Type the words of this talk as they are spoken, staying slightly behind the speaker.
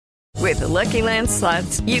With the Lucky Land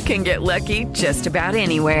Slots, you can get lucky just about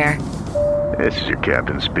anywhere. This is your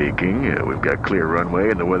captain speaking. We've got clear runway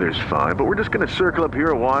and the weather's fine, but we're just going to circle up here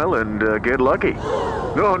a while and get lucky.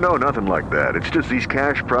 No, nothing like that. It's just these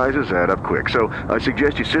cash prizes add up quick. So I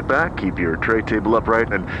suggest you sit back, keep your tray table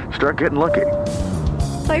upright, and start getting lucky.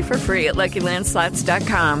 Play for free at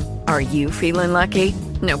LuckyLandSlots.com. Are you feeling lucky?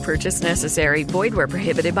 No purchase necessary. Void where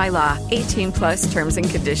prohibited by law. 18+ terms and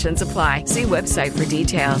conditions apply. See website for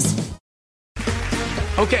details.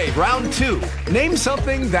 Okay, round two. Name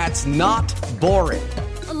something that's not boring.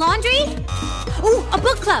 A laundry? Ooh, a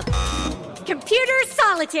book club. Computer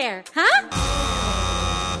solitaire,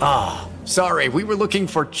 huh? Sorry, we were looking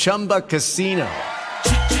for Chumba Casino.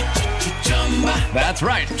 That's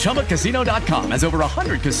right. ChumbaCasino.com has over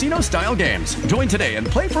 100 casino-style games. Join today and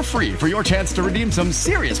play for free for your chance to redeem some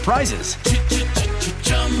serious prizes.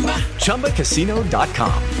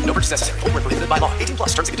 ChumbaCasino.com. No purchase necessary. Void where prohibited by law. 18+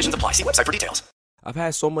 terms and conditions apply. See website for details. I've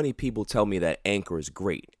had so many people tell me that Anchor is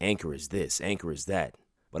great. Anchor is this. Anchor is that.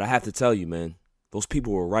 But I have to tell you, man, those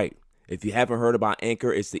people were right. If you haven't heard about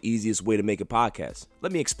Anchor, it's the easiest way to make a podcast.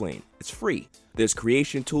 Let me explain. It's free. There's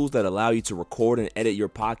creation tools that allow you to record and edit your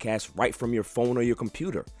podcast right from your phone or your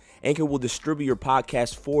computer. Anchor will distribute your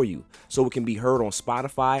podcast for you so it can be heard on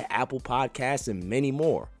Spotify, Apple Podcasts, and many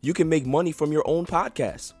more. You can make money from your own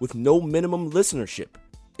podcast with no minimum listenership.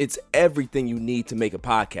 It's everything you need to make a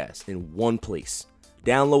podcast in one place.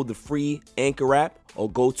 Download the free Anchor app or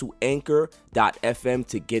go to anchor.fm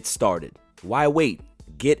to get started. Why wait?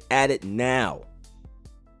 Get at it now.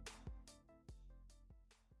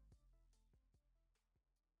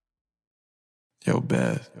 Yo,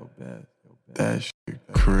 Beth. That shit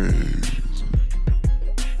crazy.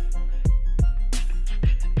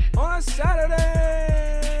 On a Saturday,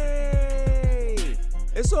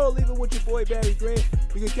 it's All Even with your boy Barry Grant.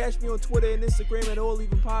 You can catch me on Twitter and Instagram at All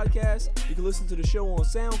Even Podcast. You can listen to the show on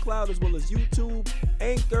SoundCloud as well as YouTube,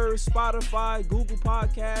 Anchor, Spotify, Google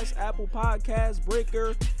Podcasts, Apple Podcasts,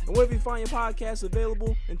 Breaker, and wherever you find your podcasts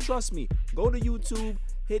available. And trust me, go to YouTube,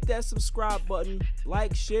 hit that subscribe button,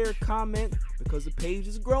 like, share, comment, because the page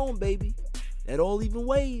is growing, baby. That All Even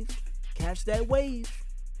wave. Catch that wave.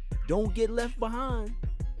 Don't get left behind.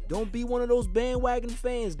 Don't be one of those bandwagon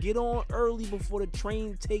fans. Get on early before the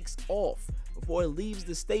train takes off, before it leaves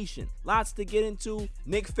the station. Lots to get into.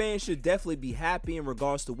 Knicks fans should definitely be happy in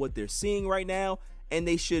regards to what they're seeing right now, and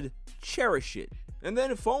they should cherish it. And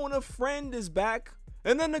then Phone a Friend is back,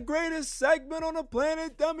 and then the greatest segment on the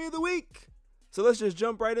planet, Dummy of the Week. So let's just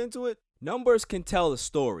jump right into it. Numbers can tell a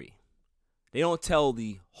story. They don't tell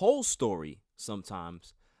the whole story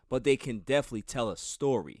sometimes, but they can definitely tell a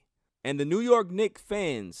story. And the New York Knicks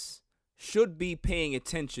fans should be paying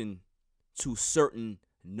attention to certain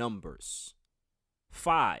numbers.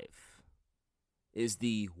 5 is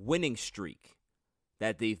the winning streak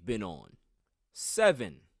that they've been on.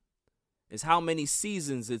 7 is how many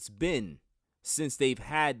seasons it's been since they've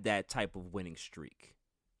had that type of winning streak.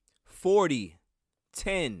 40,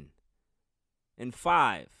 10, and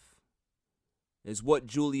 5 is what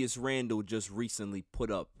Julius Randle just recently put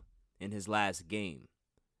up in his last game.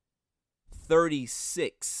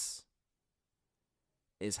 36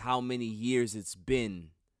 is how many years it's been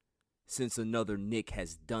since another Knick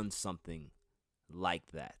has done something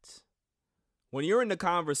like that. When you're in the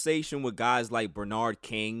conversation with guys like Bernard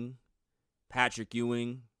King, Patrick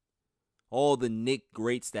Ewing, all the Knick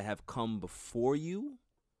greats that have come before you,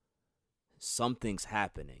 something's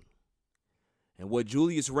happening. And what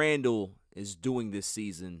Julius Randle is doing this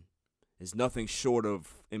season is nothing short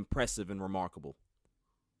of impressive and remarkable.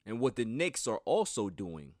 And what the Knicks are also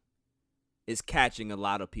doing is catching a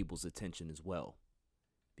lot of people's attention as well,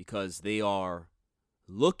 because they are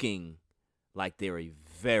looking like they're a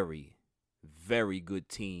very, very good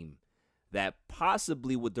team that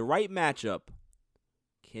possibly with the right matchup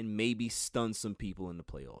can maybe stun some people in the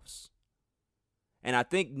playoffs. And I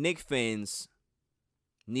think Knicks fans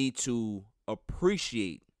need to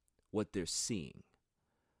appreciate what they're seeing.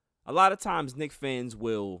 A lot of times Knicks fans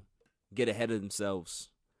will get ahead of themselves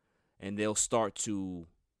and they'll start to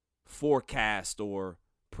forecast or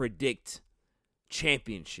predict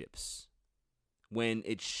championships when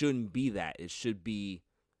it shouldn't be that. It should be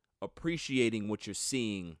appreciating what you're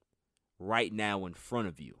seeing right now in front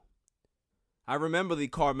of you. I remember the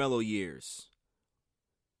Carmelo years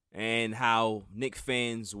and how Knicks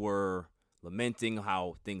fans were lamenting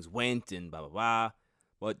how things went and blah, blah, blah.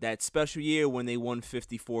 But that special year when they won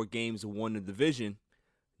 54 games and won the division,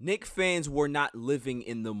 Knicks fans were not living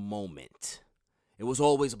in the moment. It was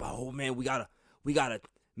always about, oh man, we gotta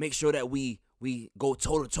make sure that we go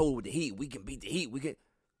toe to toe with the Heat. We can beat the Heat.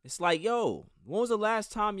 It's like, yo, when was the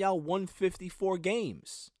last time y'all won 54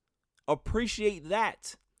 games? Appreciate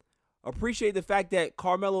that. Appreciate the fact that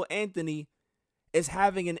Carmelo Anthony is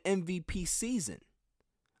having an MVP season.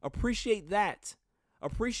 Appreciate that.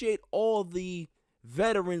 Appreciate all the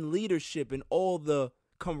veteran leadership and all the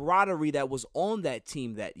camaraderie that was on that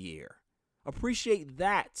team that year. Appreciate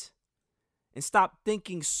that. And stop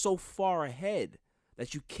thinking so far ahead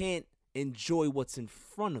that you can't enjoy what's in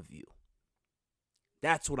front of you.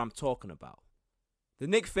 That's what I'm talking about. The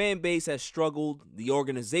Knicks fan base has struggled. The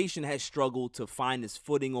organization has struggled to find its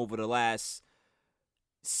footing over the last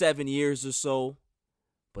 7 years or so.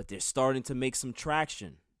 But they're starting to make some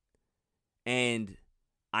traction. And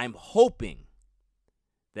I'm hoping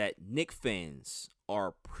that Knicks fans are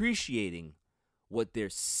appreciating what they're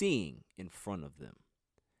seeing in front of them.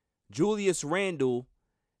 Julius Randle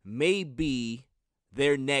may be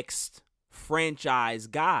their next franchise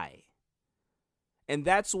guy. And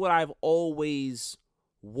that's what I've always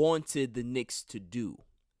wanted the Knicks to do.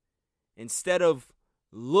 Instead of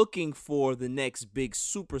looking for the next big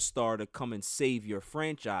superstar to come and save your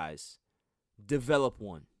franchise, develop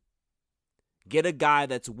one. Get a guy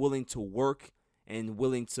that's willing to work and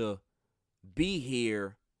willing to be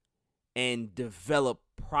here and develop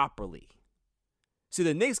properly. See,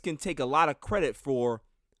 the Knicks can take a lot of credit for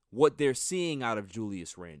what they're seeing out of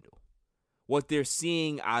Julius Randle, what they're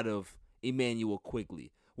seeing out of Emmanuel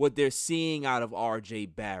Quigley, what they're seeing out of R.J.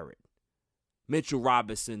 Barrett, Mitchell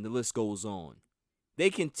Robinson, the list goes on. They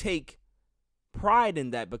can take pride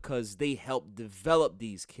in that because they helped develop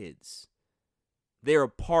these kids. They're a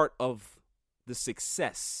part of the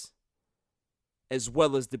success as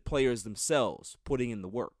well as the players themselves putting in the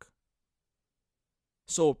work.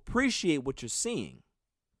 So appreciate what you're seeing.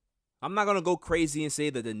 I'm not going to go crazy and say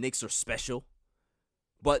that the Knicks are special,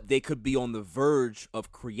 but they could be on the verge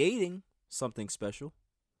of creating something special.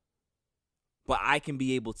 But I can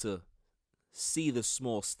be able to see the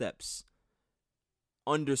small steps,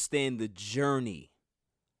 understand the journey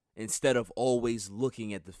instead of always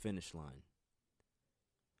looking at the finish line.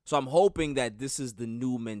 So I'm hoping that this is the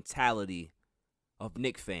new mentality of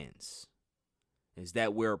Knicks fans, is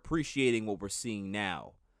that we're appreciating what we're seeing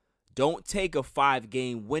now. Don't take a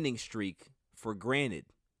 5-game winning streak for granted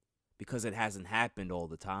because it hasn't happened all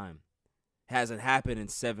the time. It hasn't happened in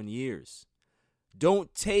 7 years.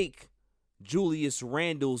 Don't take Julius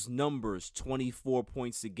Randle's numbers, 24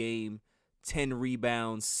 points a game, 10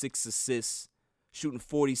 rebounds, 6 assists, shooting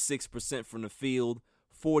 46% from the field,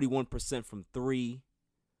 41% from three.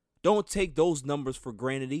 Don't take those numbers for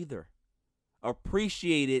granted either.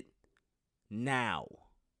 Appreciate it now.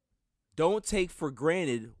 Don't take for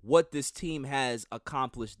granted what this team has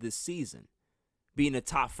accomplished this season, being a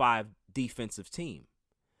top 5 defensive team.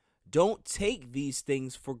 Don't take these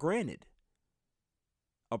things for granted.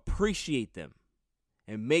 Appreciate them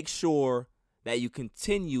and make sure that you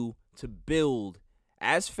continue to build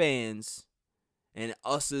as fans and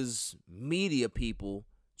us as media people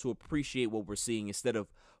to appreciate what we're seeing instead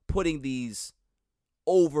of putting these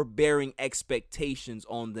overbearing expectations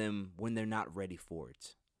on them when they're not ready for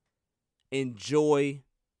it. Enjoy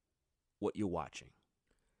what you're watching.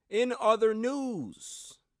 In other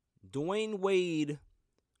news, Dwayne Wade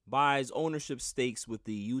buys ownership stakes with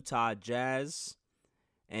the Utah Jazz,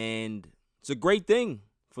 and it's a great thing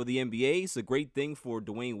for the NBA. It's a great thing for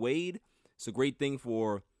Dwayne Wade. It's a great thing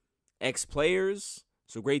for ex-players.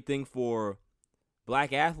 It's a great thing for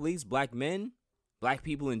black athletes, black men, black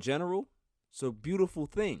people in general. It's a beautiful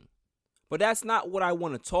thing. But that's not what I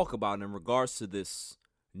want to talk about in regards to this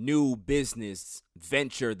new business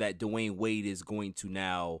venture that Dwayne Wade is going to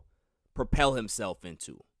now propel himself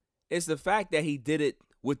into. It's the fact that he did it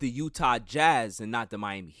with the Utah Jazz and not the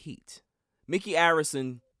Miami Heat. Mickey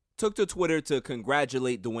Arison took to Twitter to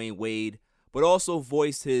congratulate Dwayne Wade, but also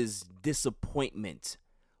voiced his disappointment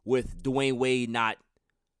with Dwayne Wade not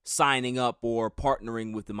signing up or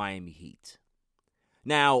partnering with the Miami Heat.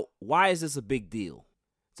 Now, why is this a big deal?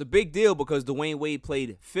 It's a big deal because Dwayne Wade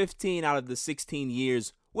played 15 out of the 16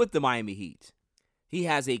 years with the Miami Heat. He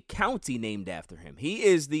has a county named after him. He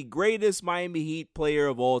is the greatest Miami Heat player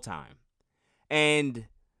of all time. And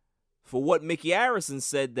for what Mickey Arison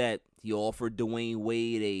said, that he offered Dwayne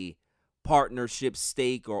Wade a partnership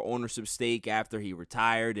stake or ownership stake after he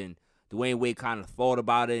retired, and Dwayne Wade kind of thought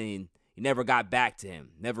about it and he never got back to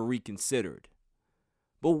him, never reconsidered.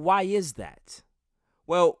 But why is that?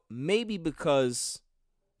 Well, maybe because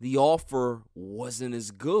the offer wasn't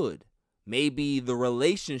as good. Maybe the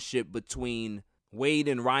relationship between Wade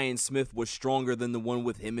and Ryan Smith was stronger than the one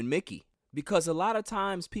with him and Mickey. Because a lot of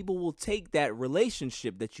times people will take that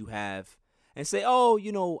relationship that you have and say,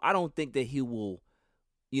 oh, I don't think that he will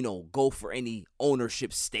go for any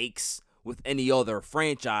ownership stakes with any other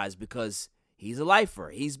franchise because he's a lifer.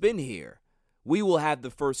 He's been here. We will have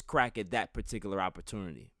the first crack at that particular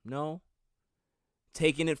opportunity. No.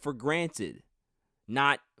 Taking it for granted.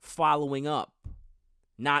 Not following up.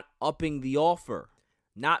 Not upping the offer.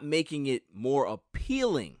 Not making it more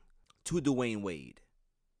appealing to Dwayne Wade.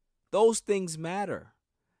 Those things matter.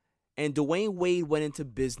 And Dwayne Wade went into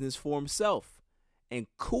business for himself. And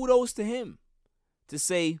kudos to him to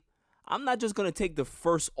say, I'm not just going to take the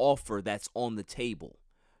first offer that's on the table.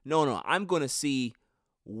 No, I'm going to see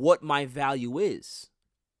what my value is.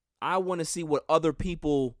 I want to see what other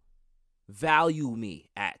people value me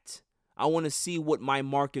at. I want to see what my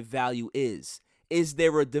market value is. Is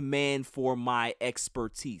there a demand for my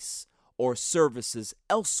expertise or services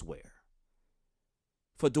elsewhere?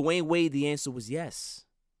 For Dwayne Wade, the answer was yes.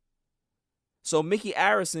 So Mickey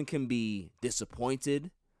Arison can be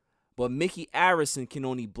disappointed, but Mickey Arison can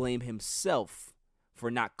only blame himself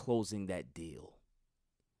for not closing that deal.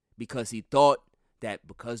 Because he thought that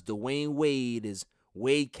because Dwayne Wade is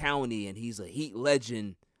Wade County and he's a Heat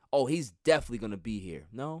legend, oh, he's definitely going to be here.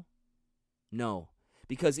 No.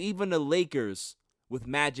 Because even the Lakers with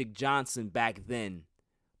Magic Johnson back then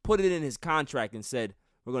put it in his contract and said,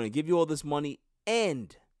 we're going to give you all this money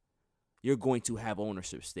and you're going to have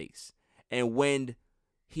ownership stakes. And when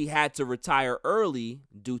he had to retire early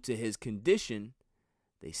due to his condition,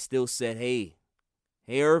 they still said, hey,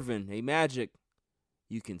 Irvin, hey, Magic,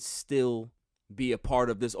 you can still be a part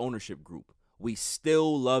of this ownership group. We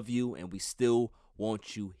still love you and we still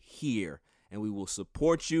want you here. And we will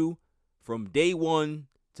support you from day one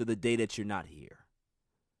to the day that you're not here.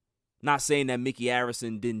 Not saying that Mickey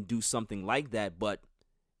Arison didn't do something like that, but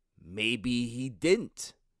maybe he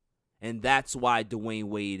didn't. And that's why Dwayne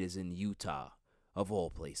Wade is in Utah, of all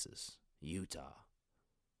places. Utah.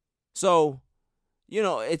 So,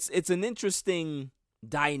 it's an interesting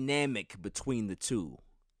dynamic between the two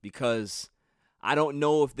because I don't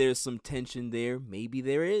know if there's some tension there. Maybe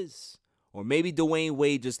there is. Or maybe Dwayne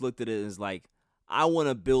Wade just looked at it as like, I want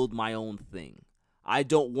to build my own thing. I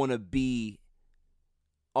don't want to be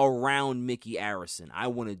around Mickey Arison. I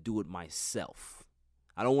want to do it myself.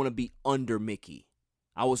 I don't want to be under Mickey.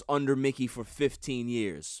 I was under Mickey for 15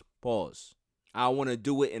 years. Pause. I want to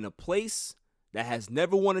do it in a place that has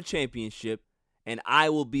never won a championship, and I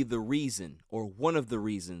will be the reason or one of the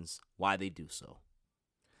reasons why they do so.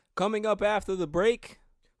 Coming up after the break,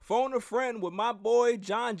 Phone a Friend with my boy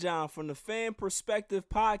John from the Fan Perspective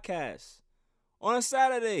Podcast on a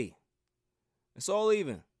Saturday. It's all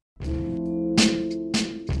even.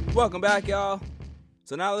 Welcome back, y'all.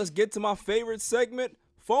 So now let's get to my favorite segment,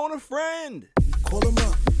 Phone a Friend. Call him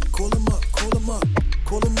up, call him up, call him up,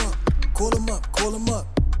 call him up, call him up, call him up,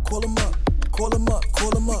 call him up, call him up,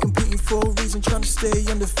 call him up. Competing for a reason, trying to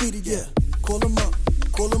stay undefeated, yeah. Call him up,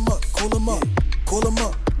 call him up, call him up, call him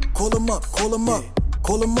up, call him up, call him up,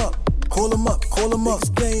 call him up, call him up, call him up.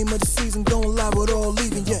 Biggest game of the season, don't lie, we're all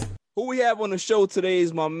leaving, yeah. Who we have on the show today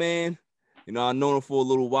is my man. I've known him for a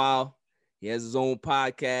little while. He has his own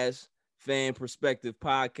podcast, Fan Perspective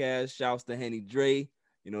Podcast. Shouts to Henny Dre.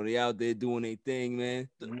 They out there doing their thing, man.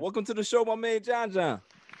 Mm-hmm. Welcome to the show, my man, John.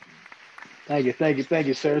 Thank you,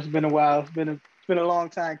 sir. It's been a while. It's been a long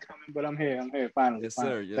time coming, but I'm here finally. Yes,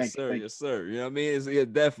 sir. Yes, sir. You know what I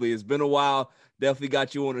mean? Definitely. It's been a while. Definitely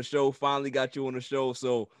got you on the show. Finally got you on the show.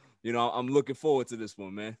 So, I'm looking forward to this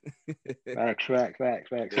one, man. Facts.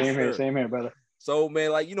 Same here, brother. So,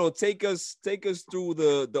 man, take us through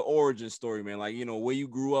the origin story, man. Where you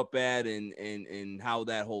grew up at and how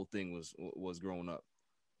that whole thing was growing up.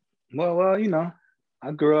 Well,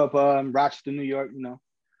 I grew up in Rochester, New York,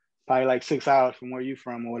 probably like 6 hours from where you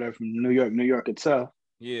from or whatever, from New York itself.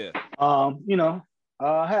 Yeah.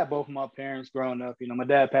 I had both of my parents growing up. My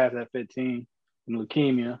dad passed at 15 from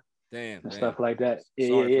leukemia. Damn. Stuff like that.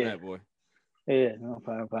 Sorry for that, boy. Yeah, no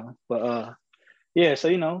problem. But,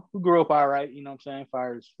 so, we grew up all right, what I'm saying, as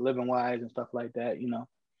far as living-wise and stuff like that,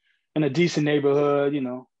 in a decent neighborhood,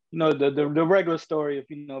 the regular story of,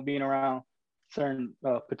 being around certain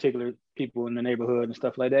particular people in the neighborhood and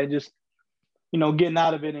stuff like that, just, getting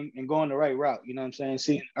out of it and going the right route, what I'm saying,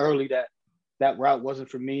 seeing early that route wasn't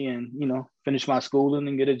for me and, finish my schooling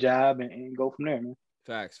and get a job and go from there, man.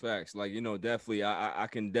 Facts. Definitely, I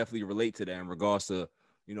can definitely relate to that in regards to,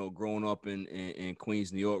 growing up in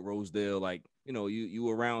Queens, New York, Rosedale, you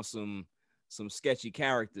were around some sketchy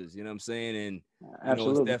characters, you know what I'm saying? And,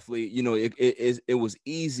 Absolutely. It's definitely, it was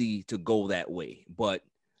easy to go that way, but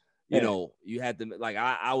you had to,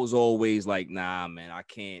 I was always like, nah, man, I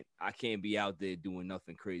can't be out there doing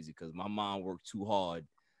nothing crazy because my mom worked too hard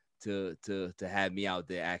to have me out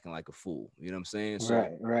there acting like a fool. You know what I'm saying? So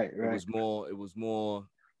right. It was more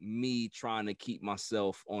me trying to keep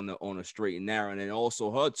myself on a straight and narrow. And then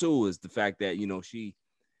also her too is the fact that, you know, she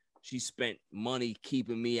spent money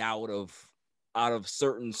keeping me out of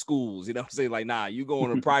certain schools. You know what I'm saying? Like, nah, you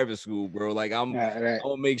going to private school, bro. Like I'm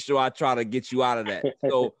gonna make sure I try to get you out of that.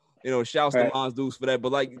 So, you know, shouts to Mons Dukes for that.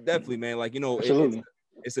 But like definitely, man, like, you know,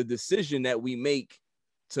 it's a decision that we make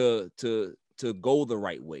to go the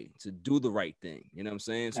right way, to do the right thing. You know what I'm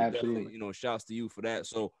saying? So definitely, you know, shouts to you for that.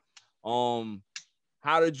 So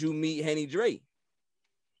how did you meet Henny Dre?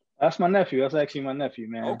 That's my nephew. That's actually my nephew,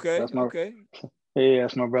 man. Okay. That's my, okay. Yeah,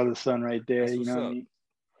 that's my brother's son right there. That's you know what up. I mean?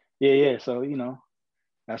 Yeah. So, you know,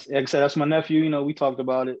 that's, like I said, that's my nephew. You know, we talked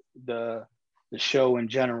about it, the show in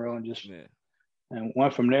general, and just and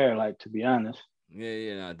went from there. Like, to be honest.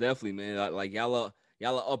 Yeah, nah, definitely, man. Like y'all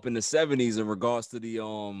are up in the 70s in regards to the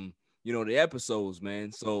you know, the episodes,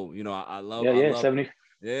 man. So, you know, I love 70.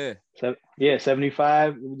 Yeah.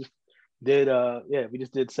 75. We just did we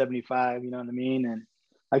just did 75. You know what I mean? And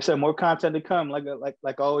like I said, more content to come. Like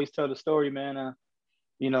I always tell the story, man.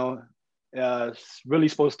 You know, it's really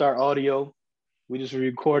supposed to start audio. We just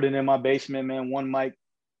recorded in my basement, man. One mic,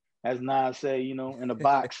 as Nas say, you know, in a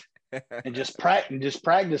box, and just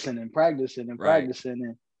practicing.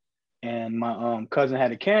 And my cousin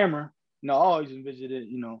had a camera. You know, I always visited,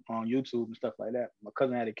 you know, on YouTube and stuff like that. My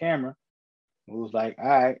cousin had a camera. It was like, all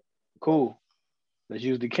right, cool. Let's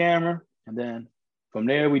use the camera. And then from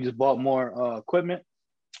there, we just bought more equipment.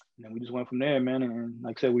 And then we just went from there, man. And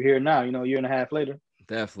like I said, we're here now, you know, a year and a half later.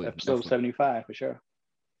 Definitely. Episode 75 for sure.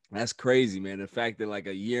 That's crazy, man. The fact that like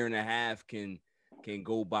a year and a half can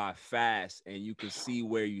go by fast and you can see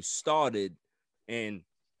where you started and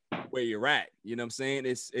where you're at. You know what I'm saying?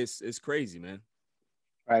 It's crazy, man.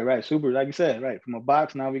 Right. Super. Like you said, right. From a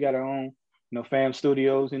box, now we got our own, you know, fam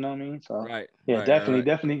studios, you know what I mean? So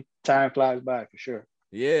definitely time flies by for sure.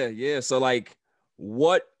 Yeah. So like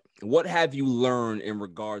what have you learned in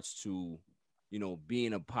regards to, you know,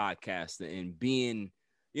 being a podcaster and being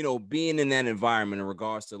in that environment in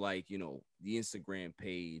regards to like, you know, the Instagram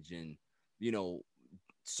page and, you know,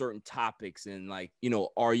 certain topics and like, you know,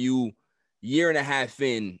 are you year and a half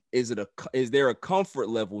in, is there a comfort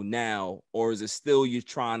level now, or is it still you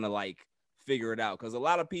trying to like figure it out? Because a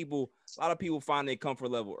lot of people find their comfort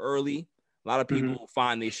level early. A lot of people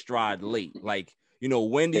find their stride late. Like, you know,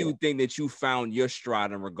 when do you think that you found your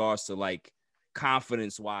stride in regards to like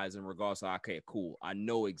confidence wise, in regards to, okay, cool, I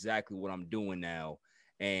know exactly what I'm doing now.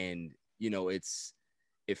 And, you know, it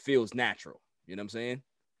feels natural. You know what I'm saying?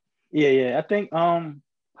 Yeah. I think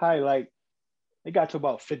probably like it got to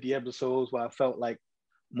about 50 episodes where I felt like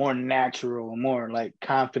more natural, more like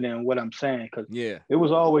confident in what I'm saying. Cause we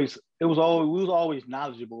was always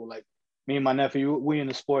knowledgeable. Like me and my nephew, we in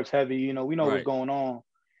the sports heavy, you know, we know what's going on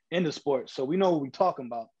in the sports. So we know what we talking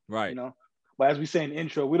about. Right. You know, but as we say in the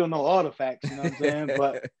intro, we don't know all the facts, you know what I'm saying?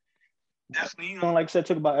 But definitely, you know, like I said, it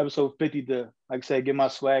took about episode 50 to, like I said, get my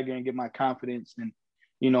swagger and get my confidence and,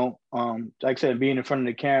 you know, like I said, being in front of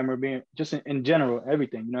the camera, being just in general,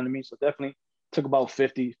 everything, you know what I mean? So definitely took about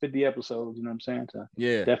 50 episodes, you know what I'm saying? To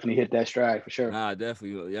definitely hit that stride for sure. Nah,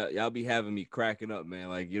 definitely. Y'all be having me cracking up, man.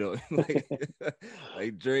 Like, you know,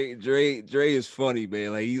 like Dre is funny,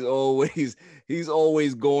 man. Like he's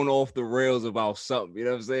always going off the rails about something. You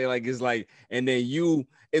know what I'm saying? Like it's like, and then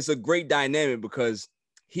it's a great dynamic because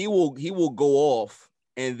he will go off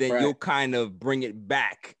and then you'll kind of bring it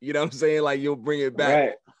back. You know what I'm saying? Like you'll bring it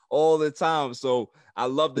back all the time. So I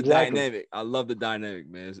love the dynamic. I love the dynamic,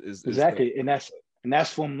 man. It's exactly. And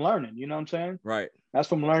that's from learning, you know what I'm saying? Right. That's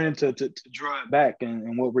from learning to draw it back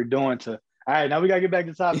and what we're doing to, all right, now we got to get back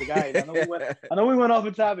to the topic. All right, I know we went off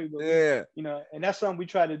the topic, but you know, and that's something we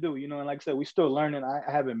try to do, you know, and like I said, we still learning. I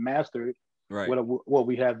haven't mastered what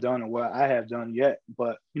we have done or what I have done yet,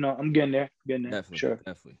 but you know, I'm getting there. Definitely, sure.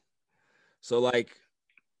 Definitely. So like,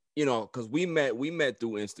 you know, because we met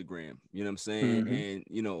through Instagram, you know what I'm saying? And,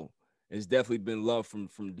 you know, it's definitely been love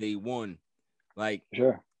from day one. Like,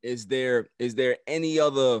 is there any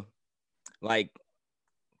other like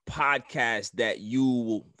podcast that you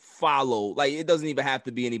will follow? Like, it doesn't even have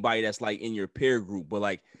to be anybody that's like in your peer group, but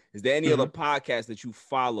like, is there any other podcast that you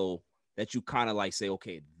follow that you kind of like say,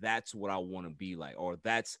 okay, that's what I want to be like, or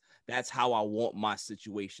that's how I want my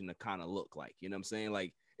situation to kind of look like? You know what I'm saying?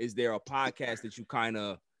 Like, is there a podcast that you kind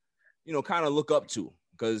of look up to?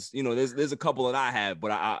 Because, you know, there's a couple that I have,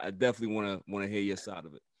 but I definitely want to hear your side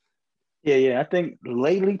of it. Yeah. I think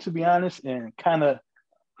lately, to be honest, and kind of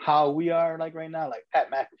how we are like right now, like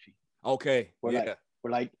Pat McAfee. Okay. We're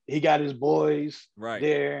like he got his boys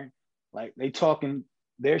there, like they talking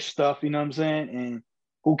their stuff, you know what I'm saying? And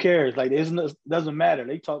who cares? Like, it doesn't matter.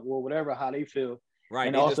 They talk, well, whatever, how they feel. Right.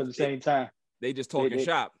 And also at the same time, they just talking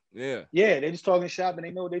shop. Yeah. Yeah, they just talking shop, and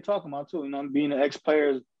they know what they're talking about too. You know, being an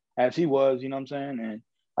ex-player as he was, you know what I'm saying? And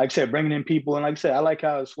like I said, bringing in people, and like I said, I like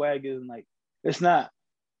how his swag is, and like it's not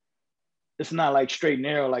like straight and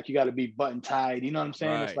narrow, like you got to be button tied. You know what I'm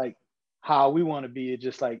saying? Right. It's like how we want to be. It's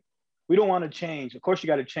just like we don't want to change. Of course, you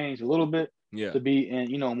got to change a little bit to be, and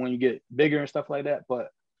you know, when you get bigger and stuff like that. But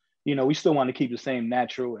you know, we still want to keep the same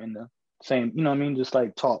natural and the same, you know what I mean? Just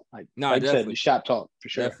like talk, like I said, the shop talk for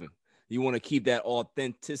sure. Definitely. You want to keep that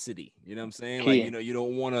authenticity. You know what I'm saying? Key. Like, you know, you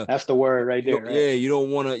don't want to. That's the word right there. Right? Yeah, you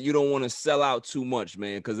don't want to sell out too much,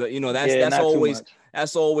 man, because you know that's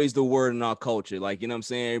always the word in our culture. Like, you know what I'm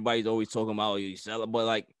saying? Everybody's always talking about you sell it, but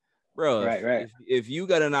like, bro, if you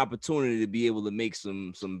got an opportunity to be able to make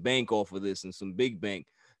some bank off of this and some big bank,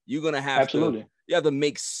 you're gonna have to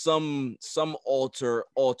make some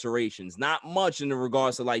alterations. Not much in the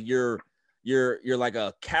regards to like you're like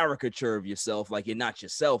a caricature of yourself, like you're not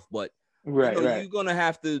yourself, but you're gonna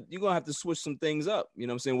have to switch some things up. You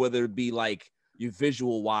know what I'm saying? Whether it be like your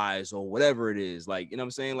visual wise or whatever it is, like, you know what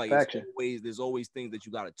I'm saying? Like there's always things that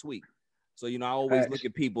you gotta tweak. So, you know, I always look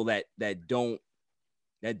at people that don't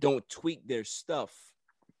tweak their stuff.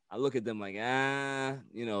 I look at them like,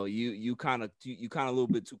 you know, you kind of a little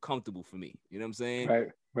bit too comfortable for me. You know what I'm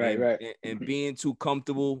saying? Right. And being too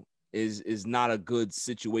comfortable is not a good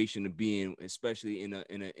situation to be in, especially in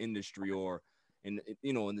an industry or in,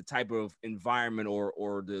 you know, in the type of environment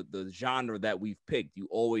or the genre that we've picked. You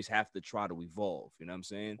always have to try to evolve. You know what I'm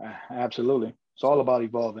saying? Absolutely. It's all about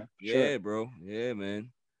evolving. Yeah, bro. Yeah, man.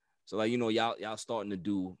 So like, you know, y'all starting to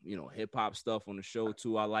do, you know, hip hop stuff on the show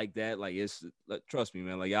too. I like that. Like, it's, trust me,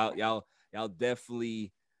 man. Like y'all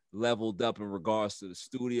definitely leveled up in regards to the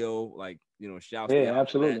studio. Like, you know, shouts. Yeah,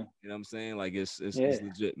 absolutely. You know what I'm saying? Like it's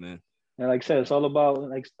legit, man. And like I said, it's all about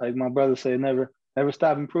like my brother said, never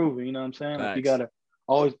stop improving. You know what I'm saying? Like, you gotta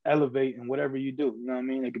always elevate in whatever you do. You know what I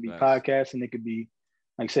mean? It could be podcasting. It could be,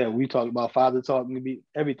 like I said, we talk about father talk. It could be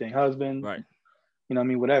everything. Husband. Right. You know what I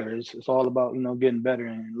mean? Whatever. It's all about, you know, getting better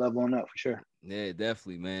and leveling up for sure. Yeah,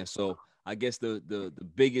 definitely, man. So I guess the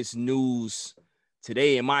biggest news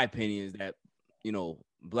today, in my opinion, is that, you know,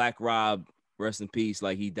 Black Rob, rest in peace,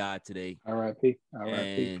 like he died today. R.I.P.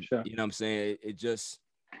 R.I.P. for sure. You know what I'm saying? It just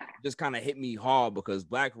kind of hit me hard because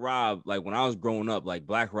Black Rob, like when I was growing up, like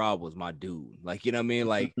Black Rob was my dude. Like, you know what I mean?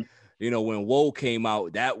 Like, you know, when Whoa came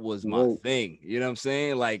out, that was my thing. You know what I'm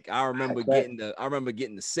saying? Like, I remember getting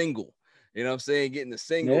the single. You know what I'm saying? Getting the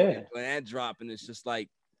single and when that drop, and it's just like,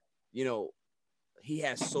 you know, he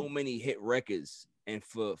has so many hit records, and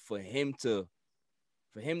for him to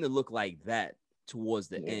look like that towards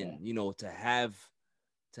the end, you know, to have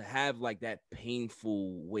like that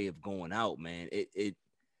painful way of going out, man,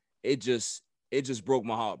 it just broke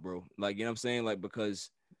my heart, bro. Like, you know what I'm saying? Like, because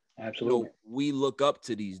absolutely, you know, we look up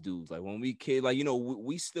to these dudes. Like when we kid, like, you know,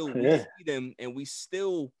 we still see them, and we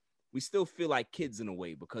still feel like kids in a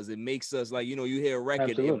way, because it makes us, like, you know, you hear a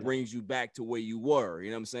record, it brings you back to where you were.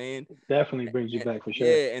 You know what I'm saying? It definitely brings you back for sure.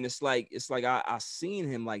 Yeah, and it's like I seen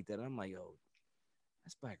him like that. I'm like, yo,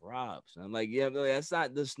 that's Black Rob. So I'm like, yeah, that's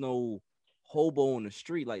not just no hobo on the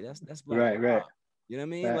street. Like that's Black Rob. Right. You know what I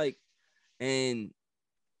mean? Like, and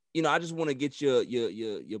you know, I just want to get your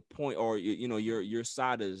point, or your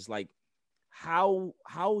side is like, how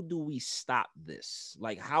do we stop this?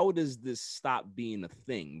 Like, how does this stop being a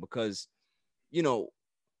thing? Because, you know,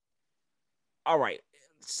 all right,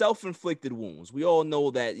 self-inflicted wounds. We all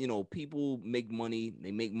know that, you know, people make money,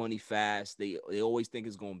 they make money fast. They always think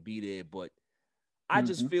it's going to be there. But I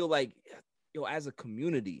just feel like, yo, as a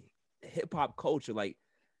community, hip hop culture, like,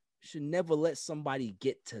 should never let somebody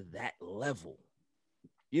get to that level.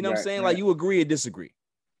 You know what I'm saying? Like, you agree or disagree?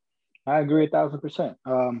 I agree 1,000%.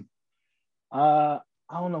 I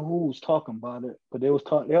don't know who was talking about it, but they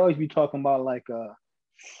always be talking about like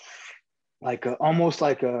almost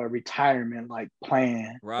like a retirement like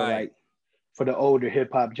plan, right? For the older hip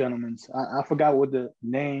hop gentlemen. I forgot what the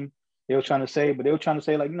name they were trying to say, but they were trying to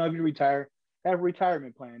say, like, you know, if you retire, have a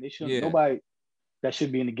retirement plan. They shouldn't. Nobody that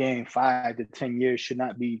should be in the game 5 to 10 years should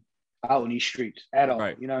not be out in these streets at all.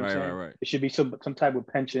 Right. You know what I'm saying? Right. It should be some type of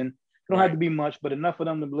pension. It don't have to be much, but enough for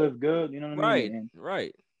them to live good. You know what I mean? And,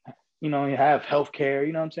 right. You know, you have healthcare,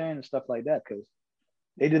 you know what I'm saying, and stuff like that, because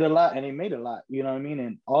they did a lot and they made a lot, you know what I mean?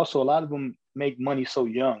 And also a lot of them make money so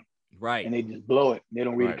young. Right. And they just blow it. They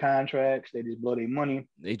don't read the contracts. They just blow their money.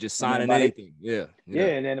 They just sign anything. Yeah.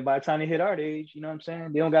 And then by the time they hit our age, you know what I'm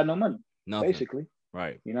saying, they don't got no money. Nothing. Basically.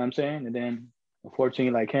 Right. You know what I'm saying? And then, unfortunately,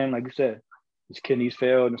 like him, like you said, his kidneys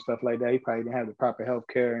failed and stuff like that. He probably didn't have the proper health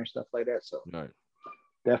care and stuff like that. So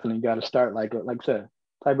definitely got to start, like I said,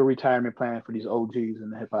 type of retirement plan for these OGs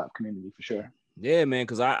in the hip hop community for sure. Yeah, man,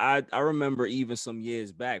 because I remember even some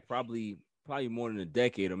years back, probably more than a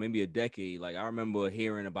decade or maybe a decade. Like I remember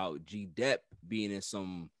hearing about G-Dep being in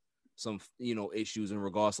some issues in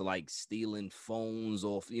regards to like stealing phones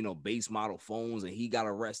or base model phones, and he got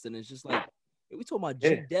arrested. And it's just like, we talking about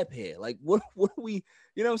G-Dep here. Like what are we,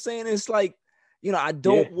 you know what I'm saying? It's like, I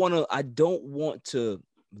don't want to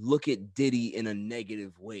look at Diddy in a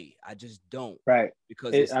negative way. I just don't. Right.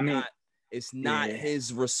 Because it's not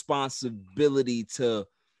his responsibility to,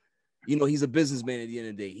 he's a businessman at the end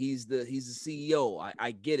of the day. He's the CEO.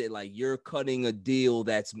 I get it. Like you're cutting a deal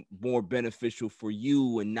that's more beneficial for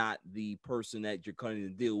you and not the person that you're cutting the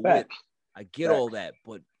deal with. I get all that,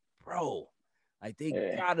 but bro, like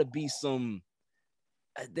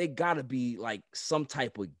gotta be like some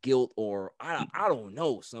type of guilt or I don't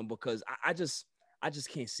know, because I just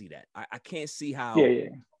can't see that. I can't see how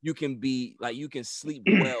you can be like, you can sleep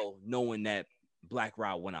well knowing that Black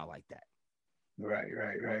Rod went out like that.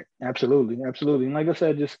 Right. Absolutely. And like I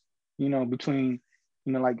said, just, between,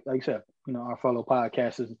 like you said, our fellow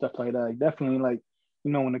podcasters and stuff like that, like definitely like,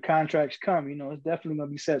 when the contracts come, it's definitely going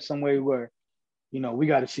to be set some way where, we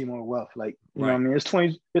got to see more wealth. Like, you know what I mean? It's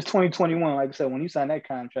 2021. Like I said, when you signed that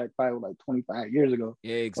contract, probably like 25 years ago.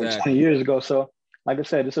 Yeah, exactly. Or 20 years ago. So like I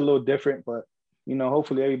said, it's a little different, but,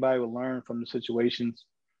 hopefully everybody will learn from the situations,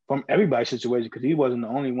 from everybody's situation, because he wasn't the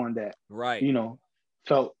only one that,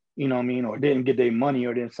 felt, or didn't get their money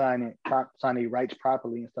or didn't sign their rights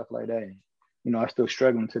properly and stuff like that. And, are still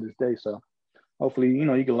struggling to this day. So hopefully, you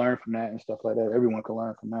can learn from that and stuff like that. Everyone can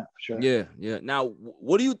learn from that for sure. Yeah. Now,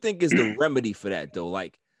 what do you think is the remedy for that though?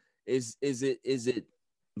 Like, is it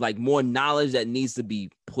like more knowledge that needs to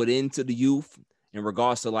be put into the youth in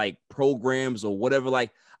regards to like programs or whatever?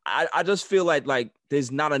 Like, I just feel like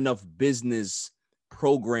there's not enough business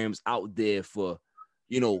programs out there for,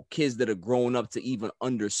 kids that are growing up to even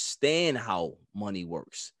understand how money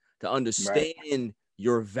works, to understand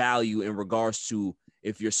your value in regards to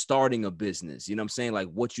if you're starting a business, you know what I'm saying? Like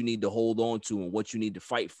what you need to hold on to and what you need to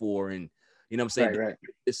fight for. And, you know what I'm saying? Right.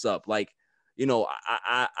 This up. Like,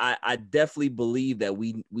 I definitely believe that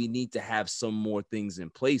we need to have some more things in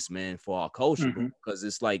place, man, for our culture, because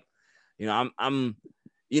it's like, I'm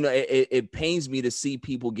it pains me to see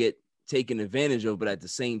people get taken advantage of, but at the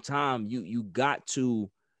same time, you got to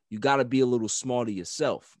be a little smarter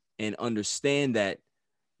yourself and understand that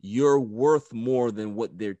you're worth more than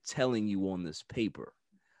what they're telling you on this paper.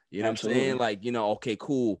 You know Absolutely. what I'm saying? Like, okay,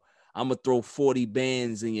 cool. I'm gonna throw 40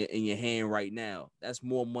 bands in your hand right now. That's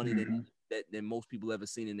more money than most people ever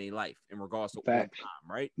seen in their life in regards to one time,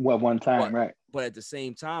 right? One time, right. But at the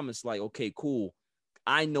same time, it's like, okay, cool.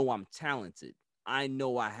 I know I'm talented. I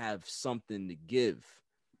know I have something to give.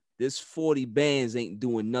 This 40 bands ain't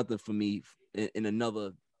doing nothing for me in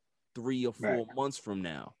another 3 or 4 months from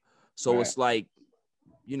now. So it's like,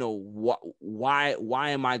 why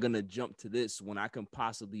am I gonna jump to this when I can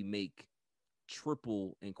possibly make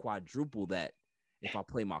triple and quadruple that if I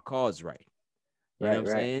play my cards right? You know what I'm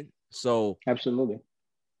saying? So absolutely.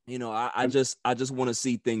 I just want to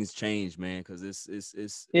see things change, man, because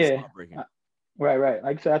it's heartbreaking. Right.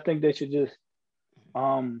 Like I said, I think they should just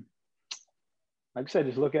like I said,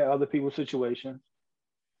 just look at other people's situations.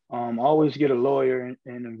 Always get a lawyer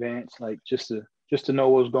in advance, like just to know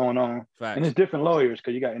what's going on. Facts. And it's different lawyers,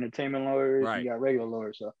 because you got entertainment lawyers, you got regular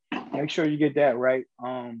lawyers. So make sure you get that right.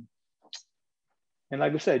 And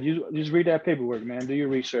like I said, you just read that paperwork, man. Do your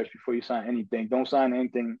research before you sign anything. Don't sign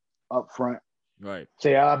anything up front. Right.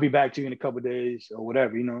 Say, I'll be back to you in a couple of days or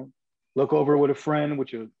whatever, Look over with a friend,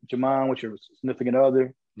 with your mom, with your significant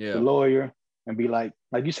other, the lawyer, and be like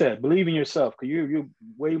you said, believe in yourself, because you're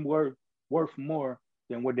way more worth more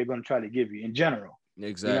than what they're going to try to give you in general.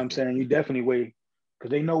 Exactly. You know what I'm saying? You definitely weigh,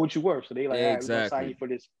 because they know what you're worth. So they like, all right, we're going to sign you for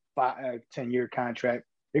this 10-year contract.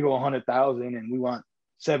 They go 100,000 and we want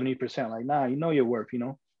 70%. Like, nah, you know your worth,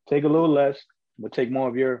 take a little less, but take more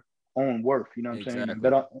of your own worth. You know what I'm saying?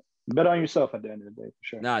 Bet on yourself at the end of the day, for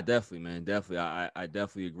sure. Nah, definitely, man. Definitely. I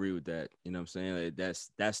definitely agree with that. You know what I'm saying?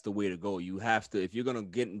 That's the way to go. You have to, if you're going to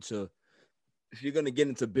get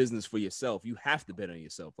into business for yourself, you have to bet on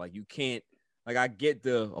yourself. Like you can't, like I get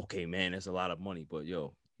okay, man, that's a lot of money, but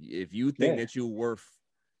if you think that you're worth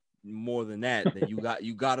more than that, then you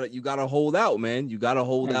gotta hold out, man. You gotta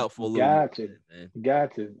hold out for a little bit, man. You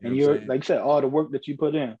got to. And you're like you said, all the work that you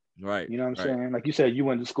put in. Right. You know what I'm saying? Like you said, you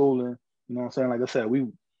went to school and you know what I'm saying? Like I said, we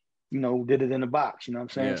did it in the box, you know what I'm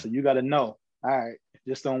saying? Yeah. So you gotta know, all right, if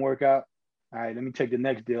this don't work out, all right, let me take the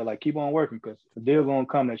next deal. Like keep on working, because the deal gonna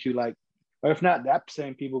come that you like, or if not, that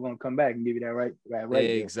same people gonna come back and give you that right.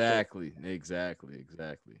 Exactly.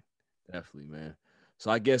 Definitely, man. So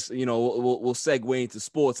I guess, we'll segue into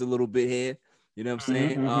sports a little bit here. You know what I'm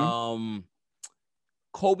saying? Mm-hmm.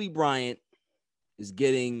 Kobe Bryant is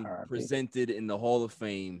getting R.I.P. presented in the Hall of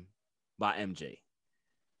Fame by MJ.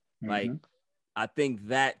 Like, Mm-hmm. I think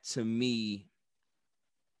that to me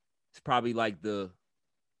is probably like the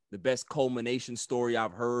best culmination story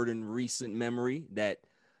I've heard in recent memory, that,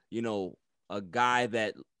 a guy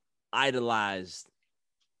that idolized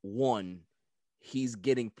one, he's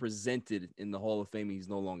getting presented in the Hall of Fame. He's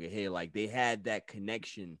no longer here. Like, they had that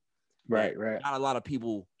connection that Right. not a lot of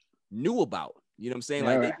people knew about. You know what I'm saying? Yeah,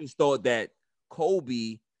 Like, right. they just thought that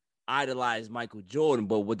Kobe idolized Michael Jordan,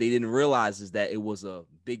 but what they didn't realize is that it was a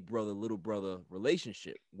big brother, little brother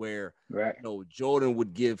relationship where, Right. Jordan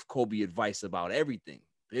would give Kobe advice about everything,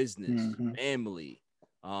 business, Mm-hmm. family,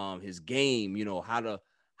 his game,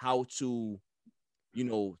 how to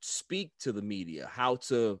speak to the media, how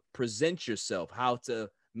to present yourself, how to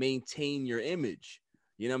maintain your image.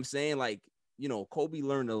 You know what I'm saying? Like, Kobe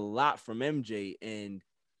learned a lot from MJ, and,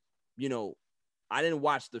 I didn't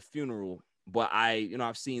watch the funeral, but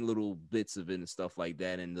I've seen little bits of it and stuff like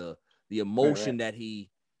that. And the emotion Right.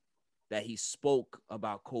 that he spoke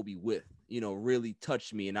about Kobe with, really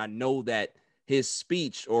touched me. And I know that his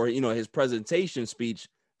speech, or, his presentation speech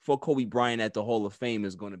for Kobe Bryant at the Hall of Fame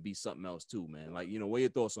is going to be something else too, man. Like, what are your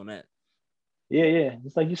thoughts on that? Yeah.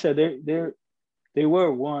 It's like you said, they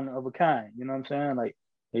were one of a kind. You know what I'm saying? Like,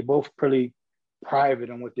 they both pretty private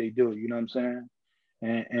on what they do. You know what I'm saying?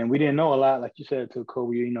 And we didn't know a lot, like you said, to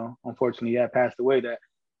Kobe. Unfortunately, he had passed away. That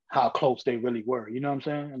how close they really were. You know what I'm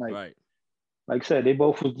saying? Like, Right. Like I said, they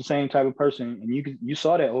both was the same type of person, and you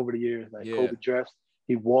saw that over the years. Like, Yeah. Kobe dressed,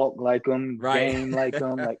 he walked like him, Right. game like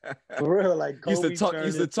him, like for real. Like, Kobe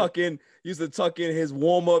used to tuck in his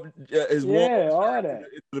warm up, all that,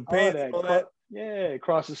 the pants, all that.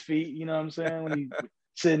 Across his feet. You know what I'm saying? When he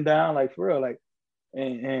sitting down, like for real, like,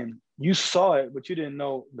 and you saw it, but you didn't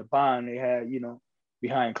know the bond they had.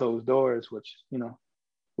 Behind closed doors, which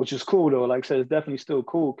is cool though. Like I said, it's definitely still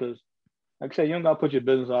cool because, like I said, you don't gotta put your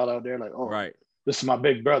business all out there. Like, oh, Right. this is my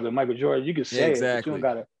big brother, Michael Jordan. You can say it, but you don't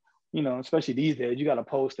exactly. gotta, especially these days, you gotta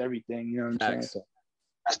post everything. You know what I'm saying? Facts. So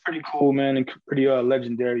that's pretty cool, man, and pretty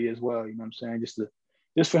legendary as well. You know what I'm saying?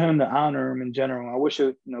 Just for him to honor him in general. I wish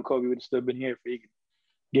Kobe would have still been here for he could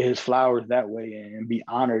get his flowers that way and be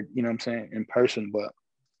honored. You know what I'm saying, in person. But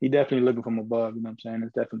he definitely looking from above. You know what I'm saying?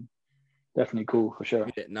 It's definitely cool for sure.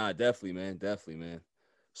 Yeah, nah, definitely, man.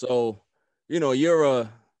 So, you're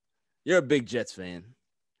a big Jets fan.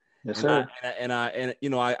 Yes, And sir.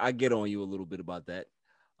 I get on you a little bit about that.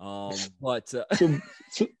 But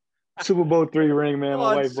Super Bowl III ring, man.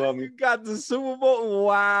 My wife bought me. You got the Super Bowl.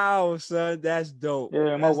 Wow, son, that's dope.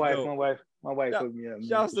 Yeah, that's my dope. wife hooked me up.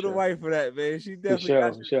 Shouts to the wife for that, man. She definitely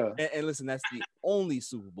got you. Sure. And listen, that's the only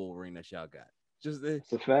Super Bowl ring that y'all got.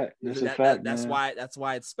 It's a fact. It's a fact. That's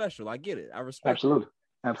why it's special. I get it. I respect.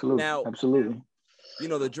 Absolutely. Now, absolutely.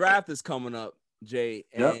 The draft is coming up, Jay,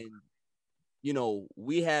 and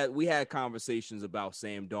we had conversations about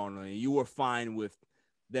Sam Darnold, and you were fine with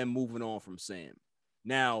them moving on from Sam.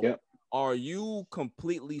 Now, are you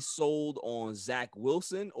completely sold on Zach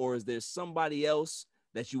Wilson, or is there somebody else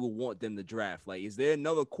that you would want them to draft? Like, is there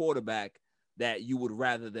another quarterback that you would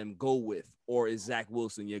rather them go with, or is Zach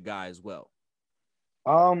Wilson your guy as well?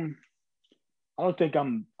 I don't think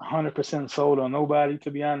I'm 100% sold on nobody, to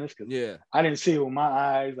be honest, because I didn't see it with my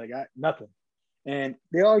eyes, nothing. And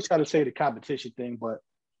they always try to say the competition thing, but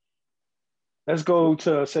let's go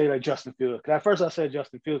to say like Justin Fields. At first I said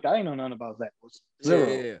Justin Fields. I didn't know nothing about Zach Wilson. Zero.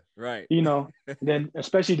 Yeah, right. Then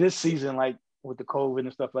especially this season, like with the COVID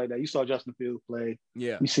and stuff like that, you saw Justin Fields play.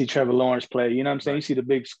 Yeah. You see Trevor Lawrence play. You know what I'm saying?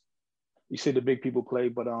 Right. You see the big people play,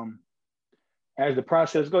 but as the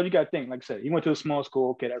process goes, you got to think, like I said, he went to a small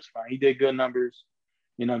school. Okay, that's fine. He did good numbers.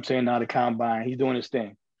 You know what I'm saying? Now the combine, he's doing his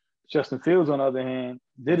thing. Justin Fields, on the other hand,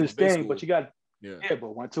 did his thing, but you got,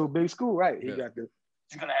 but went to a big school, right? He's going to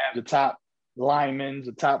have the top linemen,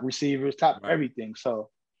 the top receivers, top everything. So,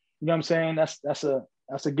 you know what I'm saying? That's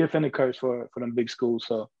a gift and a curse for them big schools.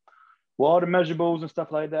 So, with all the measurables and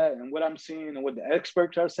stuff like that, and what I'm seeing and what the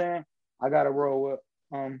experts are saying, I got to roll with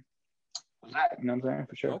Zach, you know what I'm saying?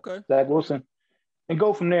 For sure. Okay. Zach Wilson. And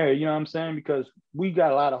go from there, you know what I'm saying? Because we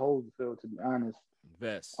got a lot of holes to fill, to be honest.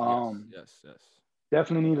 Yes.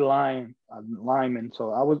 Definitely need a lineman.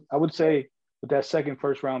 So I would say with that second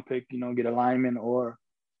first round pick, get a lineman or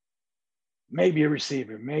maybe a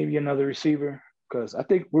receiver, maybe another receiver. Because I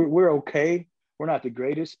think we're okay. We're not the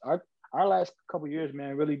greatest. Our last couple of years,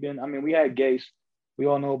 man, really been. I mean, we had Gase. We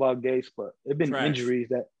all know about Gase, but it's been injuries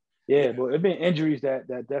that. But it's been injuries that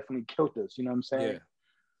definitely killed us. You know what I'm saying?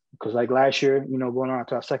 Because like last year, going on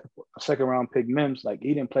to our second round pick Mims, like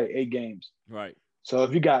he didn't play 8 games. Right. So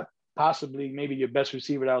if you got possibly maybe your best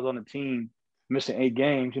receiver that was on the team missing 8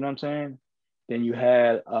 games, you know what I'm saying? Then you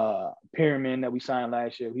had Pyramid that we signed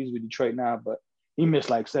last year. He's with Detroit now, but he missed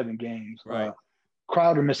like 7 games. Right.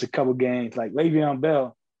 Crowder missed a couple games. Like Le'Veon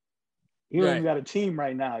Bell, he don't Right. even got a team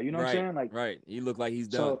right now. You know what I'm saying? Like, right. He looked like he's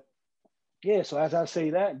done. So, yeah. So as I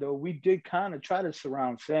say that though, we did kind of try to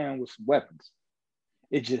surround Sam with some weapons.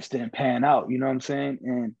 It just didn't pan out. You know what I'm saying?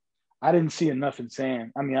 And I didn't see enough in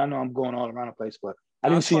Sam. I mean, I know I'm going all around the place, but I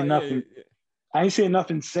didn't see enough. I didn't see enough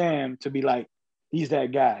in Sam to be like, he's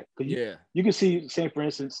that guy. You can see, say for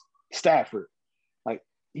instance, Stafford. Like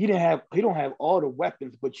he don't have all the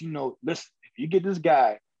weapons, but listen, if you get this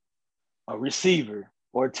guy a receiver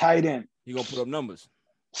or a tight end, he gonna put up numbers.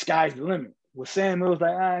 Sky's the limit. With Sam, it was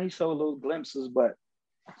like he showed little glimpses, but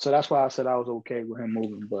so that's why I said I was okay with him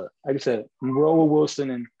moving. But like I said, roll with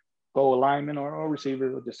Wilson and go a lineman or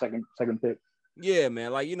receiver with the second pick. Yeah,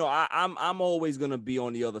 man. Like, I'm always gonna be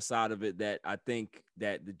on the other side of it, that I think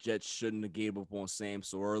that the Jets shouldn't have gave up on Sam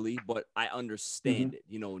so early, but I understand it.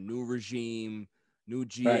 New regime, new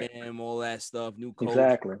GM, all that stuff, new coach.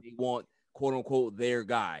 Exactly. They want quote unquote their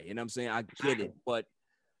guy. You know what I'm saying? I get it, but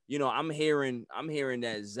I'm hearing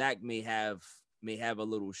that Zach may have a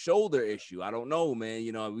little shoulder issue. I don't know, man.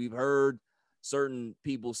 We've heard certain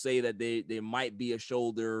people say that there might be a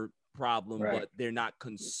shoulder problem, but they're not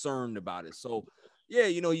concerned about it. So yeah,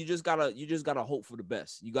 you just gotta hope for the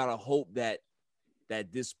best. You gotta hope that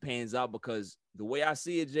this pans out, because the way I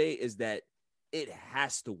see it, Jay, is that it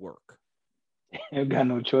has to work. You got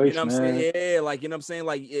no choice, what I'm man. saying? Yeah, like, what I'm saying?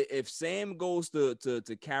 Like, if Sam goes to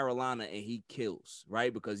Carolina and he kills,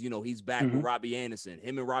 right? Because he's back with Robbie Anderson.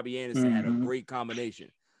 Him and Robbie Anderson had a great combination.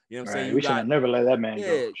 You know what I'm saying? We should never let that man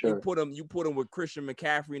go. Sure. You put him with Christian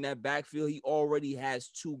McCaffrey in that backfield. He already has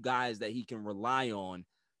 2 guys that he can rely on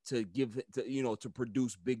to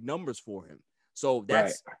produce big numbers for him. So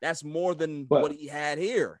that's more than what he had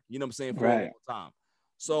here. You know what I'm saying? For a long time.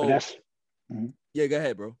 So yeah, go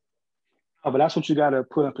ahead, bro. But that's what you got to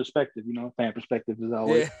put in perspective. Fan perspective is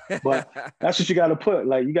always. Yeah. But that's what you got to put.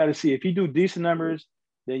 Like, you got to see if he do decent numbers,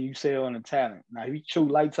 then you say on the talent. Now, if you shoot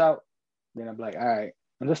lights out, then I'm like, all right.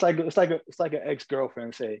 And it's like an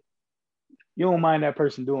ex-girlfriend say, you don't mind that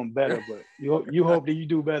person doing better, but you hope that you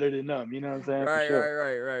do better than them. You know what I'm saying?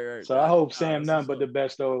 Right. So I hope Sam none but the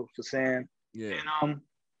best though for Sam. Yeah. And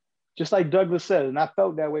just like Douglas said, and I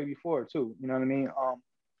felt that way before too. You know what I mean?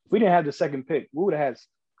 If we didn't have the second pick, we would have had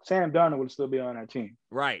Sam Darnold would still be on our team.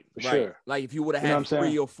 Right. Sure. Like if you would have had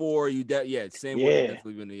 3 or 4, Sam would have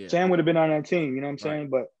definitely been there. Sam would have been on that team. You know what I'm saying?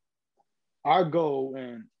 But our goal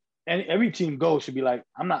and every team goal should be like,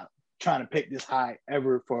 I'm not trying to pick this high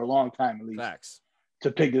ever for a long time at least. Facts.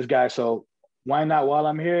 To pick this guy. So why not while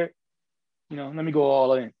I'm here? Let me go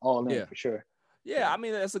all in for sure. Yeah, I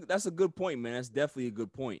mean that's a good point, man. That's definitely a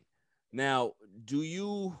good point. Now,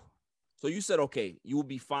 so you said, okay, you will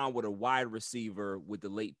be fine with a wide receiver with the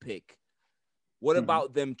late pick. What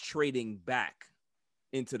about them trading back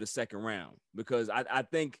into the second round? Because I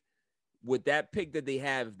think with that pick that they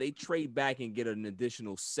have, if they trade back and get an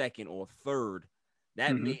additional second or third,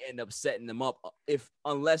 that may end up setting them up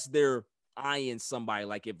unless they're eyeing somebody,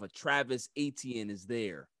 like if a Travis Etienne is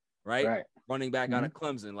there, right? Running back out of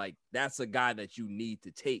Clemson, like that's a guy that you need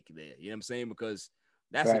to take there. You know what I'm saying? Because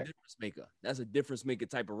that's a difference maker. That's a difference maker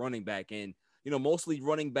type of running back. And, mostly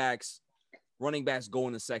running backs go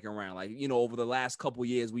in the second round. Like, over the last couple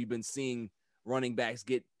years, we've been seeing running backs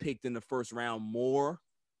get picked in the first round more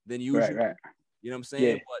than usual. You know what I'm saying?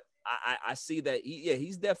 Yeah. But I see that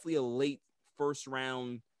he's definitely a late first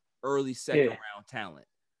round, early second round talent.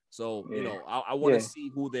 So, I want to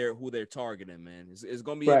see who they're targeting, man. It's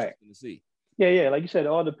going to be interesting to see. Yeah. Like you said, it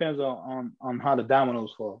all depends on how the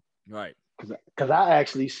dominoes fall. Right. Because I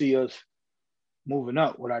actually see us moving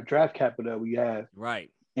up with our draft capital that we have. Right.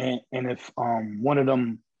 And if one of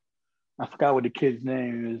them, I forgot what the kid's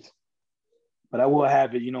name is, but I will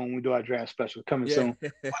have it, when we do our draft special coming soon.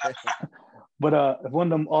 But if one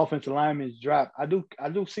of them offensive linemen drop, I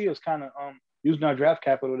do see us kind of using our draft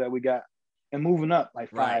capital that we got and moving up like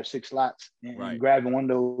 5-6 slots and grabbing one of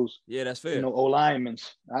those. Yeah, that's fair. O linemen.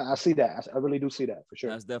 I see that. I really do see that for sure.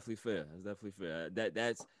 That's definitely fair.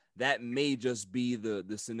 That may just be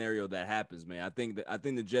the scenario that happens, man. I think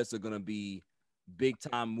the Jets are gonna be big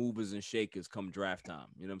time movers and shakers come draft time.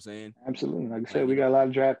 You know what I'm saying? Absolutely. Like I said, we got a lot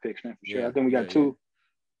of draft picks, man, for sure. I think we got 2.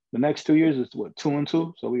 The next 2 years is 2 and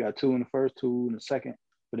 2. So we got 2 in the first, 2 in the second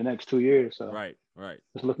for the next 2 years. So right.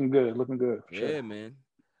 It's looking good for sure. Yeah, man.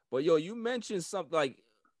 But you mentioned something like,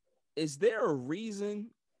 is there a reason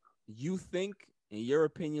you think in your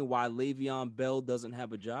opinion, why Le'Veon Bell doesn't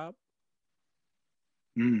have a job?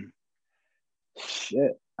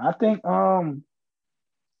 Shit. I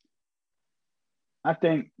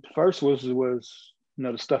think first was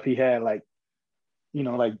the stuff he had, like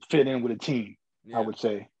fit in with a team. Yeah. I would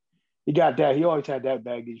say he got that. He always had that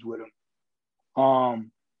baggage with him.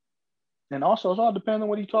 And also it's all depending on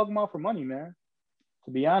what he's talking about for money, man.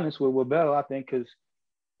 To be honest with Bell, I think because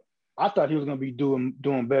I thought he was gonna be doing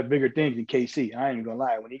bigger things in KC. I ain't even gonna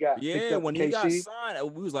lie. When he got picked up when in he got KC,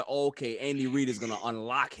 signed, we was like, oh, okay, Andy Reid is gonna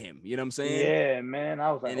unlock him. You know what I'm saying? Yeah, man.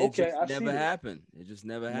 I was like, and okay, it just never happened. It just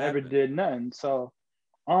never happened. Never did nothing. So,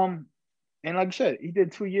 and like I said, he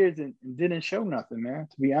did 2 years and didn't show nothing, man.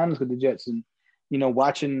 To be honest with the Jets, and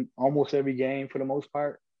watching almost every game for the most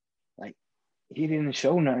part, like he didn't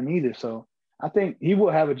show nothing either. So I think he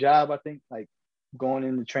will have a job. I think like going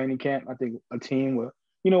into training camp, I think a team will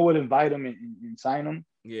would invite him and sign him.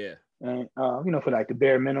 Yeah. And for like the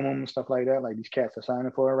bare minimum and stuff like that, like these cats are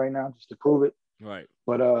signing for it right now just to prove it. Right.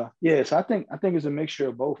 But yeah, so I think it's a mixture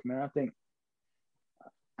of both, man.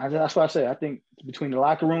 That's why I say I think between the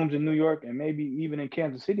locker rooms in New York and maybe even in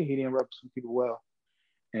Kansas City, he didn't rep some people well.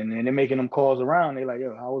 And then they're making them calls around. They're like,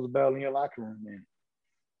 yo, how was Bell in your locker room? And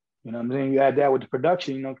you know what I'm saying? You add that with the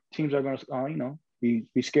production, teams are gonna be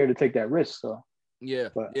scared to take that risk. So yeah.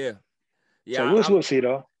 So we'll see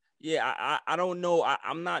though. Yeah, I don't know.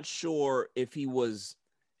 I'm not sure if he was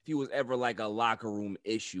ever like a locker room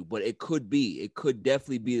issue, but it could be. It could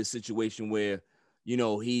definitely be a situation where,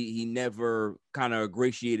 he never kind of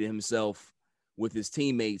ingratiated himself with his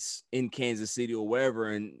teammates in Kansas City or wherever.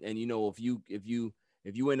 And if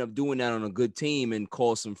you end up doing that on a good team and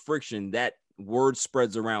cause some friction, that word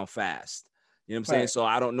spreads around fast. You know what I'm saying? Right. So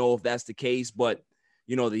I don't know if that's the case, but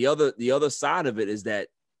the other side of it is that,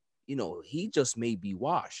 he just may be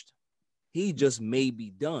washed. He just may be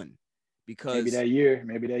done because maybe that year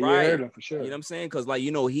hurt him for sure. You know what I'm saying? Because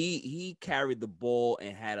he carried the ball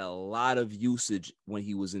and had a lot of usage when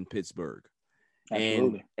he was in Pittsburgh.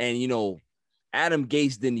 Absolutely. And Adam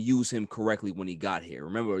Gase didn't use him correctly when he got here.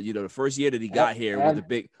 Remember, the first year that he got here with the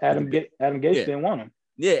big Adam Gase didn't want him.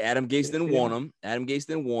 Yeah, Adam Gase didn't want him. Adam Gase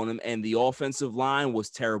didn't want him, and the offensive line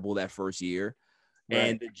was terrible that first year. Right.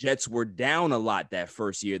 And the Jets were down a lot that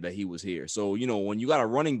first year that he was here. So, when you got a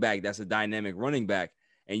running back that's a dynamic running back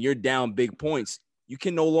and you're down big points, you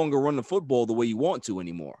can no longer run the football the way you want to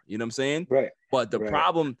anymore. You know what I'm saying? Right. But the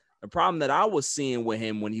problem that I was seeing with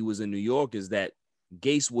him when he was in New York is that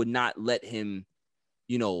Gase would not let him,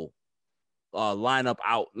 line up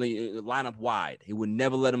wide. He would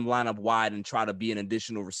never let him line up wide and try to be an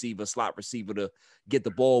additional receiver, slot receiver to get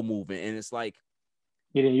the ball moving. And it's like,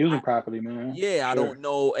 he didn't use him properly, man. Yeah, I don't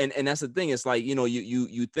know. And that's the thing. It's like,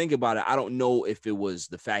 you think about it. I don't know if it was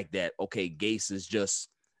the fact that, okay, Gase is just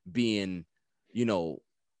being,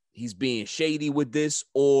 he's being shady with this,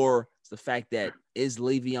 or it's the fact that is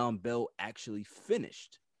Le'Veon Bell actually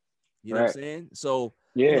finished? You know what I'm saying? So,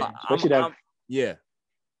 yeah, especially that. Yeah.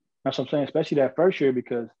 That's what I'm saying, especially that first year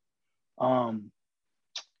because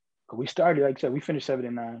we started, like I said, we finished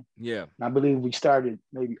 7-9. Yeah. And I believe we started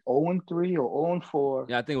maybe 0-3 or 0-4.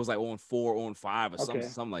 Yeah, I think it was like 0-4, 0-5 or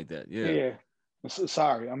something like that. Yeah. Yeah. So,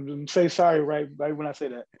 sorry. I'm going to say sorry right when I say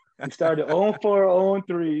that. We started 0-4,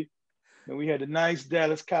 0-3. And we had the nice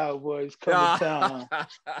Dallas Cowboys come to town.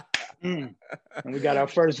 And we got our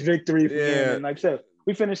first victory from them. And like I said,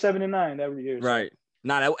 we finished 7-9 every year. Right.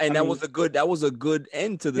 That was a good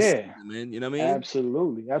end to the season, man. You know what I mean?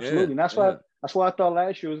 Absolutely. And that's why I thought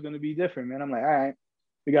last year was going to be different, man. I'm like, all right,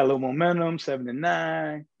 we got a little momentum,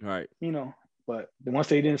 7-9. Right. But once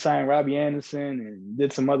they didn't sign Robbie Anderson and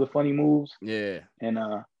did some other funny moves. Yeah. And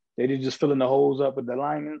they did just filling the holes up with the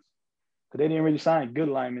linemen. Because they didn't really sign good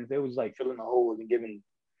linemen. They was like filling the holes and giving,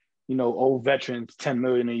 old veterans $10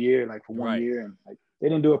 million a year, like for 1 year. And like they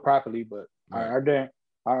didn't do it properly. But our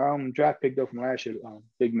draft pick though from last year,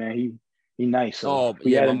 big man, he nice. So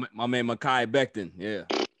my man Mekhi Becton. Yeah.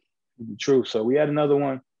 True. So we had another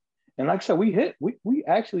one. And like I said, we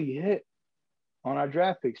actually hit on our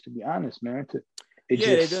draft picks, to be honest, man.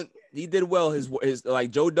 He did well. His like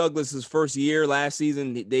Joe Douglas's first year last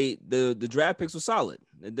season, the draft picks were solid.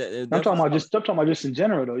 I'm talking about just in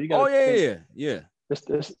general though. You got yeah.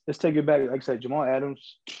 Let's take it back. Like I said, Jamal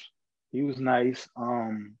Adams, he was nice.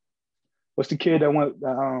 What's the kid that went?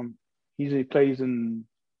 He plays in.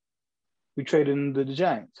 We traded in the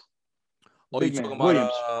Giants. Oh, you talking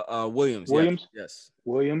about Williams? Williams, yes.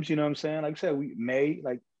 Williams. You know what I'm saying? Like I said,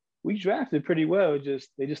 we drafted pretty well.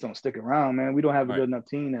 They just don't stick around, man. We don't have a good enough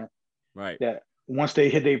team that once they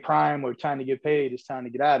hit their prime or time to get paid, it's time to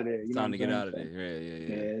get out of there. Time to get out of there.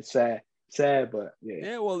 Yeah. It's sad. sad, but yeah.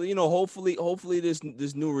 Yeah, well, hopefully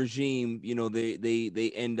this new regime,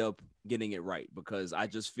 they end up getting it right, because I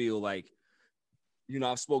just feel like,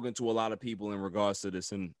 I've spoken to a lot of people in regards to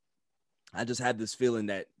this, and I just have this feeling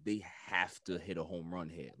that they have to hit a home run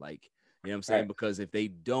here. Like, you know what I'm saying? Right. Because if they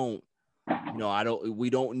don't, we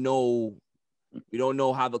don't know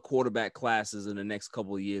how the quarterback classes in the next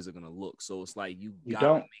couple of years are going to look. So it's like, you got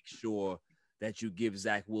to make sure that you give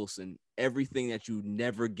Zach Wilson everything that you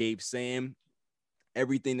never gave Sam,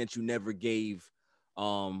 everything that you never gave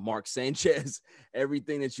Mark Sanchez,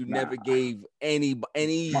 everything that you never gave any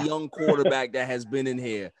young quarterback that has been in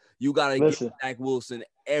here. You got to give Zach Wilson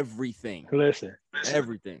everything.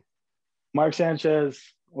 Everything. Mark Sanchez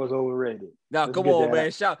was overrated. Now, come on, man.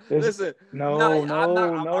 Listen. I'm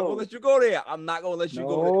not gonna let you go there. I'm not gonna let you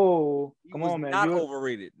go there. Come on, man. Not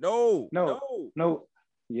overrated. No.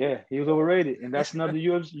 Yeah, he was overrated, and that's another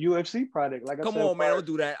UFC product. Like I said, come on, man. Don't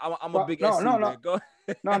do that. I'm a big SC, man. Go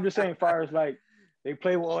ahead. No, I'm just saying, far as like they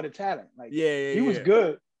play with all the talent. Like, he was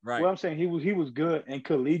good. Right. Well, I'm saying he was good and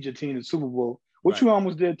could lead your team to the Super Bowl, which you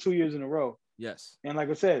almost did 2 years in a row. Yes. And like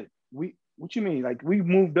I said, what you mean? Like, we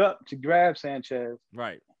moved up to grab Sanchez.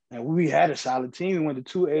 Right. And we had a solid team. We went to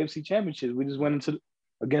 2 AFC championships. We just went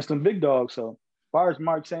against them big dogs. So as far as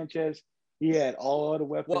Mark Sanchez, he had all the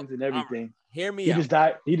weapons and everything. Hear me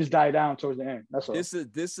out. He just died down towards the end. That's all.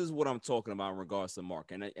 This is what I'm talking about in regards to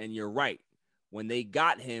Mark. And you're right. When they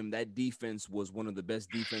got him, that defense was one of the best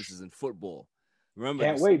defenses in football. Remember?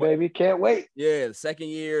 Can't wait, baby. Can't wait. Yeah, the second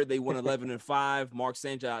year they won 11-5. Mark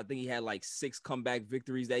Sanchez, I think he had like 6 comeback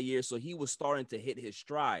victories that year. So he was starting to hit his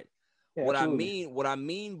stride. Yeah, what I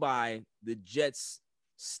mean by the Jets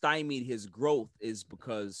stymied his growth is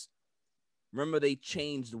because, remember, they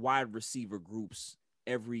changed wide receiver groups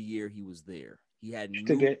every year he was there. He had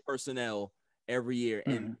new personnel every year.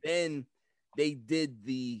 Mm-hmm. And then they did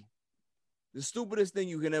the stupidest thing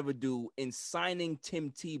you can ever do in signing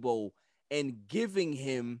Tim Tebow and giving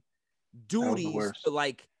him duties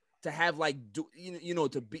to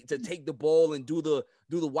take the ball and do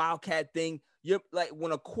the Wildcat thing. You're like,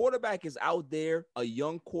 when a quarterback is out there, a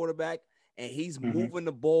young quarterback, and he's moving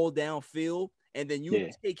the ball downfield, and then you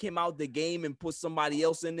take him out the game and put somebody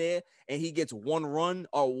else in there, and he gets 1 run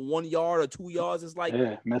or 1 yard or 2 yards. It's like,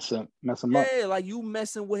 mess him up. Yeah, like you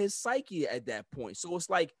messing with his psyche at that point. So it's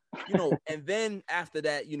like, and then after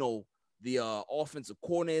that, the offensive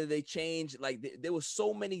coordinator, they changed. Like, there was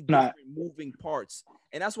so many different moving parts.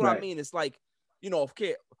 And that's what I mean. It's like,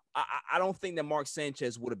 okay, I don't think that Mark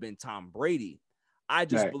Sanchez would have been Tom Brady. I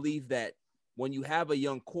just believe that when you have a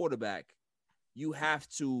young quarterback, you have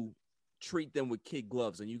to treat them with kid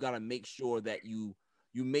gloves, and you got to make sure that you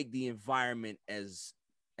make the environment as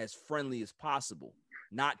friendly as possible,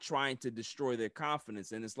 not trying to destroy their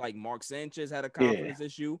confidence. And it's like Mark Sanchez had a confidence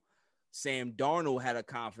issue. Sam Darnold had a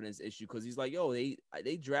confidence issue because he's like, yo, they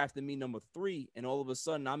drafted me number 3, and all of a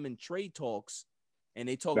sudden I'm in trade talks, and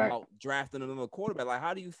they talk about drafting another quarterback. Like,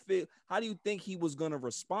 how do you feel? How do you think he was going to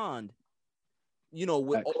respond,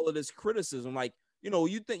 with all of this criticism? Like,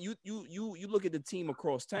 you think you look at the team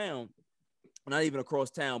across town, not even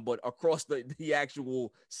across town, but across the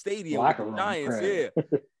actual stadium with the Giants,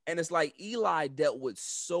 and it's like Eli dealt with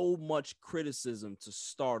so much criticism to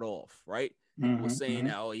start off, right? People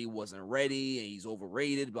saying, oh, he wasn't ready and he's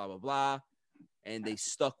overrated, blah, blah, blah. And they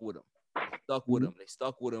stuck with him. They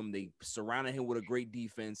stuck with him. They surrounded him with a great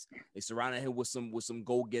defense. They surrounded him with some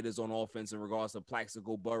go-getters on offense in regards to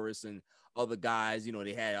Plaxico Burress and other guys.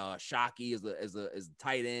 They had Shockey as the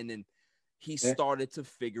tight end, and he started to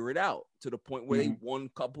figure it out to the point where they won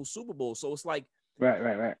a couple Super Bowls. So it's like,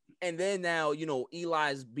 right. And then now,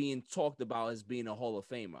 Eli's being talked about as being a Hall of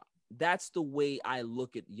Famer. That's the way I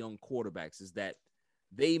look at young quarterbacks, is that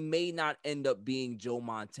they may not end up being Joe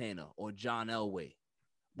Montana or John Elway,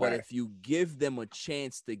 but if you give them a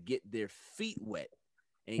chance to get their feet wet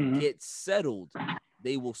and get settled,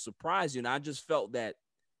 they will surprise you. And I just felt that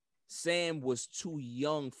Sam was too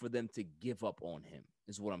young for them to give up on him,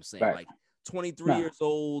 is what I'm saying. Like, 23 years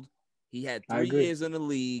old, he had 3 years in the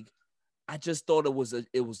league. I just thought it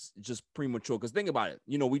was just premature. Because think about it.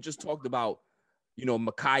 We just talked about,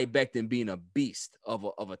 Mekhi Becton being a beast of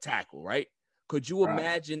a tackle, right? Could you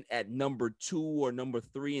imagine at number 2 or number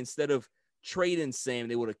 3, instead of trading Sam,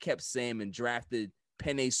 they would have kept Sam and drafted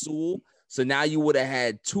Penei Sewell? So now you would have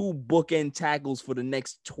had 2 bookend tackles for the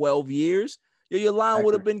next 12 years. Your line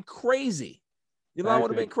would have been crazy. Your line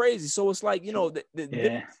would have been crazy. So it's like, the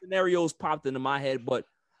different scenarios popped into my head, but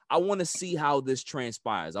I want to see how this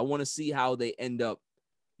transpires. I want to see how they end up,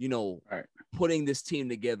 putting this team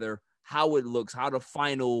together, how it looks, how the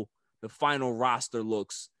final roster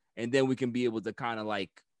looks, and then we can be able to kind of like,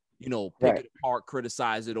 pick it apart,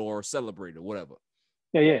 criticize it, or celebrate it, whatever.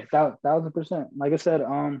 Yeah, 1,000%. Like I said,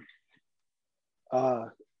 like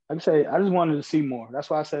I say, I just wanted to see more. That's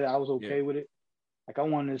why I said I was okay with it. Like I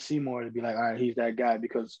wanted to see more to be like, all right, he's that guy.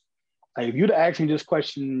 Because like if you'd asked me this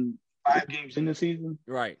question 5 games in the season,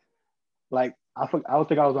 right? Like I think I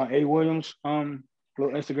was on A. Williams' little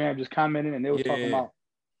Instagram just commenting, and they were talking about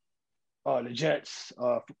the Jets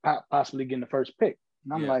possibly getting the first pick.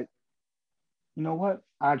 And I'm like, you know what?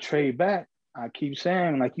 I trade back. I keep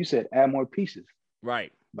saying, like you said, add more pieces.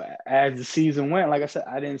 Right. But as the season went, like I said,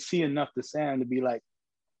 I didn't see enough to Sam to be like,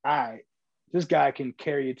 all right, this guy can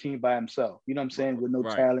carry a team by himself. You know what I'm saying? With no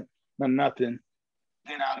talent, no nothing.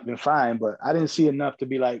 Then I'd have been fine. But I didn't see enough to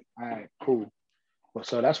be like, all right, cool.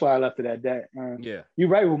 So that's why I left it at that. You're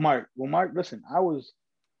right with Mark. Well, Mark, listen,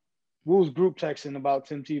 we was group texting about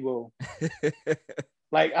Tim Tebow.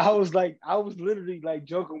 I was literally like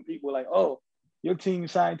joking with people like, oh, your team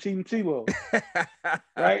signed Tim Tebow,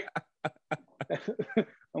 right?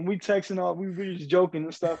 And we texting all, we were just joking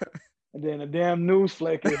and stuff. And then a damn news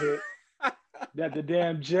flaker hit that the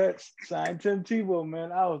damn Jets signed Tim Tebow,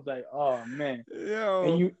 man. I was like, oh man.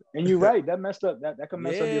 Yo. And you're right. That messed up. That can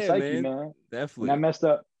mess up your psyche, man. Definitely. And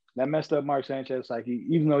that messed up Mark Sanchez psyche.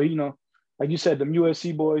 Even though, like you said, them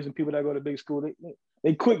USC boys and people that go to big school,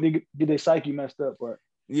 they quick to get their psyche messed up. But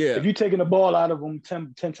if you're taking the ball out of them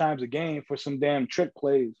 10 times a game for some damn trick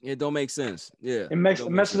plays, it don't make sense. Yeah. It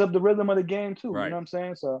messes up the rhythm of the game too. Right. You know what I'm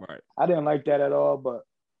saying? So I didn't like that at all. But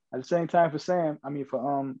at the same time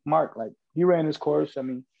for Mark, like he ran his course. I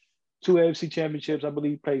mean, 2 AFC championships, I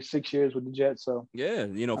believe, played 6 years with the Jets. So I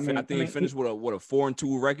think he finished with a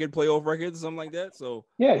 4-2 record, playoff record, or something like that. So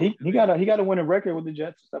he got to win a record with the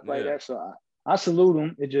Jets and stuff like that. So I salute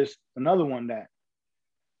him. It just another one that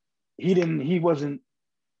he didn't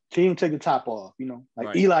take the top off.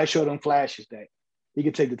 Eli showed him flashes that he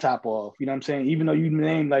could take the top off. You know what I'm saying? Even though you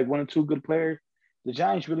named like 1 or 2 good players, the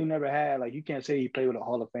Giants really never had, like, you can't say he played with a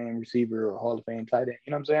Hall of Fame receiver or a Hall of Fame tight end.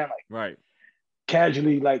 You know what I'm saying? Like,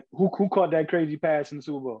 casually, like, who caught that crazy pass in the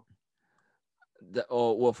Super Bowl?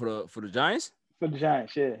 For the Giants? For the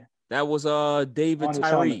Giants, yeah. That was David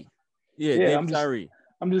Tyree. David Tyree.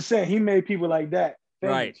 I'm just saying he made people like that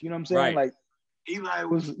famous. Right. You know what I'm saying? Right. Like Eli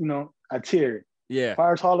was, a tier. Yeah. As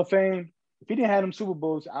far as Hall of Fame, if he didn't have them Super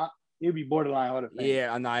Bowls, it'd be borderline Hall of Fame.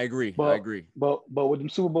 Yeah, and I agree. But with them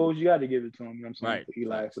Super Bowls, you got to give it to him. You know what I'm saying? For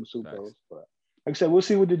Eli for the Super Bowls. But like I said, we'll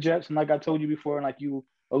see with the Jets. And like I told you before, and like you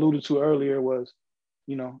alluded to earlier, was,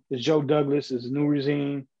 it's Joe Douglas, it's a new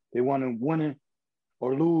regime. They want to win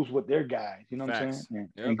or lose with their guys. You know what I'm saying?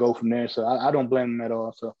 And go from there. So I don't blame them at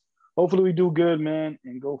all. So hopefully we do good, man,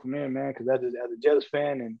 and go from there, man. Because as a Jets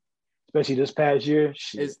fan, and especially this past year,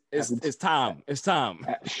 it's time. It's time.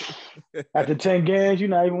 After 10 games, you're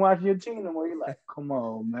not even watching your team no more. You're like, come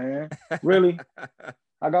on, man. Really?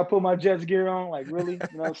 I got to put my Jets gear on? Like, really? You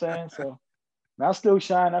know what I'm saying? So I still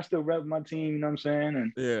shine. I still rep my team, you know what I'm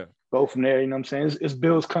saying? And go from there, you know what I'm saying? It's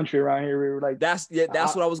Bills country around here. We're like, that's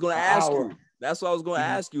what I was going to ask you. That's what I was going to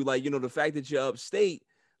ask you. Like, the fact that you're upstate,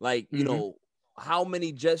 like, how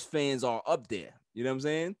many Jets fans are up there? You know what I'm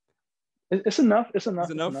saying? It's enough. It's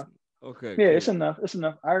enough. Okay. Yeah, cool. It's enough. It's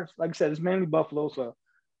enough. Like I said, it's mainly Buffalo. So,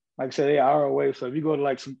 like I said, they are away. So if you go to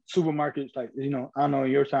like some supermarkets, like, I don't know,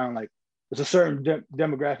 in your town, like it's a certain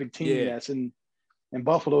demographic team that's in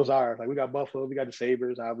Buffalo's ours. Like we got Buffalo, we got the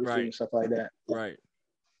Sabres, obviously, and stuff like that. Right.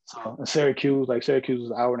 So Syracuse is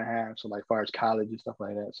an hour and a half. So like far as college and stuff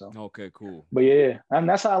like that. So okay, cool. But yeah, and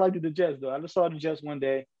that's how I liked the Jets though. I just saw the Jets one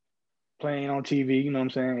day playing on TV. You know what I'm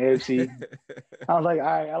saying? AFC. I was like, all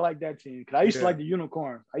right, I like that team because I used to like the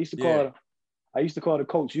Unicorns. I used to call the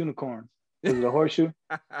coach Unicorns because of the horseshoe.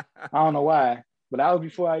 I don't know why, but that was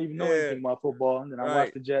before I even know anything about football. And then I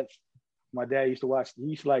watched the Jets. My dad used to watch. He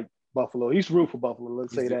used to like Buffalo. He used to root for Buffalo.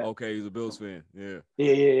 Let's say that. Okay, he's a Bills fan. Yeah.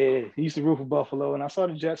 Yeah. He used to root for Buffalo, and I saw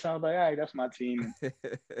the Jets. And I was like, all right, that's my team.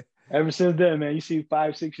 Ever since then, man, you see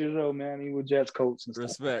 5-6 years old, man, he was Jets coach and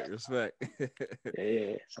stuff. Respect.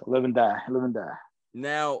 Yeah. So live and die.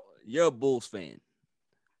 Now you're a Bulls fan,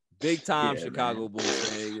 big time Chicago Bulls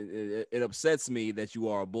fan. It upsets me that you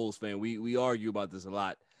are a Bulls fan. We argue about this a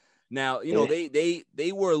lot. Now, they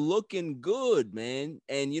were looking good, man.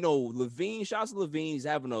 And, Levine, shouts to Levine, he's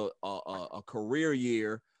having a career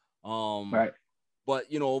year. Right. But,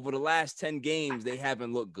 over the last 10 games, they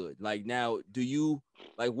haven't looked good. Like, now,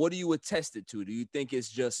 what do you attest it to? Do you think it's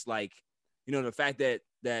just like, the fact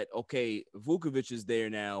that okay, Vukovic is there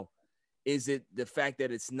now? Is it the fact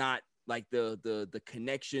that it's not like the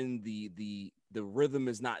connection, the rhythm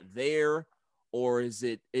is not there? Or is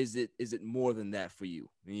it more than that for you,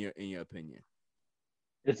 in your opinion?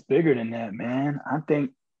 It's bigger than that, man. I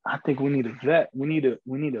think I think we need a vet. We need a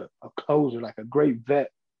closer, like a great vet,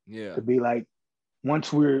 to be like,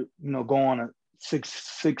 once we're go on a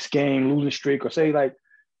six game losing streak, or say like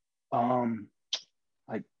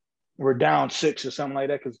we're down 6 or something like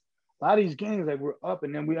that, because a lot of these games, like, we're up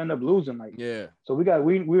and then we end up losing. Like, so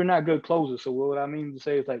we're not good closers. So what I mean to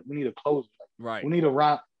say is, like, we need a closer. Like, right. We need a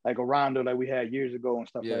Rondo like we had years ago and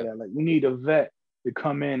stuff like that. Like, we need a vet to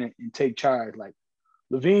come in and take charge. Like,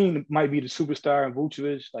 LaVine might be the superstar and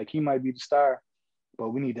Vucevic, like, he might be the star, but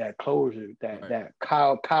we need that closer, that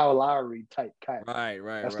Kyle Lowry type guy.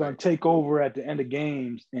 Right. That's going to take over at the end of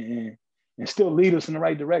games and still lead us in the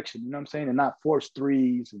right direction. You know what I'm saying? And not force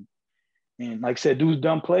threes and like I said, do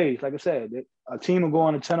dumb plays. Like I said, a team will go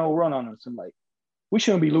on a 10-0 run on us, and like, we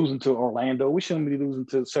shouldn't be losing to Orlando. We shouldn't be losing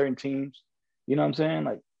to certain teams. You know what I'm saying?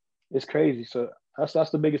 Like, it's crazy. So that's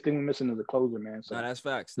the biggest thing we're missing as a closer, man. So that's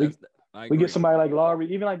facts. We get somebody like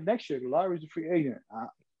Lowry, even like next year. Lowry's a free agent.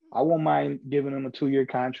 I won't mind giving him a 2-year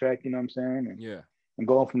contract. You know what I'm saying? And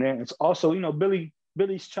going from there. It's also,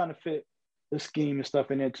 Billy's trying to fit the scheme and stuff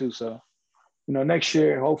in there too. So, next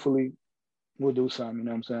year, hopefully, we'll do something, you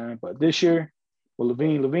know what I'm saying? But this year, well,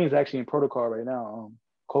 Levine's actually in protocol right now,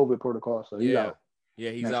 COVID protocol. So he's out.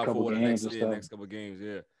 Yeah, he's out for the next couple of games,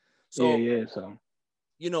 So, so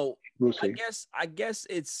we'll see. I guess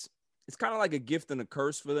it's kind of like a gift and a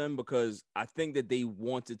curse for them, because I think that they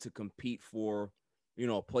wanted to compete for, a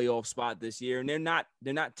playoff spot this year, and they're not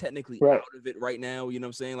technically out of it right now. You know what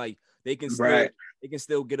I'm saying? Like, they can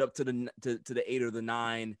still get up to the 8 or the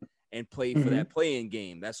 9 and play for that play-in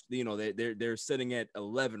game. That's they're sitting at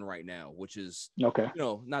 11 right now, which is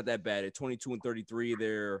not that bad. At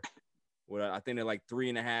 22-33, I think they're like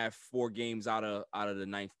 3.5, 4 games out of the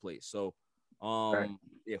 9th place. So 4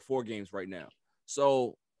 games right now.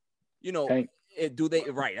 So do they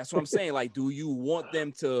that's what I'm saying. Like, do you want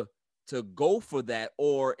them to go for that,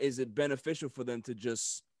 or is it beneficial for them to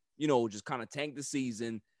just kind of tank the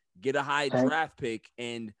season, get a high draft pick,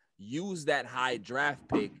 and use that high draft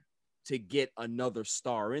pick to get another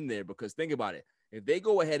star in there? Because think about it. If they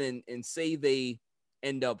go ahead and say they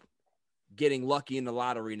end up getting lucky in the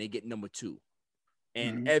lottery and they get number 2,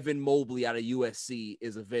 and Evan Mobley out of USC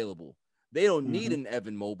is available, they don't need an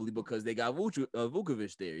Evan Mobley because they got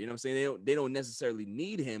Vucevic there. You know what I'm saying? They don't necessarily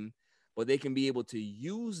need him, but they can be able to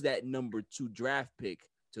use that number 2 draft pick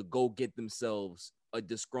to go get themselves a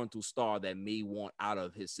disgruntled star that may want out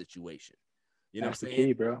of his situation. You know that's what I'm the saying?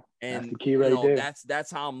 Key, bro. And that's the key right there.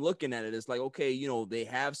 That's how I'm looking at it. It's like, okay, they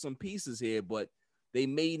have some pieces here, but they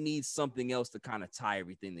may need something else to kind of tie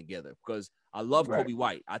everything together. Because I love Kobe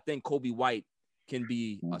White. I think Kobe White can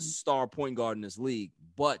be a star point guard in this league,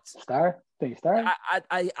 but star?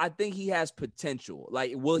 I think he has potential.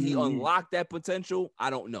 Like, will he unlock that potential? I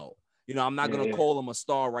don't know. I'm not gonna call him a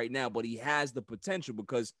star right now, but he has the potential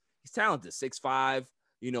because he's talented. 6'5".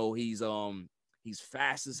 He's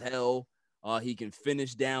fast as hell. He can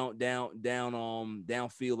finish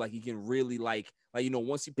downfield. Like, he can really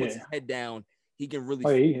once he puts his head down, he can really.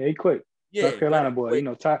 Oh, he quick. North Carolina boy.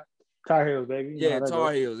 Quick. Tar Heels, baby.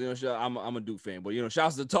 Tar Heels. I'm a Duke fan, but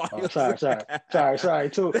shouts to Tar Heels. Sorry.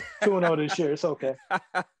 2-0 this year. It's okay.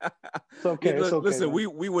 It's okay. Listen,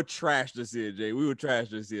 man. we were trash this year, Jay. We were trash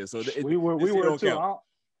this year. So we were too. I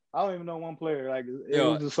don't even know one player. Like, it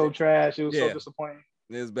was just so trash. It was so disappointing.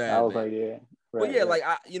 It's bad. I was man. like, yeah. Right,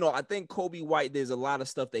 but I think Kobe White, there's a lot of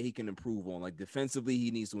stuff that he can improve on. Like, defensively, he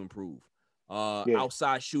needs to improve.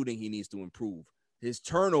 Outside shooting, he needs to improve. His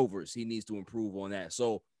turnovers, he needs to improve on that.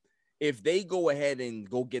 So if they go ahead and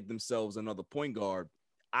go get themselves another point guard,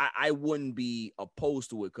 I wouldn't be opposed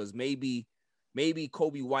to it, because maybe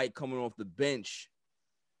Kobe White coming off the bench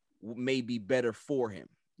may be better for him.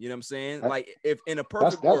 You know what I'm saying? Like, if in a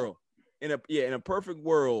perfect world, in a perfect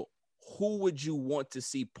world, who would you want to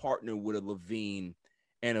see partner with a LaVine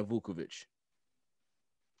and a Vucevic?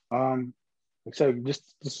 So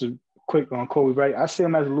just a quick on Kobe, right? I see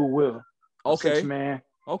him as Lou Will. Okay. 6 man.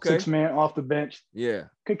 Okay. 6 man off the bench. Yeah.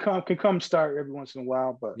 Can come start every once in a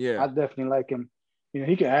while, but I definitely like him.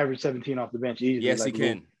 He can average 17 off the bench easily. Yes, like he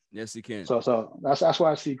can. Lou. Yes, he can. So that's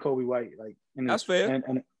why I see Kobe White like that's fair.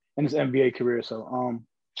 In his NBA career. So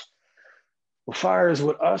well, fires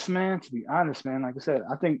with us, man. To be honest, man, like I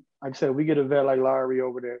said, we get a vet like Lowry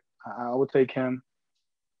over there. I would take him.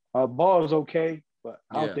 Ball is okay, but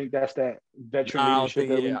I don't think that's that veteran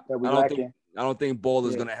leadership that we lacking. I don't think Ball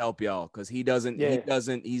is gonna help y'all, because he doesn't.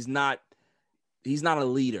 He's not a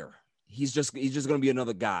leader. He's just gonna be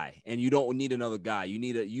another guy, and you don't need another guy. You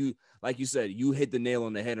need like you said, you hit the nail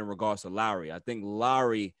on the head in regards to Lowry. I think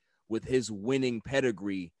Lowry, with his winning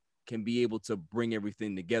pedigree, can be able to bring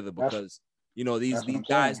everything together, because You know, these I'm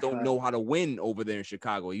guys saying. don't know how to win over there in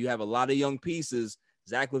Chicago. You have a lot of young pieces.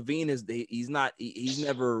 Zach LaVine he's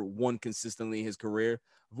never won consistently in his career.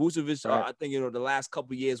 Vucevic, Right. I think, you know, the last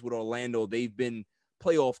couple of years with Orlando, they've been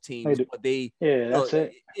playoff teams, but they, that's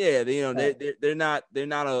it. Yeah, they, you know,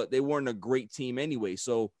 Right. they weren't a great team anyway.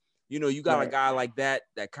 So, you know, you got a guy like that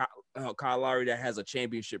Kyle Lowry that has a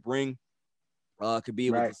championship ring, could be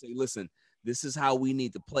able to say, listen, this is how we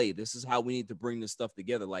need to play. This is how we need to bring this stuff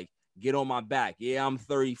together. Like, get on my back. Yeah, I'm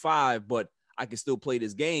 35, but I can still play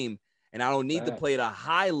this game. And I don't need to play at a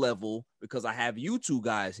high level because I have you two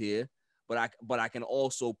guys here, but I can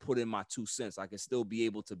also put in my 2 cents. I can still be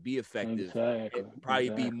able to be effective. Exactly. Probably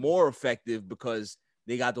be more effective because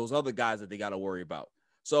they got those other guys that they got to worry about.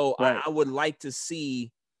 So I would like to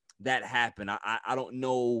see that happen. I don't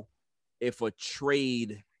know if a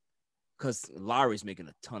trade, because Lowry's making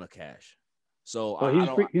a ton of cash. So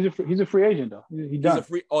he's a free agent though.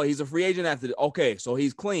 He's a free agent after. Okay, so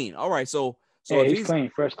he's clean. All right, so if he's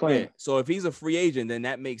clean, fresh clean. Yeah, so if he's a free agent, then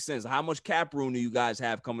that makes sense. How much cap room do you guys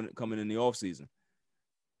have coming in the offseason?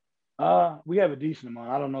 We have a decent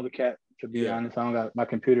amount. I don't know the cap, to be honest. I don't got my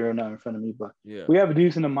computer or nothing in front of me, but we have a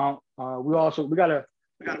decent amount. We gotta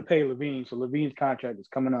pay LaVine, so LaVine's contract is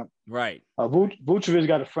coming up. Right. Vucevic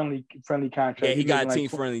got a friendly contract. Yeah, he got a team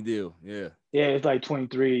friendly deal. Yeah. Yeah, it's like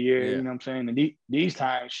 23 a year. You know what I'm saying? And these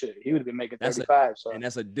times, shit, he would have been making 35. And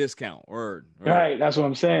that's a discount. Word. Right. That's what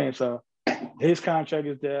I'm saying. So his contract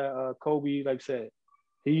is there. Kobe, like I said,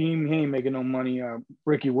 he ain't making no money.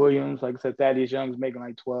 Ricky Williams, like I said, Thaddeus Young's making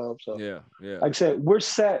like 12. So yeah. Like I said, we're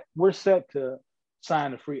set to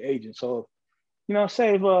sign a free agent. So, you know,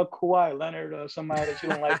 say if Kawhi Leonard or somebody that you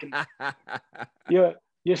don't like, and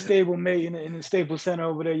your stable mate in the Staples Center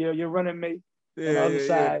over there, your running mate on the other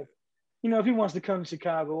side. You know, if he wants to come to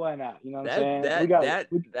Chicago, why not? You know what I'm saying? We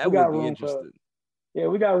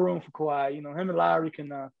got room for Kawhi. You know, him and Lowry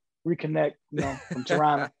can reconnect, you know, from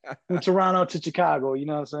Toronto to Chicago. You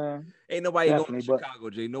know what I'm saying? Ain't nobody going to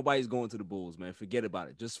Chicago, Jay. Nobody's going to the Bulls, man. Forget about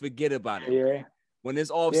it. Just forget about it. Yeah. When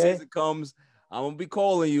this offseason comes, I'm gonna be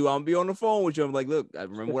calling you. I'm gonna be on the phone with you. I'm like, look, I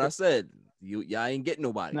remember what I said. Y'all ain't getting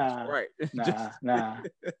nobody. Nah, right? Nah.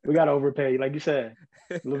 We gotta overpay, like you said.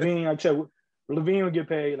 LaVine, I tell you, LaVine will get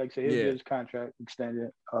paid. Like I said, he'll get his contract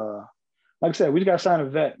extended. Like I said, we just gotta sign a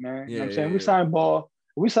vet, man. You know what I'm saying? We sign Ball.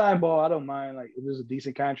 If we sign Ball, I don't mind. Like, if it's a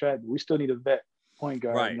decent contract, but we still need a vet point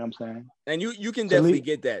guard. Right. You know what I'm saying? And you can definitely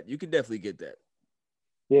get that. You can definitely get that.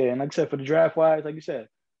 Yeah, and like I said, for the draft wise, like you said,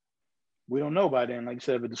 we don't know by then, like you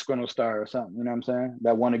said, if it's a disgruntled star or something, you know what I'm saying?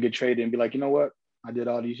 That want to get traded and be like, you know what? I did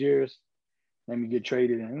all these years. Let me get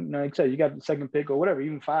traded. And, you know, like I said, you got the second pick or whatever,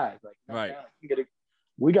 even 5. Like, right.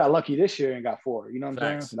 We got lucky this year and got 4. You know what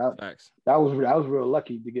I'm saying? That was real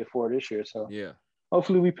lucky to get 4 this year. So yeah,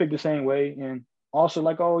 hopefully we pick the same way. And also,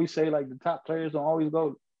 like I always say, like the top players don't always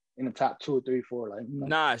go in the top 2 or 3, 4. Like, you know,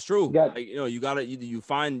 nah, it's true. You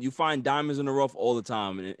find diamonds in the rough all the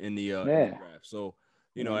time in the draft. So.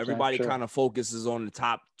 You know, everybody kind of focuses on the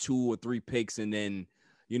top 2 or 3 picks, and then,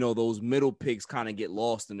 you know, those middle picks kind of get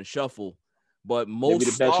lost in the shuffle. But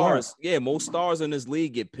most stars in this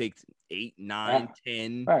league get picked 8, 9,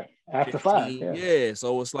 10, right after 15. 5. Yeah,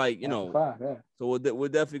 so it's like, you know, 5, so we're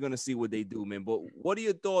definitely gonna see what they do, man. But what are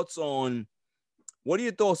your thoughts on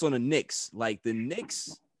the Knicks? Like the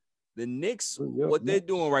Knicks, what they're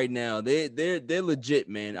doing right now, they're legit,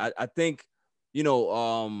 man. I think. You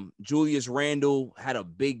know, Julius Randle had a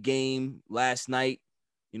big game last night,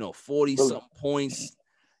 you know, 40-something points.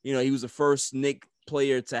 You know, he was the first Knick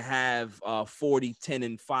player to have 40, 10,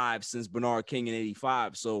 and 5 since Bernard King in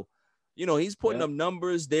 85. So, you know, he's putting up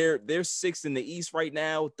numbers. They're 6th in the East right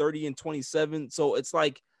now, 30 and 27. So it's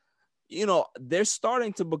like, you know, they're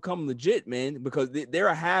starting to become legit, man, because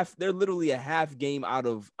they're literally a half game out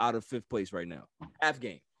of 5th place right now. Half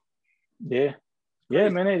game. Yeah. Yeah,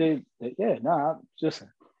 man. Listen.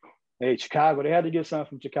 Hey, Chicago, they had to get something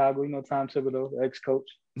from Chicago. You know, Tom Thibodeau, the ex-coach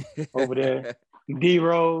over there. D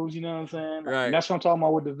Rose, you know what I'm saying? Right. And that's what I'm talking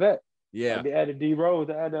about with the vet. Yeah. Like they added D Rose,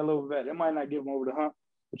 they added that little vet. They might not give him over the hump,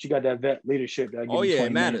 but you got that vet leadership that gives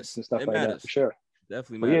it matters and stuff that for sure.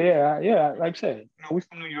 Definitely matters. Yeah. Like I said, you know, we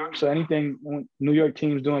from New York, so anything when New York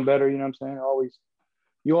team's doing better, you know what I'm saying?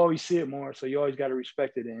 You always see it more, so you always got to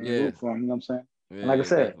respect it and root for them, you know what I'm saying? Yeah, and like I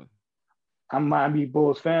said, definitely. I might be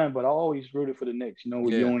Bulls fan, but I always rooted for the Knicks, you know,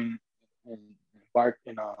 with Ewing and Bart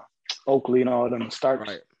and Oakley and all of them Starks.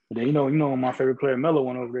 Right. But then, you know, my favorite player, Miller,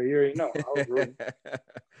 went over there. You already know.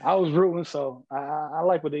 I was rooting, so I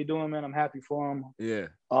like what they're doing, man. I'm happy for them. Yeah.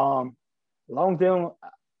 Long as they don't,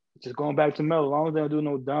 just going back to Miller, long as they don't do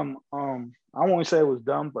no dumb, I won't say it was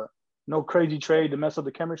dumb, but no crazy trade to mess up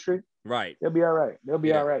the chemistry. Right. They'll be all right. They'll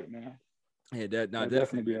be all right, man. Yeah, definitely.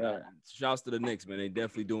 definitely be all right. Shouts to the Knicks, man. They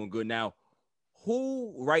definitely doing good. Now,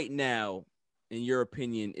 who right now, in your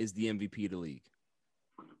opinion, is the MVP of the league?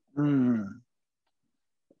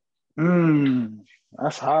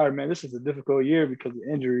 That's hard, man. This is a difficult year because of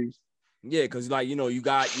injuries. Yeah, because like you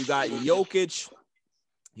got Jokic,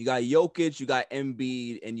 you got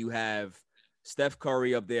Embiid, and you have Steph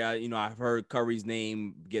Curry up there. I've heard Curry's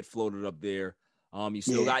name get floated up there. You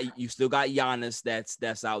still got Giannis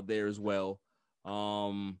that's out there as well.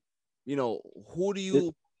 Who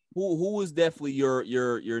is definitely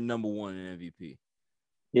your number one in MVP?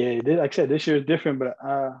 Yeah, like I said, this year is different, but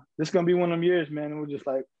this is gonna be one of them years, man. We're just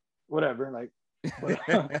like whatever, like.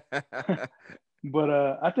 But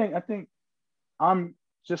I think I'm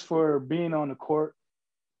just for being on the court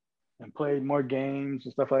and played more games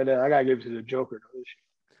and stuff like that. I gotta give it to the Joker this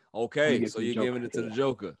year. Okay, so you're giving it to the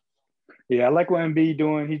Joker. Yeah, I like what Embiid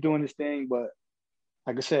doing. He's doing his thing, but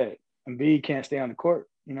like I said, Embiid can't stay on the court.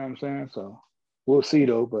 You know what I'm saying? So we'll see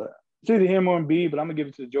though. But it's either him or Embiid. But I'm gonna give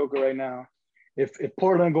it to the Joker right now. If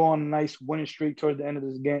Portland go on a nice winning streak towards the end of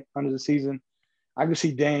this game, under the season, I can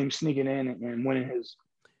see Dame sneaking in and winning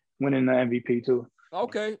the MVP too.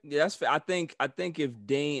 Okay, yeah, that's fair. I think if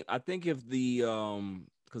the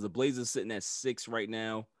because the Blazers sitting at 6 right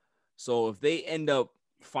now, so if they end up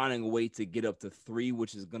finding a way to get up to 3,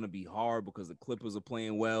 which is going to be hard because the Clippers are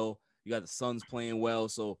playing well, you got the Suns playing well,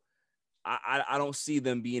 so I don't see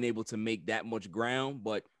them being able to make that much ground,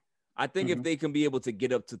 but I think if they can be able to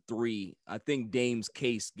get up to 3, I think Dame's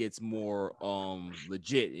case gets more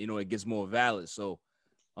legit. It gets more valid. So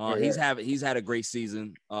he's had a great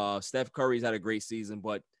season. Steph Curry's had a great season,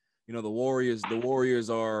 but the Warriors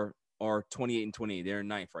are 28-28. They're in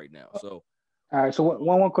 9th right now. So all right. So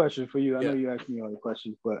one more question for you. I know you asked me all the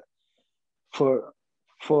questions, but for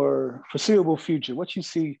foreseeable future, what you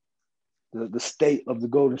see the state of the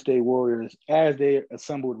Golden State Warriors as they're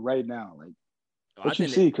assembled right now, like. What you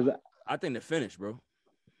see? Because I think they're finished, bro.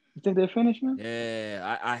 You think they're finished, man?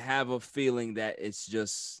 Yeah, I have a feeling that it's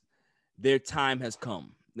just their time has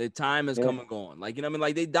come. Their time has come and gone. Like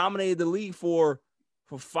like they dominated the league for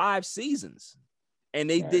 5 seasons, and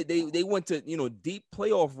they went to deep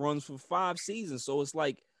playoff runs for 5 seasons. So it's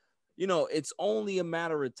like it's only a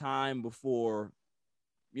matter of time before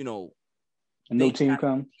a new team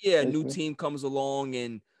comes. Yeah, a new team comes along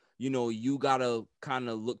and. You got to kind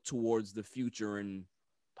of look towards the future and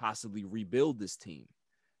possibly rebuild this team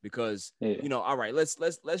because, all right, let's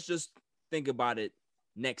just think about it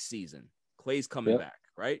next season. Clay's coming back,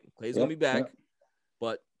 right? Clay's going to be back,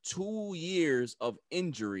 but 2 years of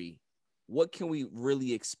injury, what can we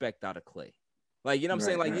really expect out of Clay? Like, what I'm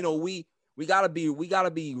saying? Like, we gotta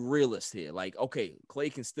be realist here. Like, okay,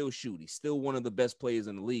 Clay can still shoot. He's still one of the best players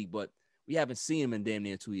in the league, but we haven't seen him in damn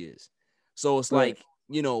near 2 years. So it's like,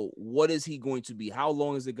 what is he going to be? How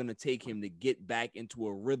long is it going to take him to get back into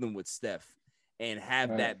a rhythm with Steph and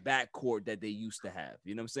have that backcourt that they used to have?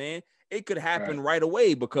 You know what I'm saying? It could happen right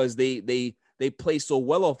away because they play so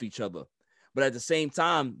well off each other. But at the same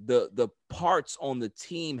time, the parts on the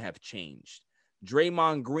team have changed.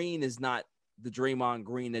 Draymond Green is not the Draymond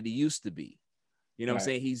Green that he used to be. You know what I'm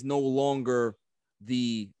saying? He's no longer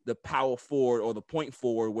the power forward or the point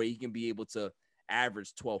forward where he can be able to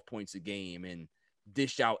average 12 points a game and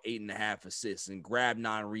dish out 8.5 assists and grab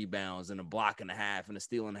 9 rebounds and a block and a half and a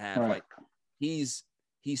steal and a half. Like he's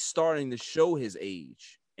starting to show his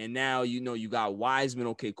age. And now, you got Wiseman.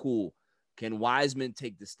 Okay, cool. Can Wiseman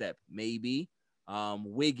take the step? Maybe.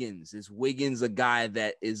 Wiggins. Is Wiggins a guy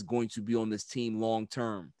that is going to be on this team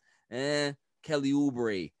long-term? Kelly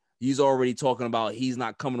Oubre. He's already talking about he's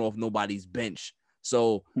not coming off nobody's bench.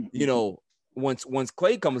 So, once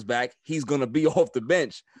Clay comes back, he's going to be off the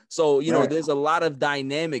bench. So, there's a lot of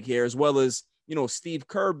dynamic here as well as, Steve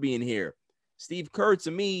Kerr being here. Steve Kerr,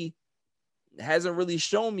 to me, hasn't really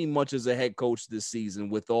shown me much as a head coach this season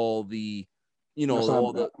with all the,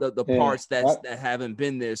 all the parts that haven't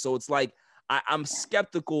been there. So it's like I'm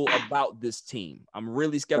skeptical about this team. I'm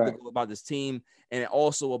really skeptical about this team and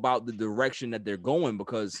also about the direction that they're going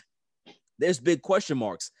because there's big question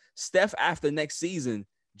marks. Steph, after next season,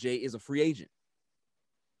 Jay, is a free agent.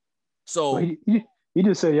 So he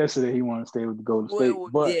just said yesterday he wanted to stay with the Golden State.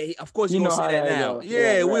 But yeah, of course you gonna say that now.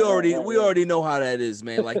 We already know how that is,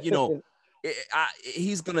 man. Like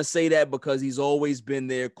he's gonna say that because he's always been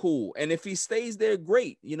there. Cool, and if he stays there,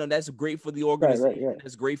 great. That's great for the organization.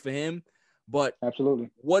 That's great for him. But absolutely,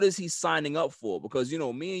 what is he signing up for? Because me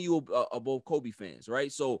and you are both Kobe fans,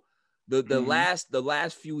 right? So the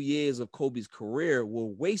last few years of Kobe's career were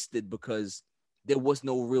wasted because there was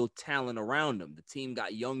no real talent around him. The team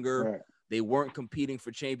got younger. They weren't competing for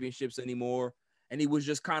championships anymore. And he was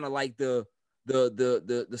just kind of like the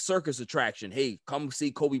the circus attraction. Hey, come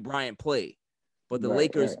see Kobe Bryant play. But the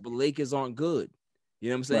Lakers aren't good. You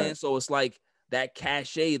know what I'm saying? Right. So it's like that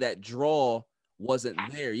cachet, that draw wasn't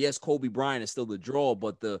there. Yes, Kobe Bryant is still the draw,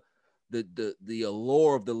 but the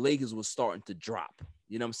allure of the Lakers was starting to drop.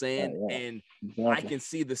 You know what I'm saying? Right. And Exactly. I can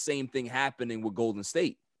see the same thing happening with Golden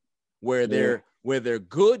State, where they're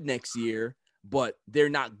good next year, but they're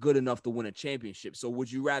not good enough to win a championship. So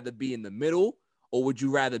would you rather be in the middle, or would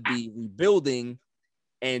you rather be rebuilding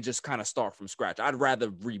and just kind of start from scratch? I'd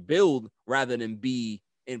rather rebuild rather than be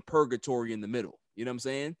in purgatory in the middle. You know what I'm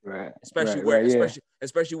saying? Right. Especially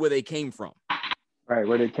especially where they came from. Right,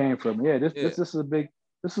 where they came from. Yeah, this is a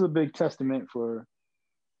big testament for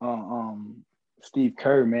Steve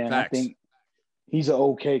Kerr, man. Facts. I think he's an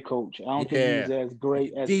okay coach. I don't think he's as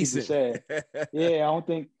great as people said. Yeah, I don't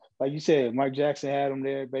think, like you said, Mike Jackson had him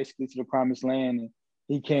there basically to the promised land, and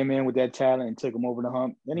he came in with that talent and took him over the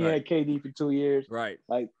hump. Then he had KD for 2 years. Right.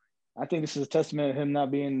 Like, I think this is a testament of him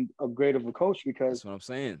not being a great of a coach, because that's what I'm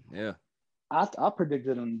saying. Yeah. I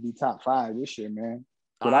predicted him to be top 5 this year, man.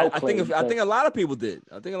 I think a lot of people did.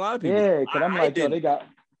 Yeah, because I'm like, yo, they got.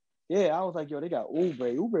 Yeah, I was like, yo, they got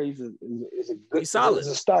Oubre. Oubre is a good. He's solid. He's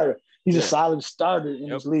a starter. He's a solid starter in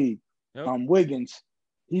this league. Wiggins,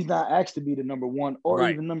 he's not asked to be the number 1 or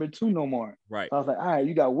even number 2 no more. Right. So I was like, all right,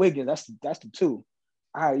 you got Wiggins. That's the 2.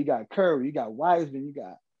 All right, you got Curry. You got Wiseman. You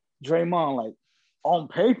got Draymond. Like, on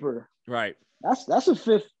paper, right? That's a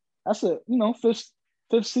fifth. That's a fifth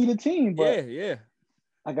seeded team. But yeah.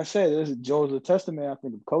 Like I said, Joe's a testament, I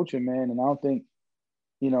think, of coaching, man. And I don't think,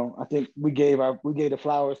 I think we gave the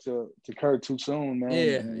flowers to Kerr too soon,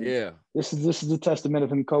 man. Yeah. This is a testament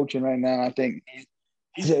of him coaching right now. I think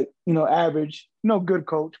he's a average, good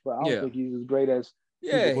coach, but I don't think he's as great as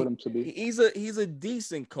people put him to be. He's a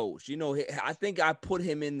decent coach. I think I put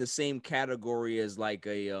him in the same category as like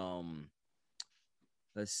a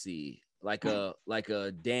let's see. Like a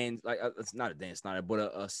Dan, it's not a Dan Snyder,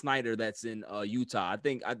 but a Snyder that's in Utah. I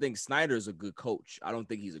think Snyder's a good coach. I don't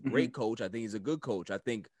think he's a great coach. I think he's a good coach. I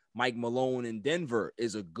think Mike Malone in Denver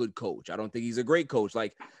is a good coach. I don't think he's a great coach.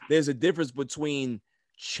 Like, there's a difference between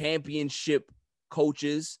championship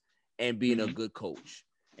coaches and being a good coach.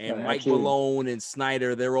 And Mike Malone and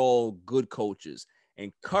Snyder, they're all good coaches.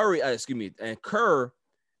 And Kerr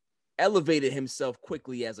elevated himself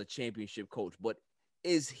quickly as a championship coach, but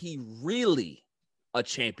is he really a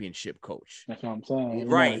championship coach? That's what I'm saying.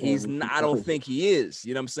 Right. He's not, I don't think he is.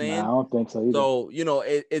 You know what I'm saying? I don't think so either.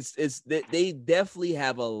 So, they definitely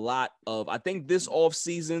have a lot of, I think this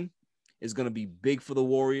offseason is going to be big for the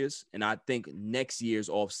Warriors. And I think next year's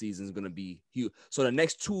offseason is going to be huge. So the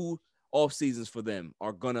next 2 off seasons for them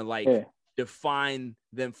are going to define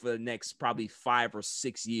them for the next probably 5 or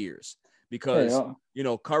 6 years, because,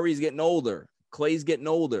 Curry's getting older. Clay's getting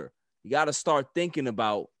older. You got to start thinking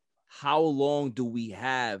about how long do we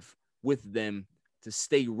have with them to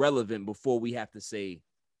stay relevant before we have to say,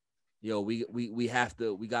 we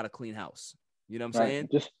got to clean house. You know what I'm saying?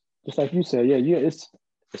 Just like you said, it's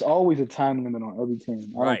always a time limit on every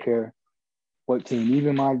team. I don't care what team,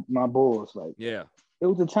 even my Bulls. Like, it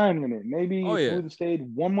was a time limit. Maybe if we would have stayed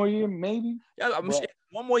 1 more year, maybe. Yeah, sure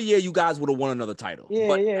 1 more year, you guys would have won another title.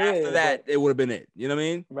 After that, it would have been it. You know what I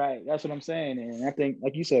mean? Right. That's what I'm saying. And I think,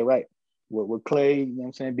 like you said, right, with Clay, you know what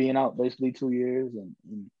I'm saying, being out basically 2 years and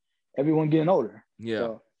everyone getting older. Yeah.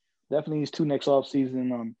 So definitely these 2 next off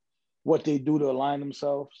season, what they do to align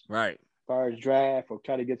themselves. Right. As far as draft or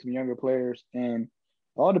try to get some younger players. And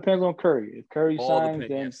all depends on Curry. If Curry signs,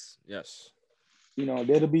 then yes.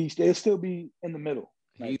 They'll still be in the middle.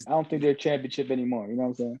 Like, I don't think they're championship anymore. You know what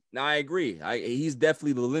I'm saying? No, I agree. He's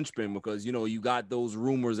definitely the linchpin, because you got those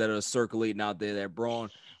rumors that are circulating out there that Braun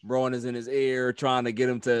is in his ear trying to get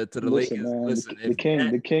him to the Lakers. Man, listen, the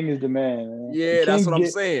king is the man. Man. Yeah, that's what I'm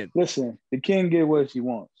saying. Listen, the king get what he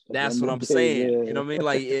wants. That's what I'm saying. Yeah. You know what I mean?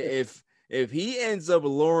 Like, if he ends up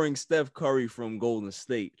luring Steph Curry from Golden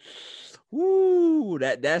State,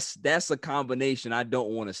 that's a combination I don't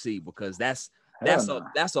want to see, because that's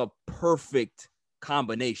a perfect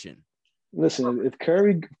combination. Listen, if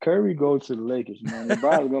Curry goes to the Lakers, man,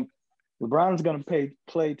 LeBron's gonna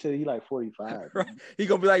play till he like 45. Right. He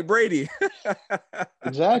gonna be like Brady.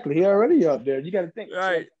 Exactly. He already up there. You got to think.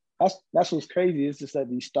 Right. That's what's crazy. It's just that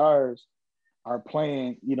these stars are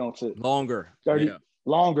playing, to longer, 30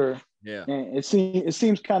 longer. Yeah. And it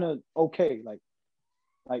seems kind of okay. Like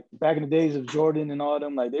back in the days of Jordan and all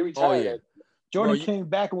them, like they retired. Oh, yeah. Jordan came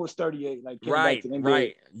back and was 38. Like, right.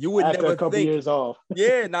 You would after never a couple think. Years off.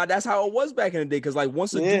 Yeah, that's how it was back in the day. Because like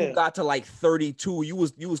once a dude got to like 32, you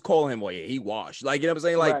was calling him, well, yeah, he washed. Like, you know what I'm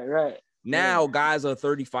saying? Like, right. Now guys are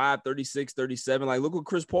 35, 36, 37. Like, look what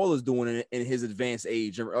Chris Paul is doing in his advanced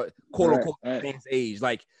age, quote unquote advanced age.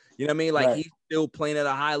 Like, you know what I mean? Like, he's still playing at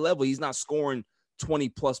a high level. He's not scoring 20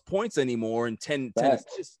 plus points anymore and 10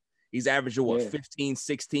 assists. He's averaging 15,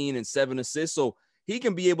 16, and 7 assists. So he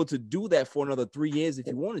can be able to do that for another 3 years if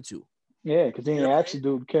he wanted to. Yeah, because he ain't asked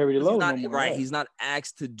to carry the load no more. Right. He's not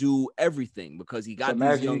asked to do everything because he got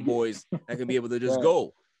these young boys that can be able to just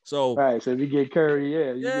go. So so if you get Curry,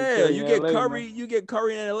 you get Curry, you get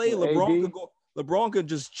Curry in LA. LeBron could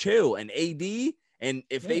just chill, and AD, and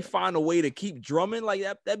if they find a way to keep Drummond like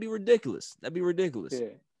that, that'd be ridiculous. Yeah.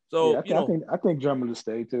 So I think Drummond will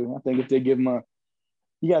stay too. I think if they give him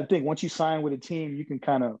you got to think once you sign with a team, you can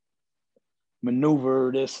kind of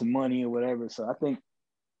maneuver this money or whatever. So I think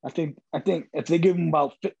if they give him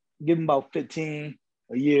about 15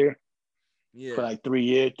 a year, for like 3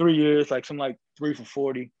 years, like something like 3 for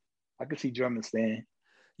 40, I could see Drummond staying.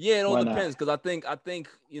 Yeah, it all depends because I think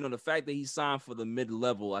the fact that he signed for the mid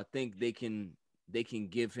level, I think they can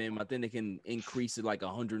give him. I think they can increase it like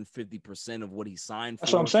 150% of what he signed for.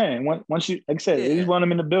 That's what I'm saying. Once you, like I said, he's want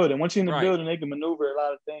him in the building. Once he's in the building, they can maneuver a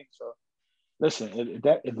lot of things. So listen,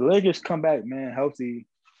 if the Lakers come back, man, healthy,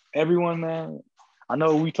 everyone, man. I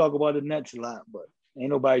know we talk about the Nets a lot, but ain't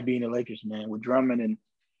nobody beating the Lakers, man, with Drummond and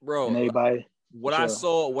everybody. What I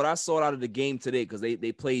saw out of the game today, because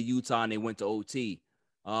they played Utah and they went to OT.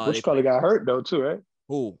 Which color got hurt though too, right?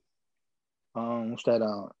 Who? What's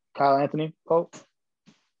that? Kyle Anthony Pope.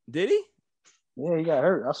 Did he? Yeah, he got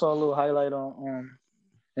hurt. I saw a little highlight on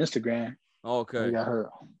Instagram. Okay. He got hurt.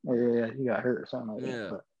 Yeah, he got hurt or something like that.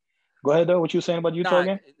 But go ahead though. What you were saying about Utah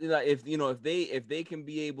again? If they can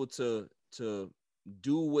be able to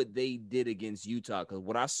do what they did against Utah, because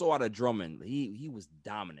what I saw out of Drummond, he was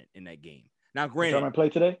dominant in that game. Now, granted, Drummond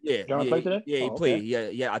played today? Yeah. Drummond played today? Yeah, he played.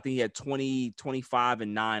 Yeah, I think he had 20, 25,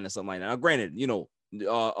 and 9 or something like that. Now, granted,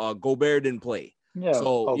 Gobert didn't play. Yeah.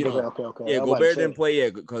 So, okay. Yeah, Gobert didn't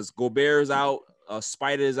play, because Gobert's out,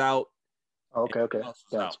 Spider's out. Okay.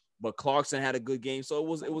 Out. But Clarkson had a good game.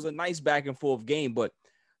 So it was a nice back and forth game. But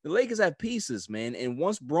the Lakers have pieces, man. And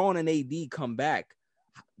once Braun and AD come back,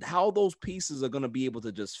 how those pieces are going to be able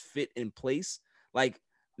to just fit in place. Like,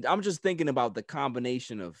 I'm just thinking about the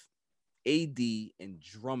combination of AD and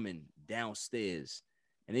Drummond downstairs,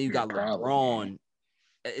 and then you got LeBron.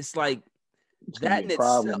 It's like that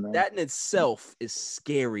in itself is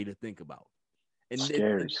scary to think about. And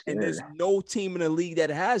there's no team in the league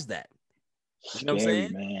that has that. You know what I'm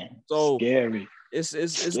saying? Man. So scary. It's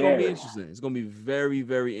going to be interesting. It's going to be very,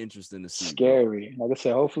 very interesting to see. Scary. Like I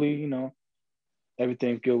said, hopefully,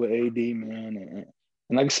 everything's good with AD, man.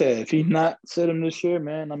 And like I said, if he's not sitting this year,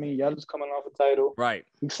 man, I mean, y'all just coming off a title. Right.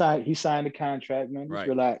 He signed a contract, man. Just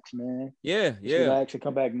relax, man. Yeah. Relax and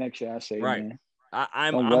come back next year, I say, right. Man.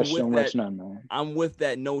 I'm with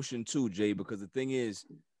that notion too, Jay, because the thing is,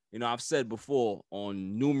 I've said before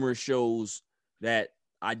on numerous shows that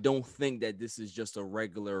I don't think that this is just a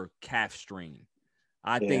regular calf strain.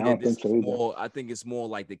 I think it's more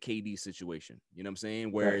like the KD situation. You know what I'm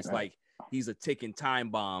saying? Where it's like he's a ticking time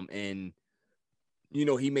bomb, and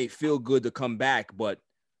he may feel good to come back, but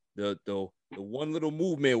the one little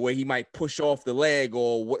movement where he might push off the leg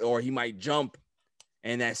or he might jump,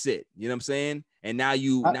 and that's it. You know what I'm saying? And now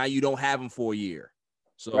you don't have him for a year.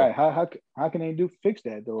 So how can they fix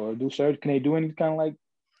that though, or do surgery? Can they do any kind of like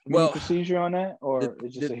procedure on that, or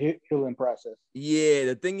it's just a healing process? Yeah,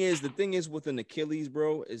 the thing is with an Achilles,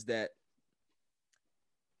 bro, is that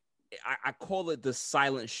I call it the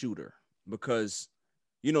silent shooter, because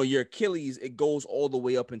your Achilles, it goes all the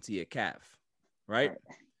way up into your calf, right?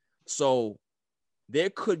 So there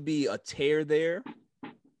could be a tear there,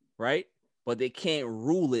 right? But they can't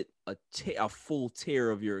rule it a full tear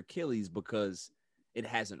of your Achilles because it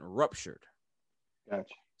hasn't ruptured. Gotcha.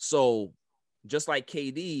 So just like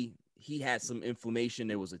KD, he had some inflammation.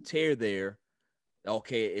 There was a tear there.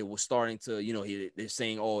 Okay, it was starting to, they're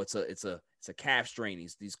saying, oh, it's a calf strain.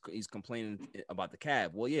 He's complaining about the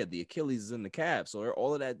calf. Well, yeah, the Achilles is in the calf, so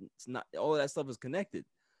all of that stuff is connected.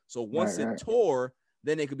 So once it tore,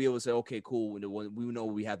 then they could be able to say, okay, cool, we know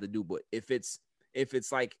what we have to do. But if it's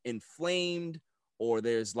like inflamed, or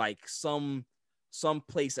there's like some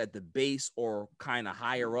place at the base or kind of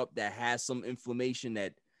higher up that has some inflammation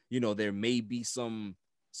that there may be some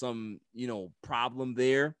problem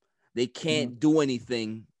there, they can't do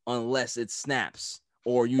anything unless it snaps,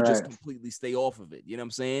 or you just completely stay off of it. You know what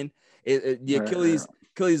I'm saying? The Achilles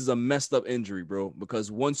is a messed up injury, bro,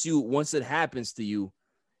 because once it happens to you,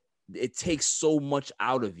 it takes so much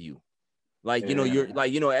out of you. Like, you're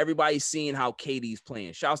like, everybody's seeing how KD's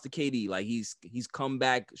playing. Shouts to KD. Like he's come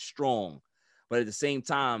back strong, but at the same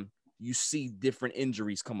time, you see different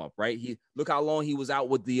injuries come up, right? Look how long he was out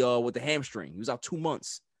with the hamstring. He was out 2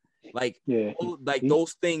 months. Like,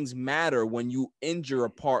 those things matter when you injure a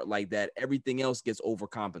part like that. Everything else gets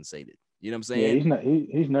overcompensated. You know what I'm saying? Yeah,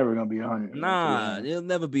 he's never gonna be 100. Nah, he'll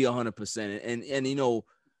never be 100%. And you know,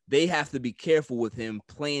 they have to be careful with him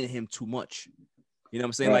playing him too much. You know what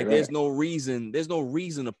I'm saying? Right, there's no reason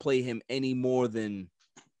to play him any more than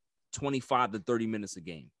 25 to 30 minutes a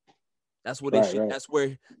game. That's what they should. Right.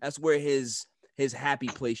 That's where his happy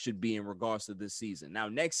place should be in regards to this season. Now,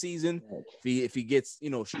 next season, if he gets,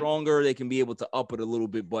 you know, stronger, they can be able to up it a little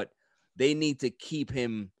bit, but they need to keep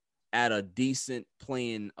him at a decent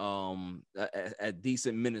playing, at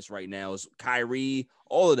decent minutes right now. Is Kyrie,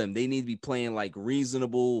 all of them, they need to be playing like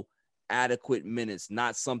reasonable, adequate minutes,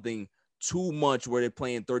 not something too much where they're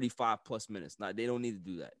playing 35 plus minutes. They don't need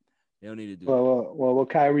to do that. They don't need to do that. Well,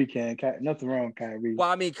 Kyrie can. Nothing wrong with Kyrie. Well,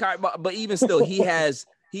 I mean, but even still, he has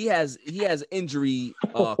injury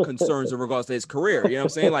concerns in regards to his career. You know what I'm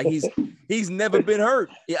saying? Like he's never been hurt.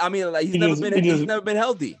 I mean, like he's never been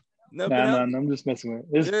healthy. I'm just messing with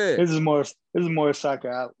it. This is more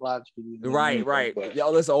psychologically. Right. Yo,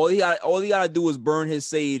 listen, all he gotta do is burn his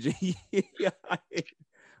sage.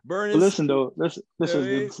 Burn his. Listen though, listen.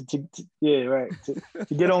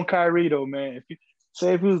 To get on Kyrie though, man. If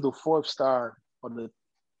he was the fourth star or the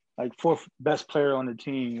fourth best player on the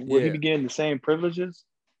team, would he be getting the same privileges?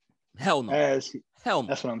 Hell no. Hell no.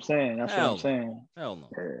 That's what I'm saying. Hell no.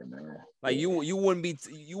 Yeah, man. Like you wouldn't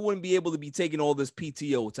be able to be taking all this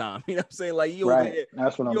PTO time. You know what I'm saying? Like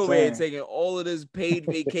that's what I'm saying. Over here taking all of this paid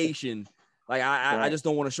vacation. Like I just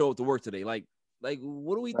don't want to show up to work today. Like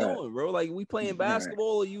what are we doing, bro? Like we playing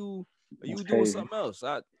basketball or you doing crazy. something else?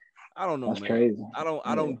 I don't know, That's man. Crazy.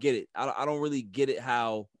 I don't get it. I don't really get it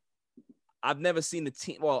how I've never seen the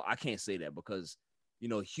team. Well, I can't say that because, you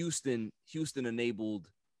know, Houston enabled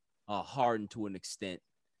Harden to an extent.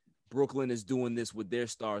 Brooklyn is doing this with their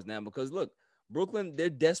stars now because look, Brooklyn, they're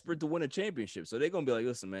desperate to win a championship. So they're going to be like,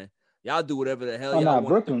 listen, man, y'all do whatever the hell y'all want.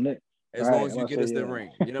 Brooklyn, as long as you get us the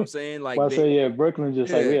ring. You know what I'm saying? Like, Brooklyn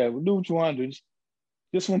just do what you want to do.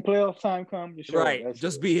 Just when playoff time comes, you show right. It.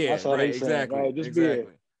 Just be here. Right. Exactly. Right. Just exactly. be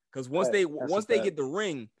here. Because once they get the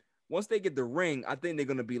ring, I think they're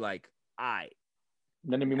gonna be like, all right.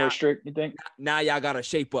 Then it'll be more strict, you think? Now y'all gotta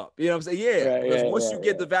shape up. You know what I'm saying? Yeah. Because once you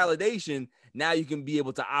get the validation, now you can be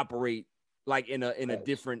able to operate like in a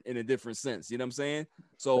different sense. You know what I'm saying?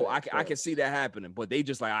 So I can see that happening. But they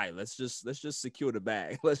just like, all right, let's just secure the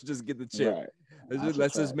bag. Let's just get the chip. Right.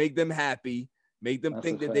 Let's just make them happy. Make them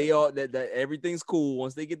think that they are that everything's cool.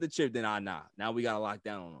 Once they get the chip, then now we gotta lock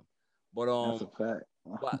down on them. But that's a fact.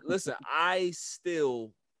 But listen, I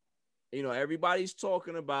still, you know, everybody's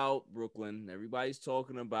talking about Brooklyn. Everybody's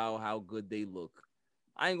talking about how good they look.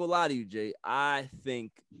 I ain't gonna lie to you, Jay. I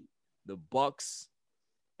think the Bucks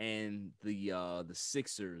and the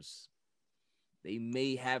Sixers, they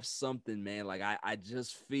may have something, man. Like I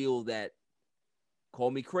just feel that. Call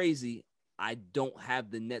me crazy. I don't have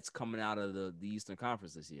the Nets coming out of the Eastern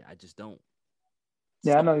Conference this year. I just don't.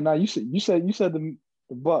 Yeah, I know. Now you said the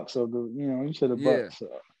Bucks, so you said the Bucks. So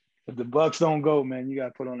if the Bucks don't go, man, you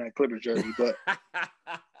gotta put on that Clippers jersey.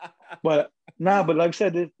 But like I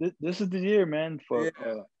said, this is the year, man, for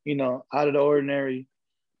out of the ordinary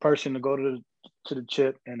person to go to the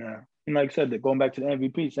chip and like I said, going back to the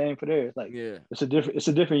MVP, same for there. It's like it's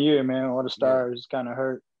a different year, man. All the stars kind of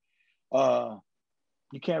hurt.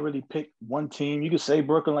 You can't really pick one team. You could say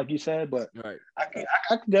Brooklyn, like you said, but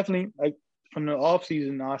I could definitely, like, from the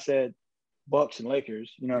offseason, I said Bucks and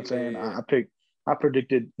Lakers. You know what I'm saying? I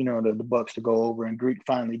predicted, the Bucks to go over and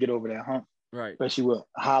finally get over that hump. Right. Especially with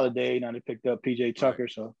Holiday. Now they picked up PJ Tucker,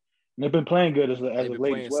 so they've been playing good as of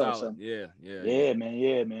late as well. So. Yeah,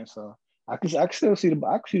 man. So I can still see the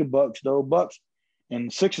Bucks though. Bucks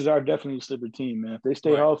and Sixers are definitely a slippery team, man. If they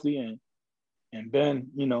stay healthy and Ben,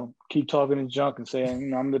 keep talking his junk and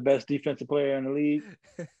saying, I'm the best defensive player in the league,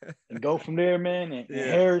 and go from there, man. And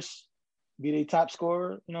Harris be their top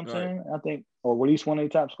scorer, you know what I'm saying? I think, or at least one of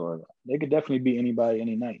their top scorers. They could definitely beat anybody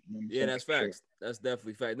any night. That's facts. Sure. That's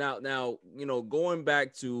definitely fact. Now, going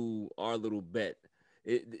back to our little bet,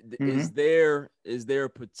 is there a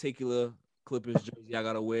particular Clippers jersey I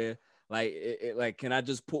gotta wear? Like, can I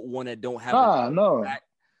just put one that don't have? No. Back?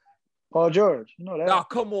 Paul George, you know that? Oh,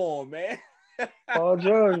 come on, man. Paul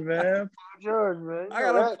George, man. I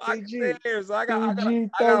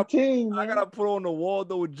gotta put on the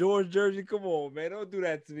Waldo George jersey. Come on, man. Don't do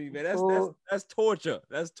that to me, man. That's torture.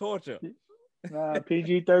 That's torture. Nah,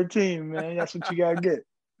 PG-13, man. That's what you gotta get.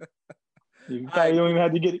 You probably don't even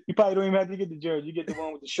have to get the jersey. You get the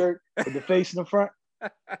one with the shirt with the face in the front.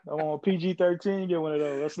 I want PG-13. Get one of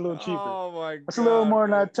those. That's a little cheaper. Oh my god. That's a little more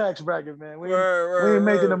in our tax bracket, man. We Word, ain't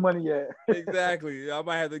making the word. money yet. Exactly. I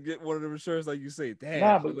might have to get one of them shirts, like you say. Damn.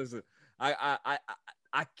 Nah, but listen, I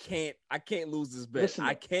can't lose this bet. Listen,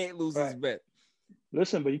 I can't lose this right. bet.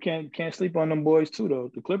 Listen, but you can't sleep on them boys too, though.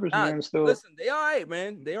 The Clippers, man, still. Listen, they all right,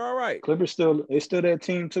 man. They all right. Clippers they still that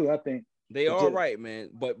team too. I think they all right, man.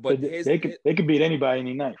 But they could beat anybody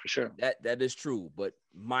any night for sure. That is true. But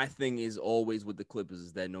my thing is always with the Clippers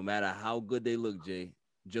is that no matter how good they look, Jay,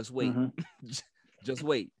 just wait, just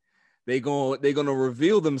wait. They're gonna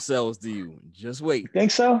reveal themselves to you. Just wait. You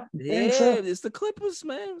think so? It's the Clippers,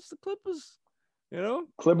 man. It's the Clippers. You know,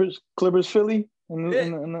 Clippers, Philly. In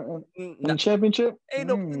the championship? Ain't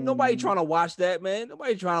nobody trying to watch that, man.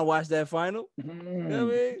 Nobody trying to watch that final. You know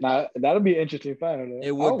what I mean? Nah, that'll be an interesting final, though.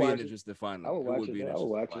 It would be an interesting final. I would watch it. I would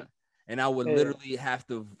watch it. And I would literally have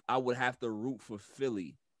to root for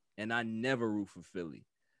Philly. And I never root for Philly.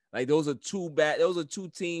 Like those are two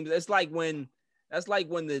teams. That's like when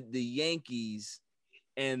the Yankees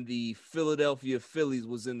and the Philadelphia Phillies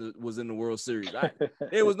was in the World Series.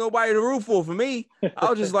 There was nobody to root for me. I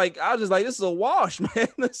was just like, this is a wash, man.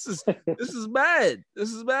 This is bad.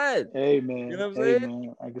 This is bad. Hey, man. You know what I'm saying?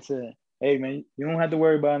 Man, like I said, hey, man, you don't have to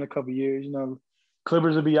worry about it in a couple of years. You know,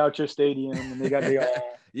 Clippers will be out your stadium and they got their own.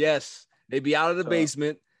 Yes, they be out of the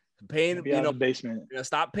basement, paying. The basement.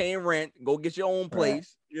 Stop paying rent. Go get your own place. Right.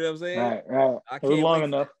 You know what I'm saying? Right. I can't long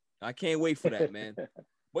enough. I can't wait for that, man.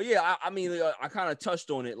 But yeah, I mean, I kind of touched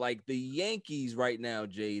on it. Like the Yankees right now,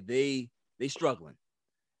 Jay, they struggling.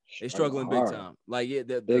 They struggling big time. Like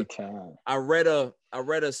big time. I read a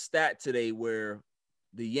stat today where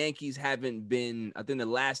the Yankees haven't been. I think the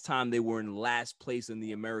last time they were in last place in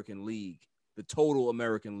the American League, the total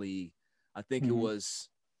American League, I think it was.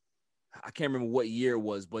 I can't remember what year it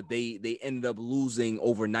was, but they ended up losing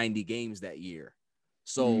over 90 games that year.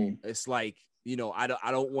 So it's like, you know, I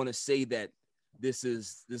don't want to say that this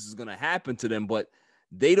is gonna happen to them, but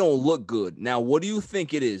they don't look good. Now, what do you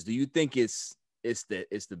think it is? Do you think it's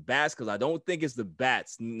the bats? Because I don't think it's the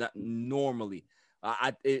bats. Normally,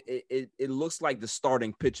 it looks like the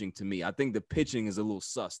starting pitching to me. I think the pitching is a little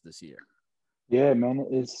sus this year. Yeah,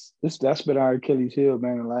 man, that's been our Achilles heel,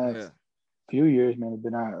 man. The last few years, man, have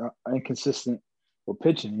been our inconsistent with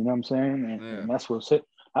pitching. You know what I'm saying? And that's what's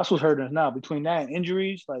hurting us now. Between that and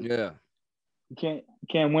injuries, like you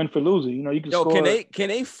can't win for losing. You know, you can score. Can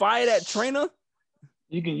they fire that trainer?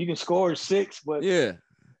 You can score 6, but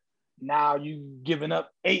now you giving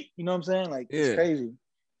up 8. You know what I'm saying? Like it's crazy.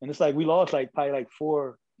 And it's like we lost probably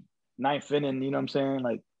 4 ninth inning. You know what I'm saying?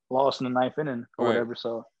 Like lost in the 9th inning or whatever.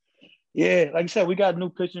 So like I said, we got a new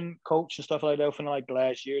pitching coach and stuff like that for the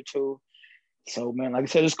last year or two. So man, like I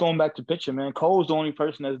said, it's going back to pitching, man. Cole's the only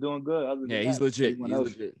person that's doing good. He's legit.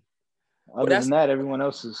 Other than that, everyone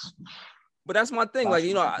else is. But that's my thing.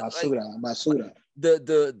 Basuda.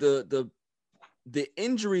 The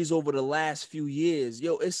injuries over the last few years,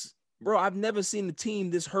 I've never seen a team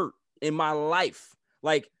this hurt in my life.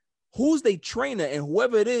 Like, who's their trainer and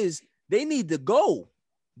whoever it is, they need to go.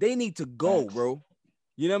 They need to go, bro.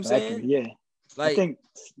 You know what I'm saying? Yeah. Like, I think,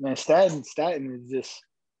 man, Stanton is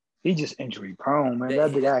he's just injury prone, man.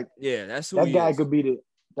 That's the guy. Yeah, that's who that guy is.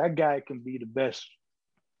 That guy can be the best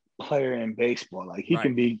player in baseball. Like he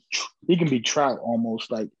can be Trout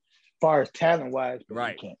almost, like far as talent wise,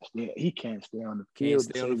 but he can't stay on the field.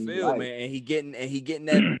 Can't stay on the field, man. And he getting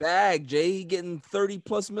that bag, Jay. He getting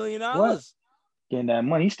 $30+ million. Getting that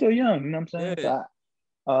money. He's still young, you know what I'm saying? Yeah.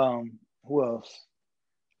 Who else?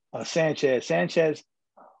 Sanchez. Sanchez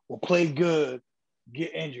will play good,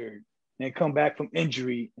 get injured, then come back from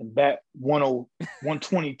injury and bat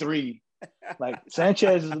 123. Like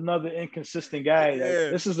Sanchez is another inconsistent guy.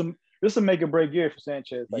 This is a make or break year for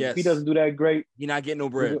Sanchez. Like if he doesn't do that great, he's not getting no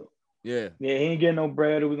bread. He ain't getting no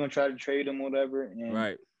bread, or we're gonna try to trade him or whatever.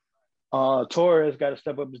 And Torres got to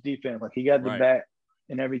step up his defense. Like he got the bat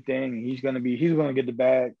and everything, and he's gonna get the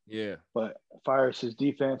bag. Yeah. But as far as his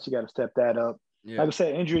defense, he got to step that up. Yeah. Like I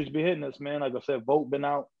said, injuries be hitting us, man. Like I said, Vogt been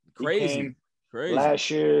out. Crazy.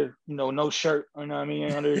 Last year, no shirt, you know what I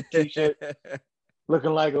mean, under his t-shirt,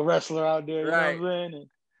 looking like a wrestler out there, you know what I'm saying, and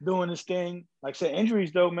doing his thing. Like I said,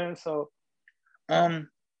 injuries though, man. So,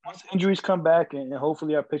 once injuries come back and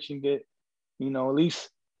hopefully our pitching get, at least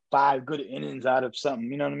 5 good innings out of something,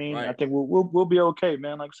 you know what I mean? I think we'll be okay,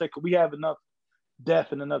 man. Like I said, 'cause we have enough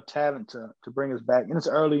depth and enough talent to bring us back, and it's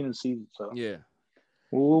early in the season, so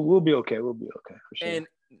we'll be okay. We'll be okay for sure. And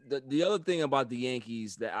the other thing about the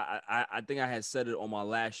Yankees that I think I had said it on my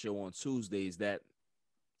last show on Tuesdays, that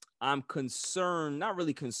I'm concerned, not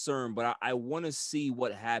really concerned, but I want to see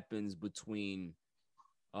what happens between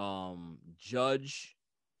Judge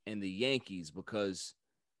and the Yankees, because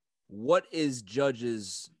what is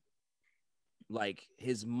Judge's, like,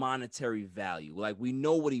 his monetary value? Like, we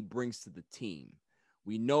know what he brings to the team.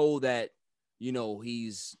 We know that, you know,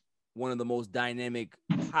 he's one of the most dynamic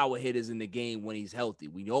power hitters in the game when he's healthy.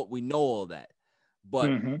 We know all that. But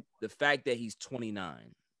the fact that he's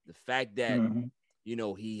 29, the fact that, you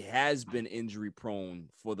know, he has been injury prone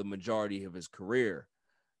for the majority of his career,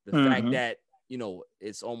 the fact that, you know,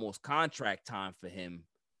 it's almost contract time for him.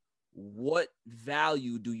 What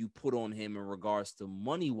value do you put on him in regards to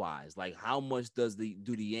money wise? Like, how much do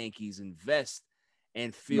the Yankees invest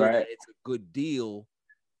and feel that it's a good deal,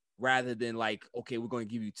 rather than like, okay, we're going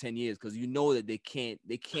to give you 10 years, because you know that they can't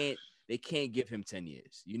give him 10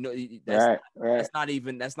 years. You know, that's not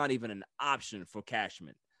even an option for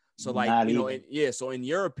Cashman. So like, not, you know, so in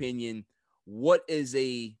your opinion, what is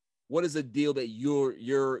a deal that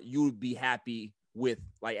you would be happy with,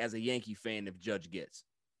 like, as a Yankee fan, if Judge gets?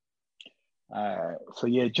 So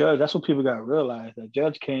yeah, Judge, that's what people got to realize, that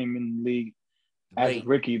Judge came in the league as a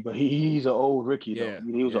rookie, but he's an old rookie though.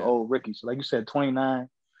 He was an old rookie. So like you said, 29,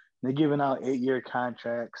 they're giving out 8-year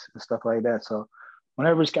contracts and stuff like that. So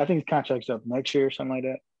whenever I think his contract's up next year or something like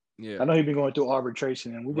that. Yeah. I know he's been going through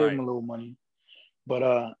arbitration, and we gave him a little money. But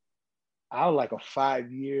I would like a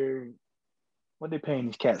 5-year, what they paying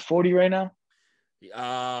these cats, 40 right now?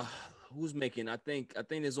 Who's making? I think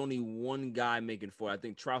there's only one guy making 40. I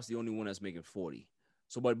think Trout's the only one that's making 40.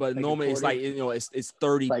 So, but normally 40? It's like, you know, it's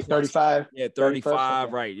 30, like 35. Yeah, 35.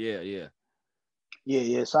 Okay. Right. Yeah.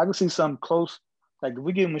 So I can see something close. Like, if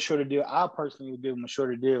we give him a shorter deal, I personally would give him a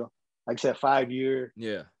shorter deal. Like I said, 5-year.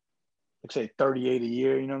 Yeah. Like say 38 a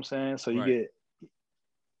year. You know what I'm saying? So you get.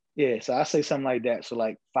 Yeah. So I say something like that. So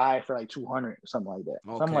like 5 for like 200 or something like that.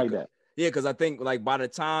 Okay, something like that. Yeah, because I think, like, by the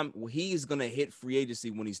time he's gonna hit free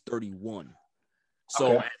agency when he's 31,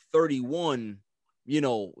 so at 31, you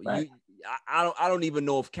know, I don't even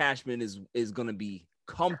know if Cashman is gonna be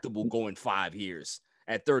comfortable going 5 years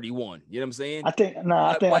at 31. You know what I'm saying? I think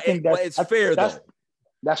that's fair though.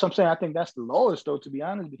 That's what I'm saying. I think that's the lowest though, to be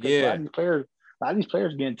honest, because a lot of these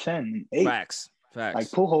players getting 10, 8. Facts. Like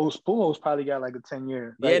Pujols probably got like a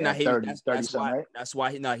 10-year. Yeah, now 30 something, right? That's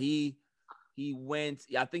why he went,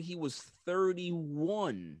 I think he was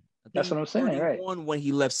 31. That's what I'm saying, right? When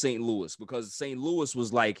he left St. Louis, because St. Louis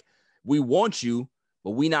was like, we want you,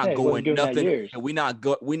 but we're not going nothing. And we're not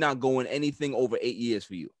going anything over 8 years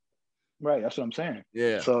for you. Right. That's what I'm saying.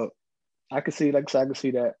 Yeah. So I could see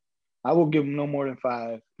that. I will give him no more than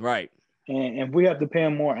 5. Right. And if we have to pay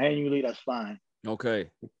him more annually, that's fine.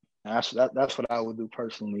 Okay. That's what I would do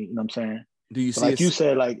personally. You know what I'm saying? Do you see? Like you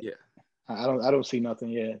said, like, I don't see nothing.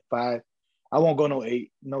 Yeah, 5. I won't go no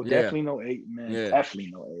 8. No, definitely no 8, man. Yeah.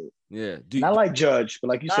 Definitely no 8. Yeah. Not like Judge, but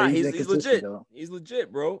like you said, he's legit. Though. He's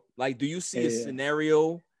legit, bro. Like, do you see a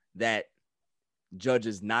scenario that Judge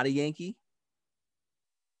is not a Yankee?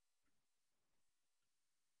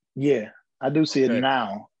 Yeah, I do see it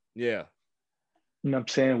now. Yeah. You know what I'm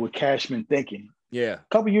saying? With Cashman thinking. Yeah. A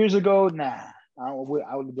couple years ago, I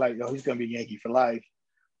would be like, oh, he's going to be a Yankee for life.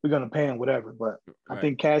 We're going to pay him whatever. But I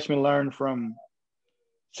think Cashman learned from,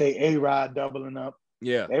 say, A-Rod doubling up.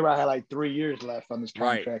 Yeah. A-Rod had like 3 years left on his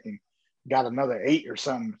contract and got another 8 or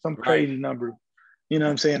something, some crazy number. You know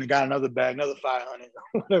what I'm saying? And got another bag, another 500,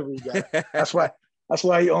 whatever he got. That's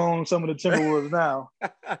why he owns some of the Timberwolves now.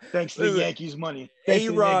 Thanks to the Yankees' money.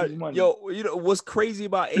 A-Rod, yo, you know what's crazy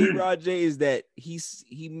about A-Rod, Jay, is that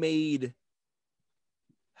he made.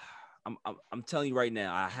 I'm telling you right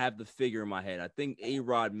now, I have the figure in my head. I think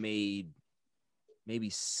A-Rod made maybe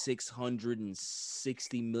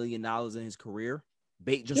 $660 million in his career,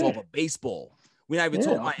 just off of baseball. We're not even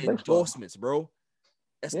talking about endorsements, bro.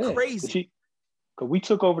 That's crazy. Because we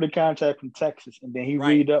took over the contract from Texas, and then he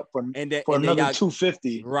read up for another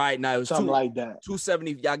 250. Right now, it was something like that.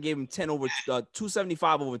 270. Y'all gave him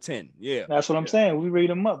 275 over 10. Yeah, that's what I'm saying. We read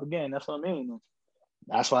him up again. That's what I mean.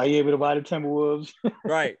 That's why he able to buy the Timberwolves.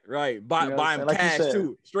 right. Buy him like cash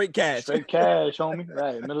too. Straight cash, homie.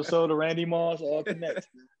 Right. Minnesota, Randy Moss, all connects.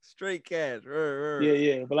 Straight cash.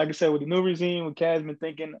 Yeah. But like I said, with the new regime, with Cashman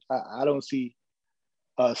thinking, I don't see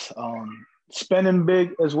us spending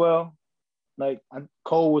big as well. Like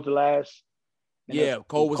Cole was the last.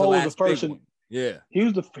 Cole was the last person. Yeah, he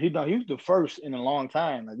was the first in a long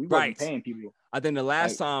time. Like we weren't paying people. I think the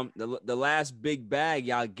last time, the last big bag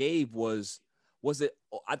y'all gave was it?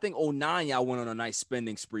 I think 2009 y'all went on a nice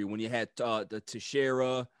spending spree when you had the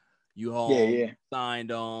Teixeira. You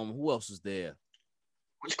signed who else was there?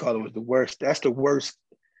 Which color was the worst? That's the worst.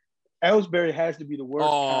 Ellsbury has to be the worst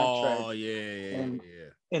contract. Oh yeah.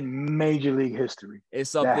 in Major League history.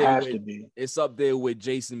 It's up that there has with to be. It's up there with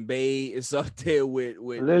Jason Bay. It's up there with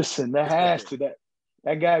Listen, that has to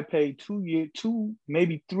that guy played 2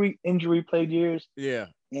 maybe 3 injury played years. Yeah.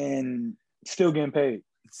 And still getting paid.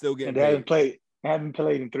 Still getting and they paid. haven't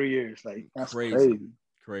played in 3 years. Like that's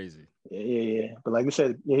crazy. Yeah. But like I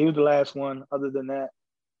said, he was the last one. Other than that,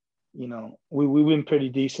 we've been pretty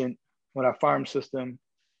decent with our farm system.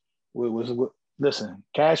 Listen,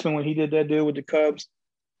 Cashman, when he did that deal with the Cubs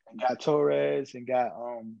and got Torres and got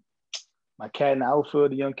my cat in the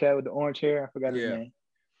outfield, the young cat with the orange hair, I forgot his name.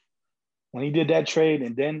 When he did that trade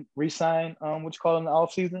and then re-signed what you call in the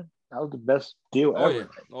offseason, that was the best deal ever.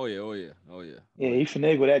 Oh yeah. Yeah, he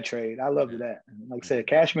finagled that trade. I loved that. Like I said,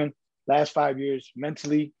 Cashman, last 5 years,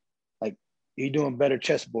 mentally, like he doing better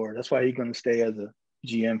chessboard. That's why he's gonna stay as a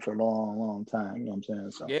GM for a long, long time. You know what I'm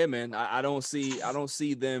saying? So yeah, man. I don't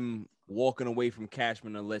see them walking away from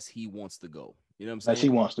Cashman unless he wants to go. You know what I'm saying? Unless he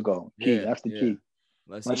wants to go. Key. Yeah, that's the key.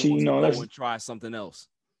 Unless he wants to go and try something else.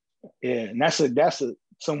 Yeah, and that's a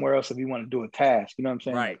somewhere else if you want to do a task. You know what I'm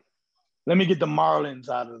saying? Right. Let me get the Marlins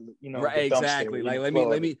out of right, the exactly. Like let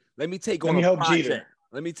me take on a project. Jeter.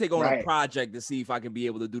 Let me take on a project to see if I can be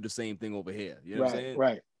able to do the same thing over here. You know what I'm saying?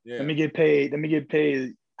 Right. Yeah. Let me get paid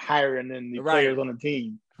higher than the players on the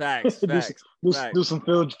team. Facts. do some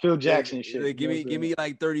Phil Jackson shit. Give me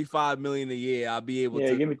like $35 million a year. I'll be able to.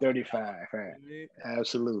 Yeah, give me 35. Right.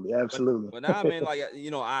 Absolutely. But now, man, like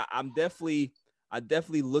I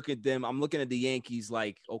definitely look at them. I'm looking at the Yankees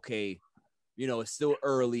like, okay, it's still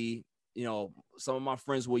early. Some of my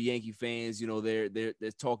friends were Yankee fans. They're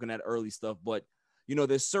talking that early stuff, but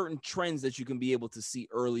there's certain trends that you can be able to see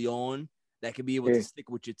early on that can be able to stick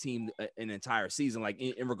with your team an entire season. Like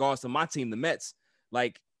in regards to my team, the Mets,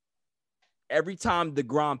 like every time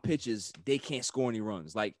DeGrom pitches, they can't score any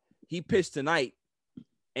runs. Like he pitched tonight,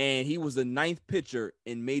 and he was the 9th pitcher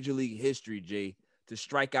in Major League history, Jay, to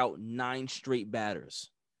strike out 9 straight batters.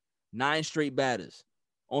 9 straight batters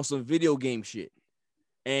on some video game shit.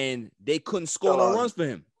 And they couldn't score no runs for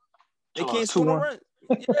him. They can't score no runs.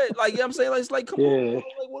 Yeah, like, you know what I'm saying? Like, it's like, come on, bro.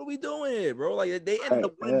 Like, what are we doing here, bro? Like, they ended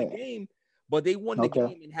up winning the game, but they won the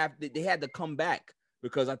game and they had to come back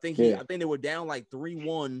because I think they were down like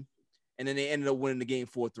 3-1, and then they ended up winning the game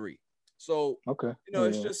 4-3. So,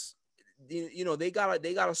 it's just, they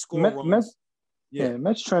gotta score runs.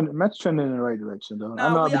 Mets trending in the right direction, though.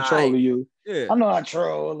 I know I be trolling you. Yeah. I know I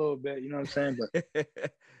troll a little bit, you know what I'm saying? But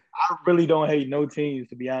I really don't hate no teams,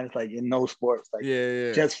 to be honest, like in no sports. Like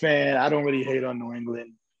Jets fan, I don't really hate on New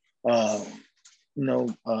England.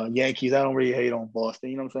 Yankees, I don't really hate on Boston.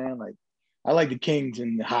 You know what I'm saying? Like I like the Kings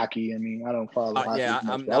in hockey. I mean, I don't follow hockey as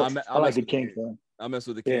much. I like the Kings. I mess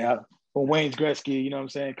with the Kings. Yeah, for Wayne's Gretzky, you know what I'm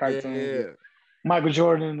saying? Cartoons. Yeah. Michael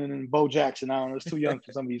Jordan and Bo Jackson. I don't know. It's too young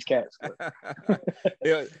for some of these cats.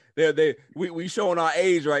 We showing our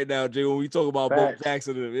age right now, Jay, when we talk about Bo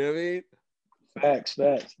Jackson. You know what I mean? Facts.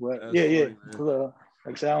 But funny, like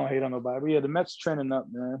I said, I don't hate on nobody. But the Mets trending up,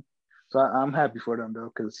 man. So I'm happy for them though,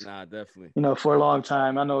 because definitely. For a long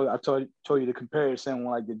time, I know I told you the comparison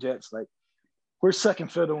like the Jets, like we're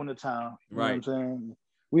second fiddle in the town. You know what I'm saying?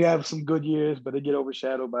 We have some good years, but they get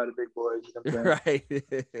overshadowed by the big boys. You know what I'm saying?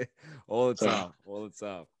 Right. All the time.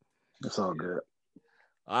 It's all good.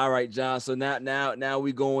 All right, John. So now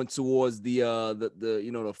we going towards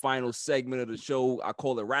the final segment of the show. I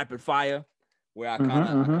call it rapid fire, where I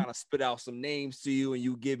kind of spit out some names to you, and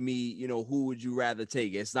you give me, who would you rather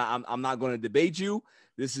take? It's not. I'm not going to debate you.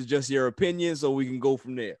 This is just your opinion, so we can go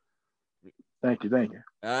from there. Thank you.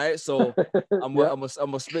 All right, so I'm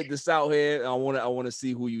gonna spit this out here. I want to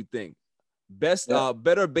see who you think.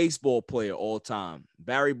 Better baseball player all time: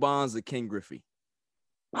 Barry Bonds or Ken Griffey?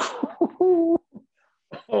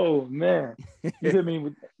 Oh man, you hit me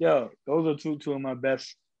with those are two of my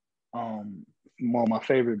best, one of my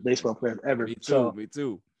favorite baseball players ever. Me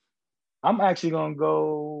too. I'm actually gonna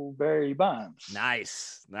go Barry Bonds.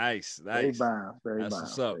 Nice. Barry Bonds.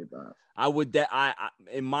 What's up. I would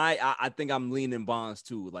I think I'm leaning Bonds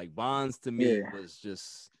too. Like Bonds to me was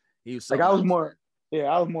just he was like I was more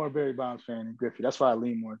a Barry Bonds fan than Griffey. That's why I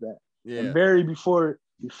lean more to that. Yeah. And Barry before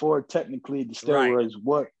technically the steroids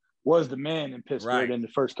was the man in Pittsburgh in the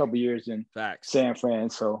first couple years in San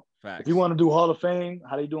Fran. So if you want to do Hall of Fame,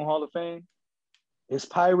 how they doing Hall of Fame? His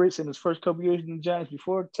Pirates in his first couple years in the Giants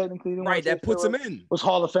before technically that puts him in. Was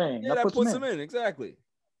Hall of Fame. Yeah, that puts him in. Exactly.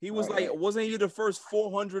 He was wasn't he the first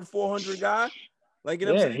 400 guy? Like, you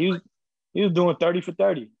know what I'm saying? He was doing 30 for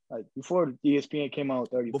 30. Like before the ESPN came out,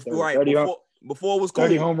 30 for 30. Right, before it was cool.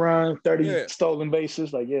 30 home runs, 30 stolen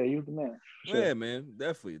bases. Like, he was the man. Sure. Yeah, man.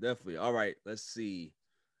 Definitely. All right, let's see.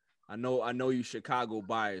 I know you Chicago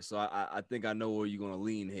bias, so I think I know where you're gonna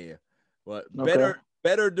lean here. But Okay.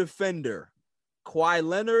 better defender, Kawhi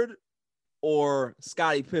Leonard or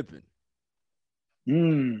Scottie Pippen?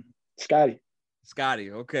 Scotty.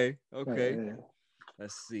 Scottie, okay. Yeah.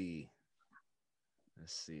 Let's see.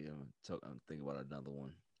 I'm thinking about another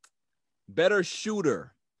one. Better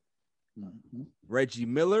shooter, Reggie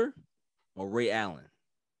Miller or Ray Allen?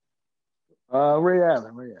 Ray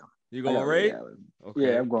Allen. You going Ray? Allen. Okay.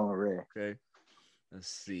 Yeah, I'm going with Ray. Okay. Let's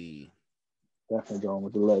see. Definitely going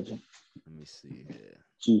with the legend. Let me see here.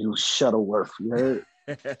 Jesus Shuttleworth, you heard?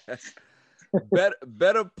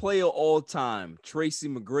 better player all time, Tracy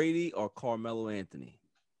McGrady or Carmelo Anthony?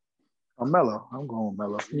 Melo. I'm going with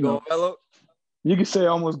Melo. You going Melo? You can say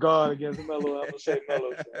almost God against Melo. I'm gonna say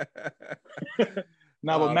Melo.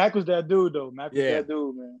 But Mac was that dude though. Mac was that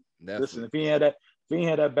dude, man. Definitely. Listen, if he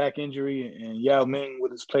had that back injury and Yao Ming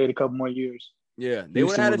would have played a couple more years, yeah, they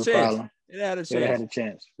would have had a chance. They had a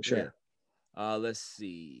chance for sure. Yeah. Let's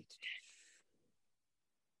see.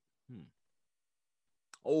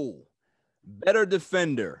 Oh, better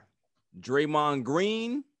defender, Draymond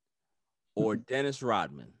Green or Dennis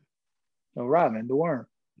Rodman? No, Rodman, the worm.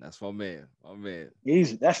 That's my man.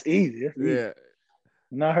 Easy. That's easy. Yeah.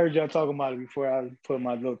 And I heard y'all talking about it before I put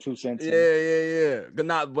my little 2 cents in. Yeah.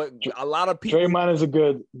 But a lot of people. Draymond is a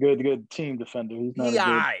good team defender. He's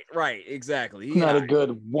not right, exactly. He's not a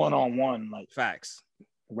good one-on-one. Like facts.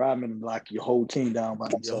 Rodman lock your whole team down by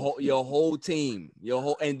himself. Your whole team.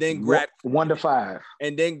 And then grab 1 to 5.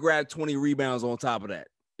 And then grab 20 rebounds on top of that.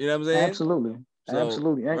 You know what I'm saying?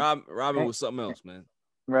 Absolutely. And Robin was something else, man.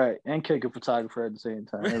 Right. And kick a photographer at the same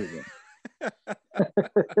time. Everything.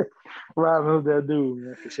 Robin was that dude,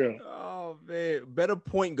 man, for sure. Oh man. Better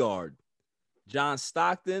point guard, John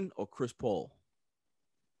Stockton or Chris Paul?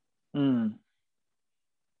 You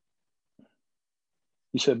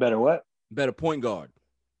said better what? Better point guard.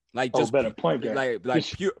 Like just better point guard. Like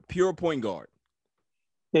pure point guard.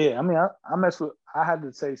 Yeah, I mean I had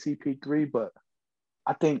to say CP3, but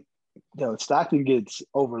I think Stockton gets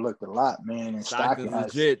overlooked a lot, man. And Stockton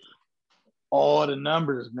has legit. All the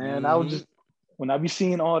numbers, man. I was just when I be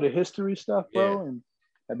seeing all the history stuff, bro, and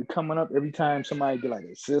I be coming up every time somebody get like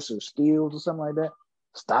assists or steals or something like that.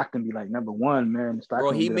 Stockton be like number 1, man. Stockton,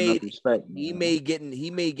 bro, he made respect, he made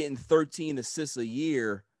getting 13 assists a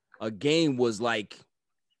year a game was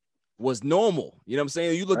normal. You know what I'm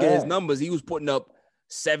saying? You look at his numbers, he was putting up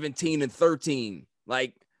 17 and 13.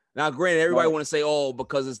 Like, now granted, everybody want to say, oh,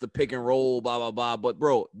 because it's the pick and roll, blah, blah, blah. But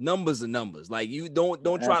bro, numbers are numbers. Like, you don't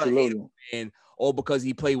try to hate him, man. Oh, because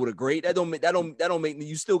he played with a great. That don't make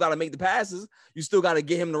you still gotta make the passes. You still gotta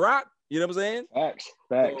get him to rock. You know what I'm saying?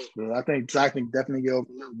 Facts. So, I think Stockton definitely get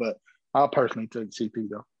overlooked, but I'll personally take CP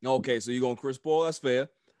though. Okay, so you're going Chris Paul, that's fair.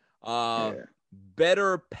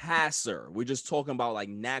 Better passer. We're just talking about like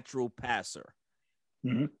natural passer.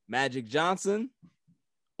 Magic Johnson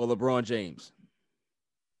or LeBron James?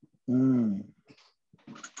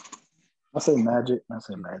 I say Magic.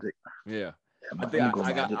 Yeah. I think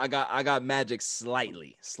I got Magic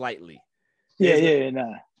slightly.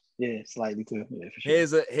 Yeah, slightly too. Yeah, for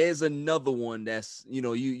sure. Here's another one that's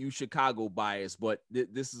you Chicago bias, but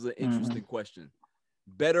this is an interesting question.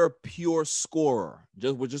 Better pure scorer.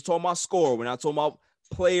 We're just talking about scorer. We're not talking about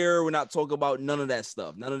player. We're not talking about none of that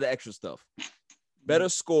stuff. None of the extra stuff. Better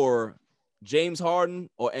scorer, James Harden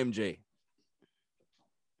or MJ?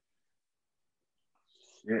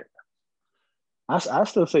 Yeah. I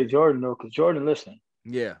still say Jordan though, because Jordan, listen.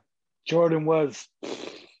 Yeah. Jordan was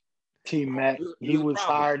Team Mac. He was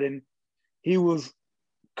Harden. He was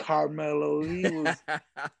Carmelo. He was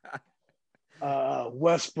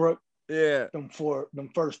Westbrook. Yeah. Them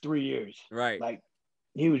first 3 years. Right. Like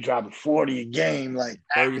he was dropping 40 a game, like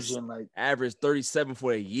averaging average 37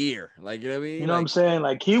 for a year. Like, you know what I mean? You know what I'm saying?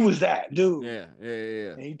 Like he was that dude. Yeah.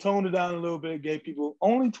 And he toned it down a little bit, gave people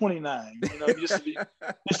only 29, just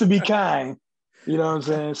to be kind. You know what I'm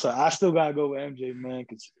saying? So I still gotta go with MJ, man,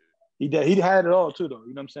 because he had it all too, though.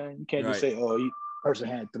 You know what I'm saying? You can't just say, oh, person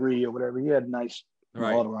had 3 or whatever. He had a nice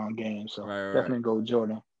all around game. So definitely go with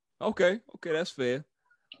Jordan. Okay, that's fair.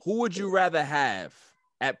 Who would you rather have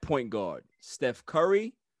at point guard, Steph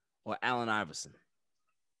Curry or Allen Iverson?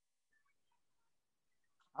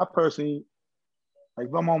 I personally, like,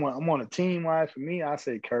 if I'm on a team wise, for me, I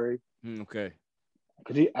say Curry. Okay.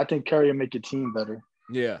 Because I think Curry will make your team better.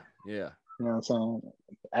 Yeah. You know what I'm saying?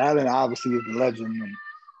 Allen obviously is the legend. And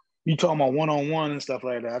you talking about one-on-one and stuff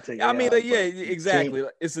like that. I take. Exactly.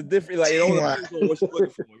 It's a different. Like, it only depends on what you're looking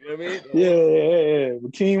for. You know what I Yeah. mean?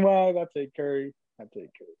 But team-wise, I take Curry.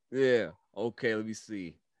 Yeah. Okay. Let me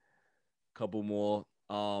see. Couple more.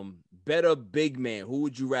 Better big man. Who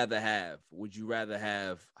would you rather have? Would you rather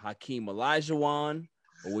have Hakeem Olajuwon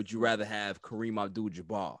or would you rather have Kareem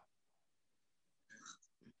Abdul-Jabbar?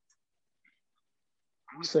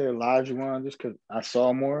 I would say Olajuwon just because I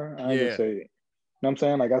saw more. I would say, you know what I'm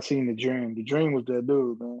saying? Like, I seen the Dream. The Dream was that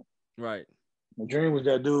dude, man. Right. The Dream was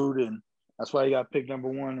that dude, and that's why he got picked number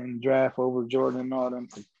 1 in the draft over Jordan and all them.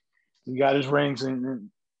 He got his rings and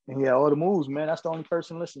he had all the moves, man. That's the only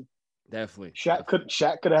person listening. Definitely. Shaq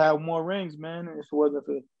could have had more rings, man, if it wasn't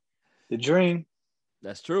for the Dream.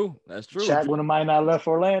 That's true. Shaq would have might not left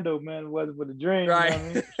Orlando, man, if it wasn't for the Dream. Right.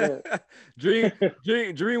 You know what I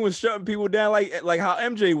mean? Dream was shutting people down like how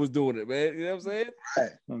MJ was doing it, man. You know what I'm saying? Right.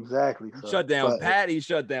 Exactly. He shut down Pat. He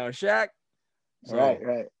shut down Shaq. So, right.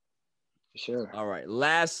 For sure. All right.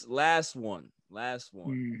 Last one.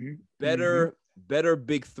 Mm-hmm. Better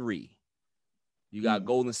big three. You got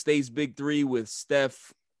Golden State's big three with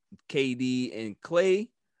Steph, KD, and Clay,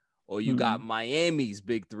 or you got Miami's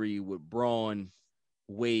big three with Braun,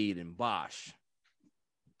 Wade, and Bosh.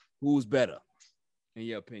 Who's better, in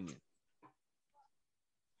your opinion?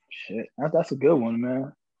 Shit, that's a good one,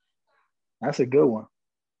 man. That's a good one.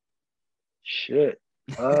 Shit.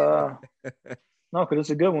 No, because it's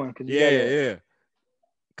a good one. Yeah.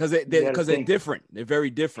 Because they're different. They're very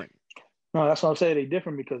different. No, that's what I'm saying. They're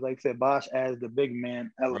different because, like I said, Bosh adds the big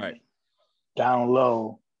man element down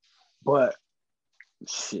low. But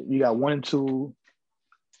shit, you got 1 and 2.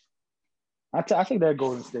 I think that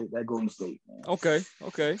Golden State, man. Okay. I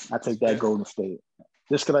take that Golden State.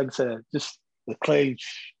 Just because, like I said, just the prime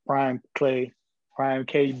KD,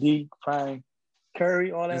 prime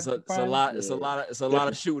Curry, all that. It's a lot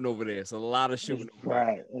of shooting over there. It's a lot of shooting.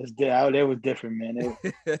 Right. They was different, man.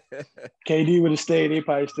 KD would have stayed, they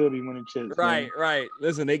probably still be winning chips. Right.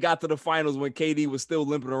 Listen, they got to the finals when KD was still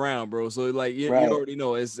limping around, bro. So like you already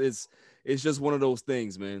know it's just one of those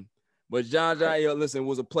things, man. But John, listen, it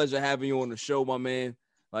was a pleasure having you on the show, my man.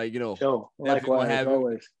 Like, definitely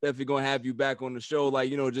gonna have you back on the show.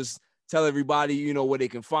 Like, just tell everybody, where they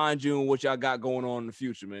can find you and what y'all got going on in the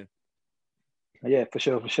future, man. Yeah, for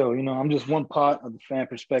sure. I'm just one part of the Fan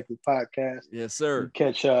Perspective podcast. Yes, sir. You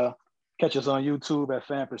catch us on YouTube at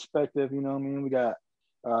Fan Perspective. You know what I mean? We got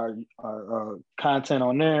our content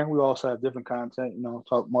on there. We also have different content,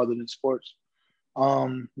 talk more than sports.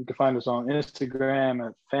 You can find us on Instagram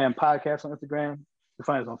at Fan Podcast on Instagram. You can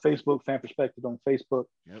find us on Facebook, Fan Perspective on Facebook.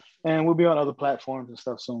 Yep. And we'll be on other platforms and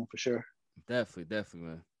stuff soon for sure. Definitely,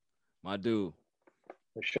 man. My dude.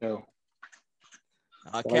 For sure.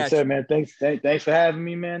 Like I said, man, thanks for having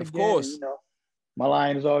me, man. Of course. My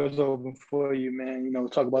line is always open for you, man.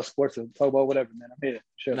 Talk about sports and talk about whatever, man. I'm here.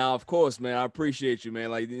 Sure. Now, of course, man. I appreciate you, man.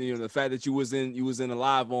 Like, the fact that you was in the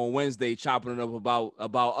live on Wednesday chopping it up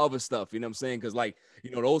about other stuff. You know what I'm saying? Because like,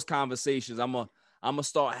 those conversations, I'm gonna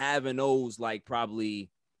start having those like probably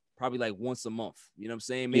like once a month. You know what I'm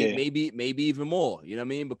saying? Maybe even more. You know what I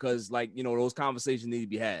mean? Because like, those conversations need to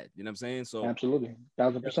be had. You know what I'm saying? So absolutely,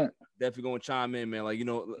 1,000%. Definitely gonna chime in, man. Like,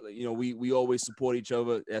 we always support each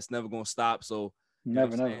other. That's never gonna stop. So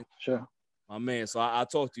never. Sure. My man. So I'll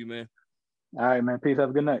talk to you, man. All right, man. Peace. Have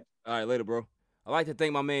a good night. All right, later, bro. I'd like to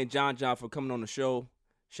thank my man John for coming on the show.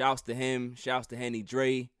 Shouts to him. Shouts to Henny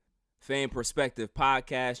Dre. Fan Perspective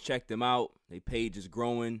Podcast. Check them out. Their page is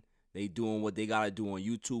growing. They doing what they got to do on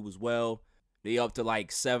YouTube as well. They up to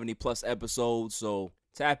like 70 plus episodes. So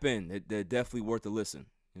tap in. They're definitely worth a listen.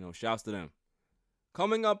 Shouts to them.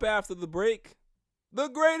 Coming up after the break, the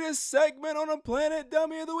greatest segment on the planet,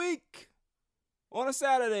 Dummy of the Week. On a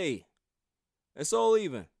Saturday. It's all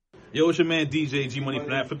even. Yo, it's your man DJ G Money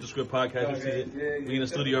from that Flip the Script podcast. You see it? We in the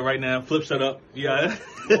studio right now. Flip, shut up. Yeah.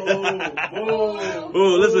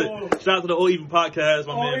 Oh, listen. Shout out to the All Even podcast.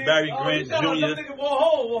 My man Barry Grant Jr.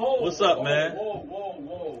 What's up, man?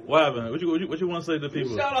 What happened? What you want to say to the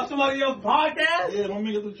people? Shout out somebody else's podcast. Yeah, don't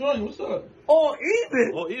make it the joint. What's up? All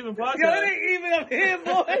Even. All Even podcast. Yo, it ain't even up here,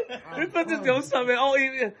 boy. We put this go something. All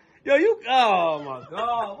Even. Yo, you. Oh my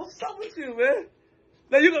God. What's up with you, man?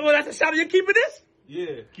 Now that's a shout out. You keeping this?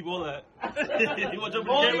 Yeah, keep all that. You want to jump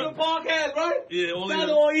All Even podcast, right? Yeah, All Even. Shout out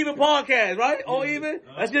to All Even podcast, right? All Even.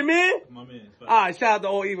 That's your man. My man. All right, shout out to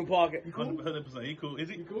All Even podcast. He cool? 100%. He cool. Is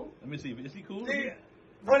he cool? Let me see. Is he cool? Yeah.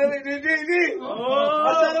 What is it, G?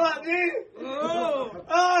 Oh. Shout out, G. Oh.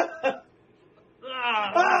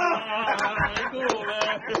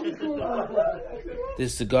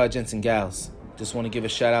 This is Cigar Gents and Gals. Just want to give a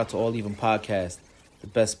shout out to All Even Podcast, the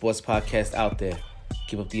best sports podcast out there.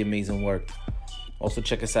 Keep up the amazing work. Also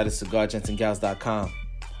check us out at cigargentsandgals.com.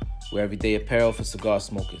 We're everyday apparel for cigar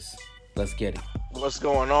smokers. Let's get it. What's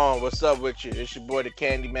going on? What's up with you? It's your boy, the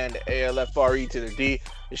Candyman, the ALFRE to the D.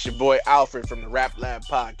 It's your boy Alfred from the Rap Lab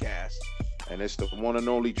Podcast. And it's the one and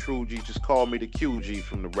only True G. Just call me the QG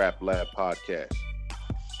from the Rap Lab Podcast.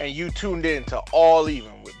 And you tuned in to All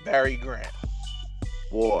Even with Barry Grant.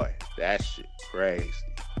 Boy, that shit crazy.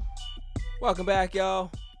 Welcome back,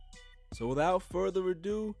 y'all. So without further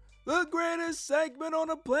ado, the greatest segment on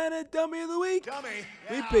the planet, Dummy of the Week. Dummy,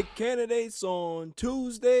 yeah. We pick candidates on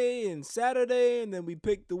Tuesday and Saturday, and then we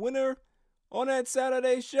pick the winner on that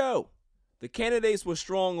Saturday show. The candidates were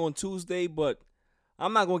strong on Tuesday, but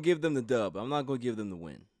I'm not going to give them the dub. I'm not going to give them the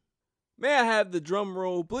win. May I have the drum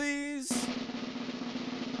roll, please?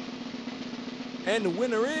 And the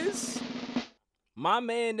winner is my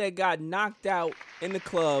man that got knocked out in the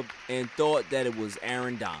club and thought that it was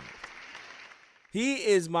Aaron Donald. He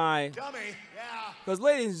is my dummy, yeah. Because,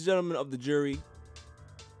 ladies and gentlemen of the jury,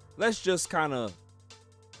 let's just kind of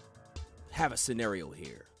have a scenario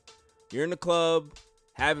here. You're in the club,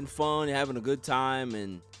 having fun, you're having a good time,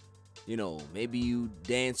 and, you know, maybe you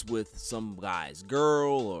dance with some guy's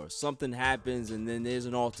girl or something happens, and then there's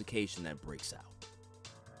an altercation that breaks out.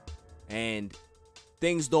 And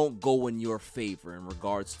things don't go in your favor in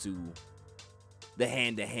regards to the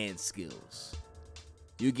hand-to-hand skills.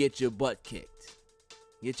 You get your butt kicked.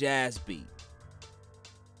 Get your ass beat.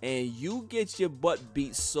 And you get your butt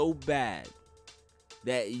beat so bad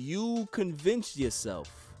that you convince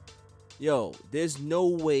yourself, yo, there's no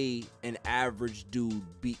way an average dude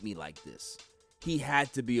beat me like this. He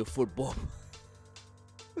had to be a football.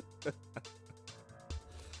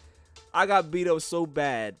 I got beat up so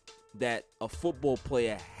bad that a football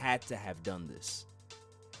player had to have done this.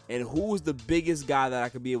 And who was the biggest guy that I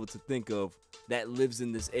could be able to think of that lives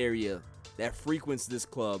in this area, that frequents this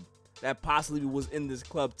club, that possibly was in this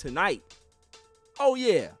club tonight? Oh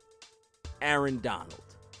yeah, Aaron Donald.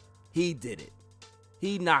 He did it.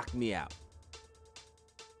 He knocked me out.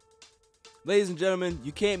 Ladies and gentlemen,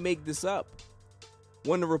 you can't make this up.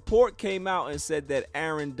 When the report came out and said that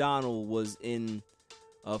Aaron Donald was in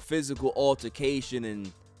a physical altercation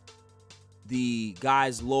and the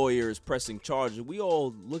guy's lawyer is pressing charges, we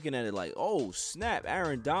all looking at it like, oh snap,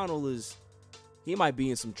 Aaron Donald he might be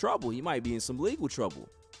in some trouble. He might be in some legal trouble.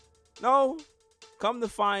 No, come to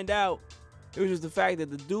find out, it was just the fact that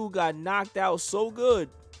the dude got knocked out so good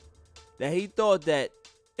that he thought that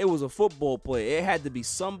it was a football player. It had to be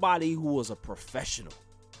somebody who was a professional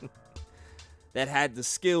that had the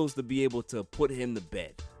skills to be able to put him to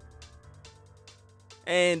bed.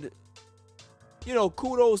 And, you know,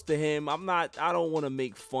 kudos to him. I don't want to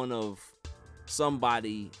make fun of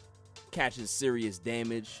somebody catching serious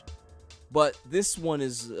damage. But this one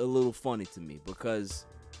is a little funny to me because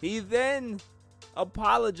he then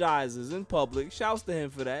apologizes in public. Shouts to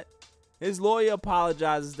him for that. His lawyer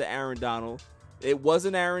apologizes to Aaron Donald. It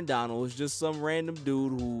wasn't Aaron Donald. It was just some random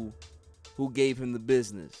dude who gave him the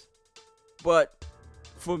business. But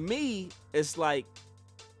for me, it's like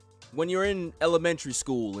when you're in elementary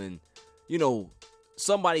school and, you know,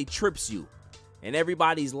 somebody trips you and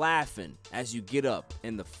everybody's laughing as you get up.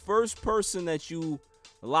 And the first person that you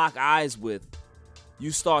lock eyes with,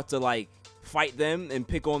 you start to like fight them and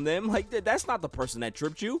pick on them. Like that's not the person that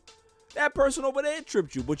tripped you. That person over there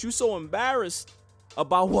tripped you, but you so embarrassed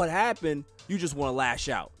about what happened, you just want to lash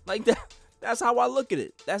out. Like that's how I look at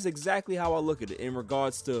it. That's exactly how I look at it in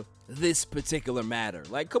regards to this particular matter.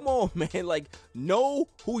 Like, come on, man. Like, know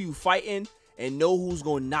who you fighting and know who's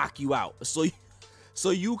going to knock you out. So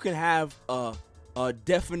you can have a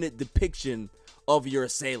definite depiction of your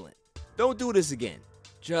assailant. Don't do this again.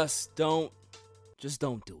 Just don't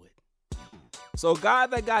do it. So a guy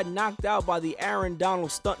that got knocked out by the Aaron Donald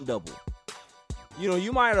stunt double, you know,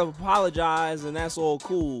 you might have apologized and that's all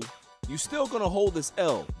cool. You're still going to hold this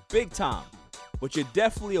L big time, but you're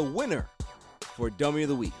definitely a winner for Dummy of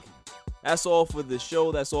the Week. That's all for this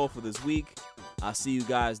show. That's all for this week. I'll see you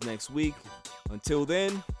guys next week. Until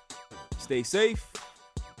then, stay safe,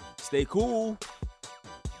 stay cool.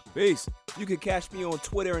 Peace. You can catch me on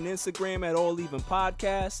Twitter and Instagram at All Even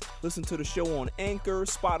Podcast. Listen to the show on Anchor,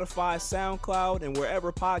 Spotify, SoundCloud, and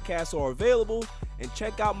wherever podcasts are available. And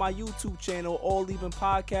check out my YouTube channel, All Even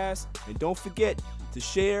Podcast. And don't forget to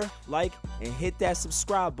share, like, and hit that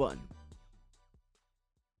subscribe button.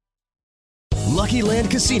 Lucky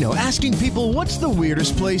Land Casino, asking people, what's the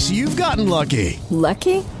weirdest place you've gotten lucky?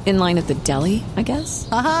 Lucky? In line at the deli, I guess?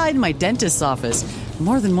 Aha, in my dentist's office.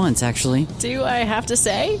 More than once, actually. Do I have to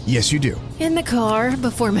say? Yes, you do. In the car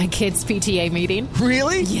before my kids' PTA meeting.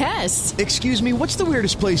 Really? Yes. Excuse me, what's the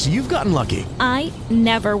weirdest place you've gotten lucky? I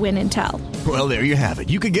never win and tell. Well, there you have it.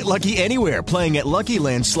 You can get lucky anywhere, playing at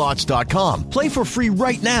LuckyLandSlots.com. Play for free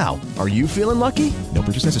right now. Are you feeling lucky? No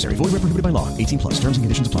purchase necessary. Void where prohibited by law. 18+. Terms and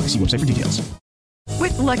conditions apply. See website for details.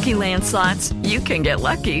 With Lucky Land Slots, you can get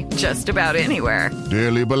lucky just about anywhere.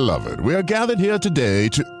 Dearly beloved, we are gathered here today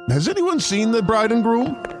to... Has anyone seen the bride and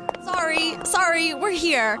groom? Sorry, we're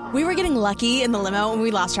here. We were getting lucky in the limo and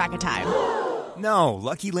we lost track of time. No,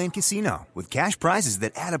 Lucky Land Casino, with cash prizes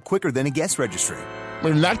that add up quicker than a guest registry.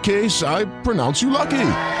 In that case, I pronounce you lucky.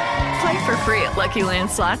 Play for free at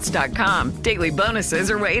LuckyLandSlots.com. Daily bonuses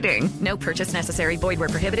are waiting. No purchase necessary. Void where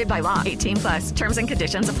prohibited by law. 18+. Terms and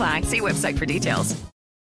conditions apply. See website for details.